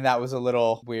panel. And that was a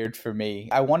little weird for me.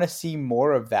 I want to see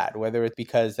more of that, whether it's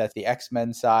because that's the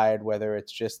X-Men side, whether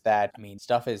it's just that,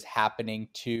 stuff is happening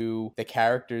to the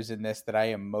characters in this that I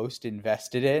am most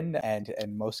invested in and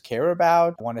most care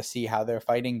about. I want to see how they're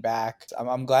fighting back.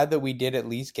 I'm glad that we did at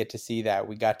least get to see that.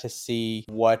 We got to see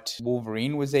what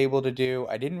Wolverine was able to do.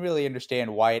 I didn't really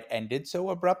understand why it ended so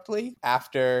abruptly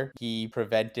after he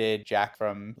prevented Jack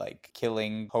from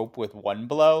killing Hope with one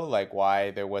blow,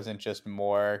 why there wasn't just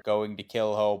more going to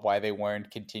kill Hope, why they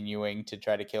weren't continuing to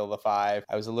try to kill the Five.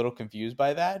 I was a little confused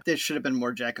by that. There should have been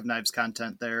more Jack of Knives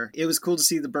content there. It was cool to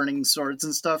see the burning swords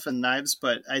and stuff and knives,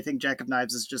 but I think Jack of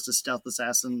Knives is just a stealth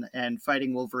assassin, and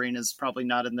fighting Wolverine is probably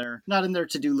not in their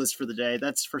to-do list for the day.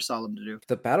 That's for Solemn to do.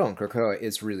 The battle in Krakoa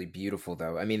is really beautiful,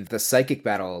 though. The psychic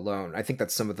battle alone, I think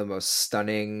that's some of the most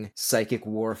stunning psychic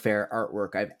warfare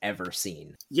artwork I've ever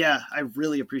seen. Yeah, I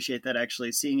really appreciate that,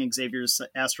 actually. Seeing Xavier's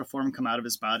astral form come out of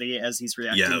his body as he's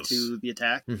reacting to the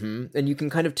attack. Mm-hmm. And you can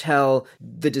kind of tell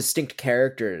the distinct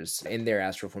characters in their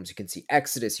astral forms. You can see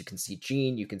Exodus, you can see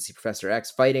Jean, you can see Professor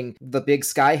X fighting the big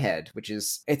Skyhead,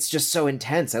 it's just so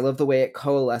intense. I love the way it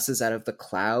coalesces out of the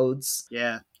clouds.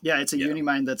 Yeah, it's a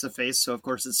Unimind that's a face, so of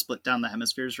course it's split down the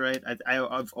hemispheres, right?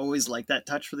 I've always liked that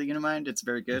touch for the Unimind. It's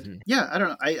very good. Mm-hmm. Yeah, I don't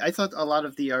know. I thought a lot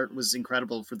of the art was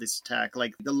incredible for this attack.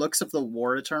 The looks of the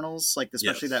War Eternals,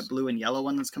 especially that blue and yellow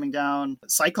one that's coming down.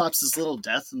 Cyclops' little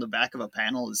death in the back of a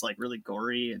panel is really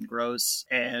gory and gross.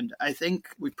 And I think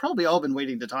we've probably all been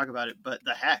waiting to talk about it, but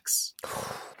the Hex.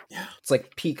 Yeah, it's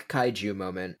peak kaiju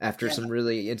moment after some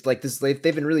really, it's this, they've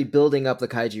been really building up the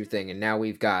kaiju thing, and now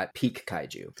we've got peak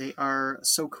kaiju. They are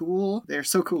so cool. They're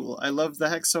so cool. I love the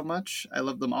Hex so much. I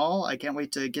love them all. I can't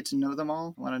wait to get to know them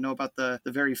all. I want to know about the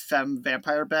very femme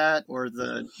vampire bat, or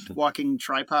the walking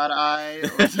tripod eye, or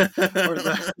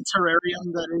the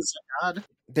terrarium that is God.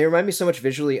 They remind me so much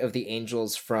visually of the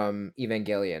angels from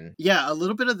Evangelion. Yeah, a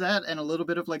little bit of that, and a little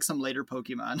bit of some later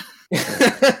Pokemon.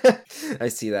 I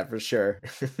see that for sure.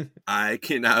 I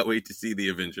cannot wait to see the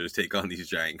Avengers take on these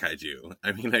giant kaiju.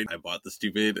 I bought the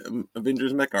stupid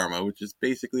Avengers Mech Armor, which is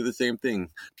basically the same thing.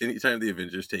 Anytime the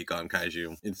Avengers take on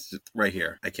kaiju, it's right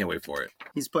here. I can't wait for it.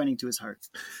 He's pointing to his heart.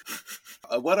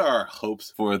 What are our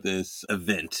hopes for this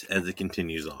event as it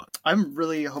continues on? I'm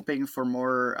really hoping for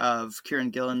more of Kieran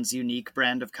Gillen's unique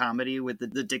brand of comedy with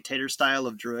the dictator style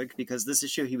of Druig, because this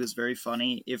issue he was very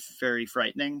funny, if very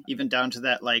frightening, even down to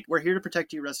that, we're here to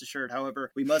protect you, rest assured.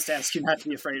 However, we must ask you not to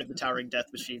be afraid of the towering death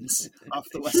machines off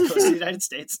the west coast of the United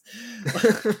States.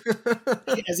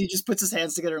 As he just puts his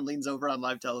hands together and leans over on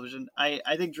live television. I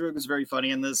think Druig was very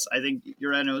funny in this. I think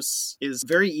Uranus is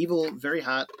very evil, very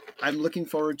hot. I'm looking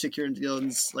forward to Kieran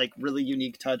Gillen's really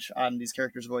unique touch on these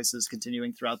characters' voices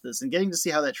continuing throughout this, and getting to see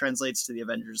how that translates to the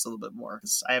Avengers a little bit more,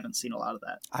 because I haven't seen a lot of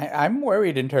that. I'm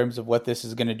worried in terms of what this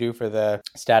is going to do for the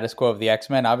status quo of the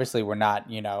X-Men. Obviously, we're not,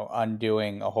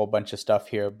 undoing a whole bunch of stuff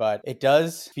here, but it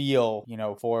does feel,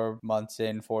 4 months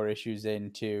in, 4 issues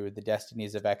into the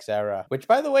Destinies of X era, which,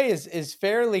 by the way, is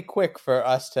fairly quick for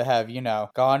us to have,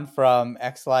 gone from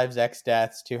X Lives, X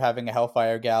Deaths to having a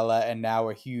Hellfire Gala and now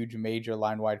a huge major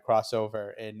line-wide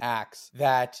crossover in Axe.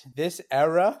 That this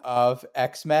era of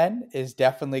X-Men is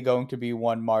definitely going to be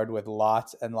one marred with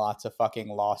lots and lots of fucking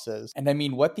losses. And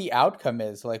what the outcome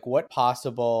is, what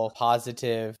possible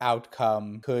positive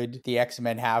outcome could the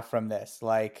X-Men have from this?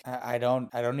 I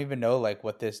don't even know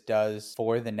what this does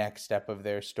for the next step of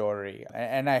their story.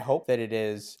 And I hope that it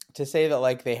is to say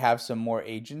that they have some more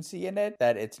agency in it,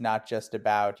 that it's not just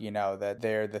about, that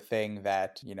they're the thing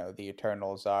that, the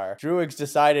Eternals are. Druig's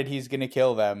decided he's going to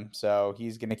kill them, so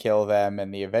he's going to kill them,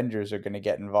 and the Avengers are going to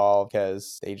get involved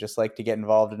because they just like to get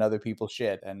involved in other people's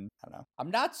shit. And I don't know. I'm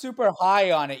not super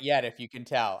high on it yet, if you can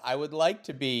tell. I would like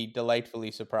to be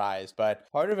delightfully surprised,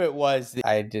 but part of it was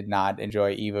I did not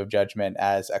enjoy Eve of Judgment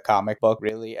as a comic book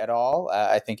really at all.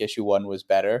 I think issue 1 was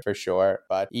better for sure,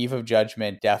 but Eve of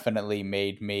Judgment definitely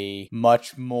made me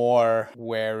much more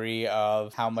wary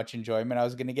of how much enjoyment I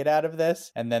was going to get out of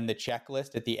this. And then the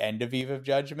checklist at the end of Eve of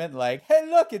Judgment, hey,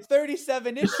 look, it's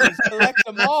 37 issues, collect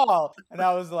them all. And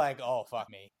I was like, oh, fuck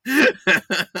me.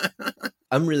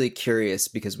 I'm really curious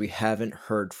because we haven't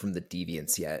heard from the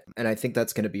Deviants yet. And I think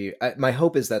that's going to be, my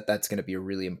hope is that that's going to be a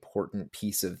really important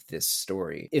piece of this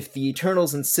story. If the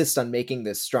Eternals insist on making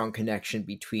this strong connection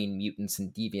between mutants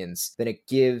and deviants, then it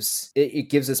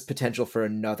gives us potential for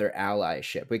another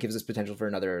allyship. It gives us potential for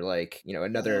another, like, you know,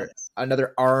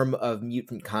 another arm of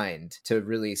mutant kind to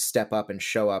really step up and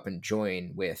show up and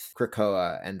join with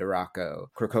Krakoa and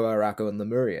Arakko and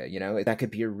Lemuria. You know, that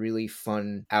could be a really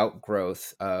fun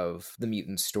outgrowth of the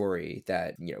mutant story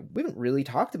that, you know, we haven't really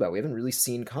talked about, we haven't really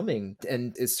seen coming,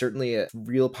 and is certainly a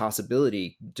real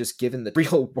possibility just given the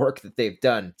real work that they've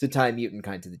done to tie mutant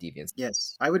kind to the deviants.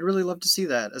 Yes, I would really love to see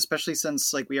that, especially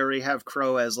since like we already have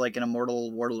Crow as like an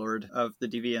immortal warlord of the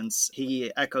deviants.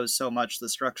 He echoes so much the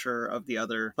structure of the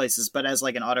other places, but as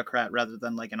like an autocrat rather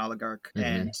than like an oligarch. Mhm.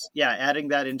 And yeah, adding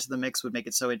that into the mix would make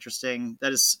it so interesting.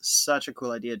 That is such a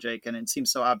cool idea, Jake, and it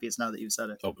seems so obvious now that you've said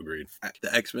it. Oh, agreed.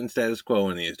 The X-Men status quo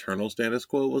and the Eternal status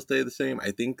quo will stay the same.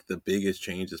 I think the biggest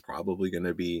change is probably going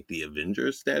to be the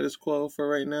Avengers status quo for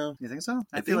right now. You think so?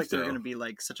 I feel think like they're so. going to be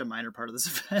like such a minor part of this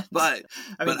event. But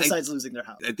I mean, but besides losing their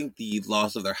house. I think the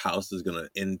loss of their house is going to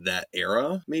end that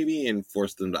era, maybe, and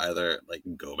force them to either like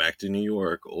go back to New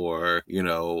York or, you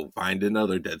know, find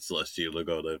another dead celestial to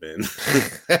go live in.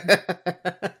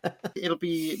 It'll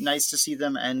be nice to see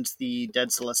them end the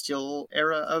Dead Celestial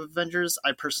era of Avengers.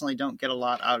 I personally don't get a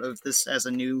lot out of this as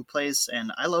a new place,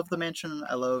 and I love the mansion.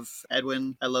 I love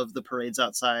Edwin. I love the parades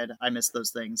outside. I miss those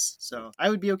things. So I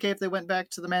would be okay if they went back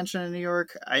to the mansion in New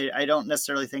York. I don't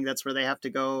necessarily think that's where they have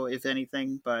to go, if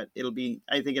anything, but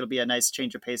I think it'll be a nice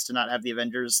change of pace to not have the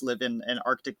Avengers live in an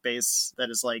Arctic base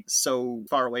that is like so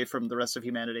far away from the rest of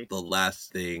humanity. The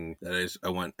last thing that I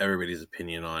want everybody's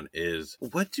opinion on is,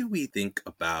 what do we think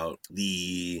about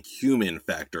the human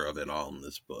factor of it all in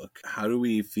this book? How do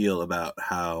we feel about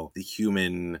how the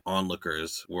human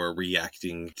onlookers were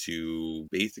reacting to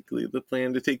basically the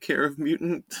plan to take care of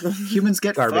mutant Humans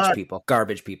get Garbage fucked.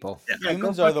 people. Yeah,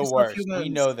 Humans go are fuck the yourself, worst. humans. We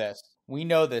know this. We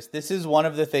know this. This is one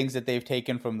of the things that they've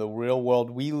taken from the real world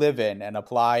we live in and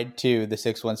applied to the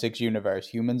 616 universe.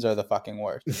 Humans are the fucking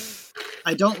worst.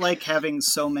 I don't like having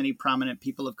so many prominent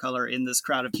people of color in this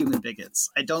crowd of human bigots.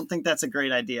 I don't think that's a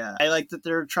great idea. I like that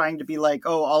they're trying to be like,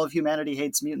 oh, all of humanity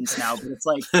hates mutants now, but it's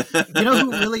like, you know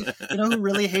who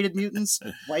really hated mutants?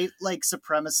 White, like,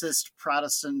 supremacist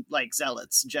Protestant, like,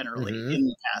 zealots generally in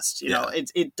the past. You know,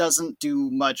 it doesn't do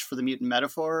much for the mutant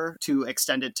metaphor to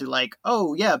extend it to like,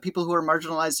 oh yeah, people who are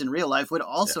marginalized in real life would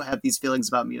also have these feelings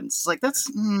about mutants. It's like, that's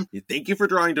Thank you for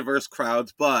drawing diverse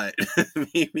crowds, but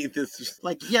maybe this is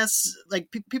like, yes, like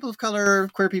people of color,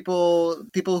 queer people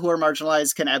who are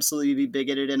marginalized can absolutely be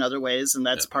bigoted in other ways, and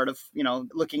that's part of, you know,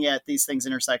 looking at these things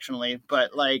intersectionally.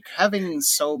 But like having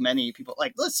so many people,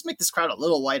 like, let's make this crowd a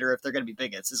little wider if they're going to be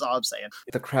bigots, is all I'm saying.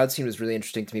 The crowd scene was really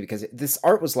interesting to me because this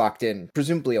art was locked in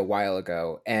presumably a while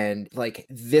ago, and like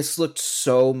this looked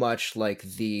so much like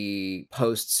the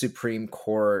post Supreme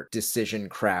Court decision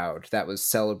crowd that was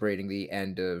celebrating the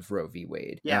end of Roe v.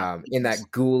 Wade. In that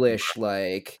ghoulish,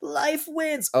 like, life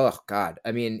wins. Oh god.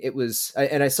 I mean, it was,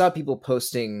 and I saw people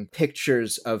posting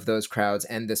pictures of those crowds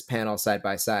and this panel side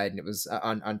by side, and it was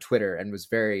on Twitter, and was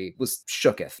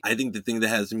shooketh. I think the thing that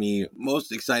has me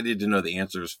most excited to know the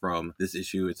answers from this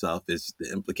issue itself is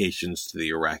the implications to the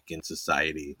Iraqi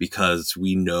society, because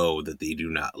we know that they do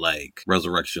not like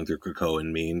resurrection through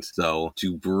Krakoan means. So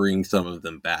to bring some of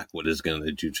them back, what is going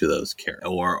to do to those characters?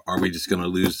 Or are we just going to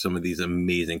lose some of these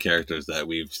amazing characters that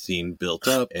we've seen built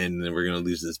up, and then we're going to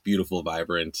lose this beautiful,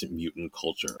 vibrant mutant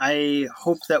culture? I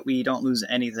hope that we don't lose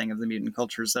anything of the mutant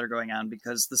cultures that are going on,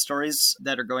 because the stories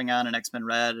that are going on in X-Men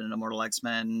Red and Immortal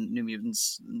X-Men, New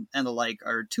Mutants, and the like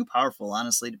are too powerful,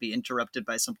 honestly, to be interrupted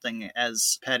by something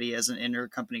as petty as an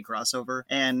intercompany crossover.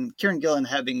 And Kieran Gillen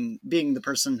being the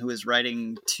person who is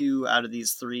writing 2 out of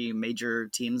these 3 major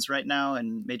teams right now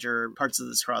and major parts of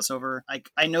this crossover,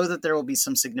 I know that there will be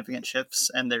some significant shifts,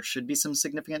 and there should be some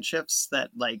significant shifts that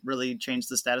like really change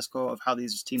the status quo of how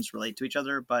these teams relate to each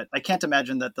other, but I can't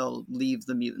imagine that they'll leave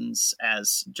the mutants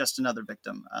as just another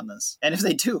victim on this. And if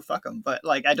they do, fuck them. But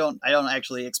like, I don't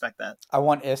actually expect that. I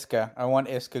want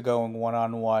Iska going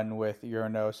one-on-one with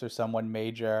Uranos or someone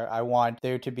major. I want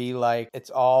there to be like, it's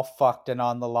all fucked and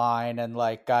on the line, and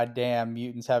like, goddamn,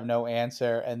 mutants have no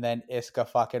answer. And then Iska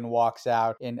fucking walks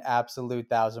out in absolute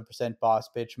 1000% boss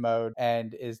bitch mode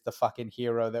and is the fucking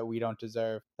hero that we don't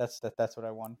deserve. That's what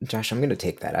I want. Josh, I'm gonna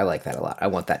take that. I like that a lot. I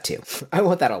want that too. I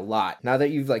want that a lot. Now that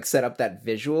you've like set up that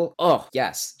visual, oh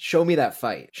yes, show me that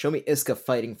fight. Show me Iska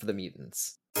fighting for the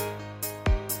mutants.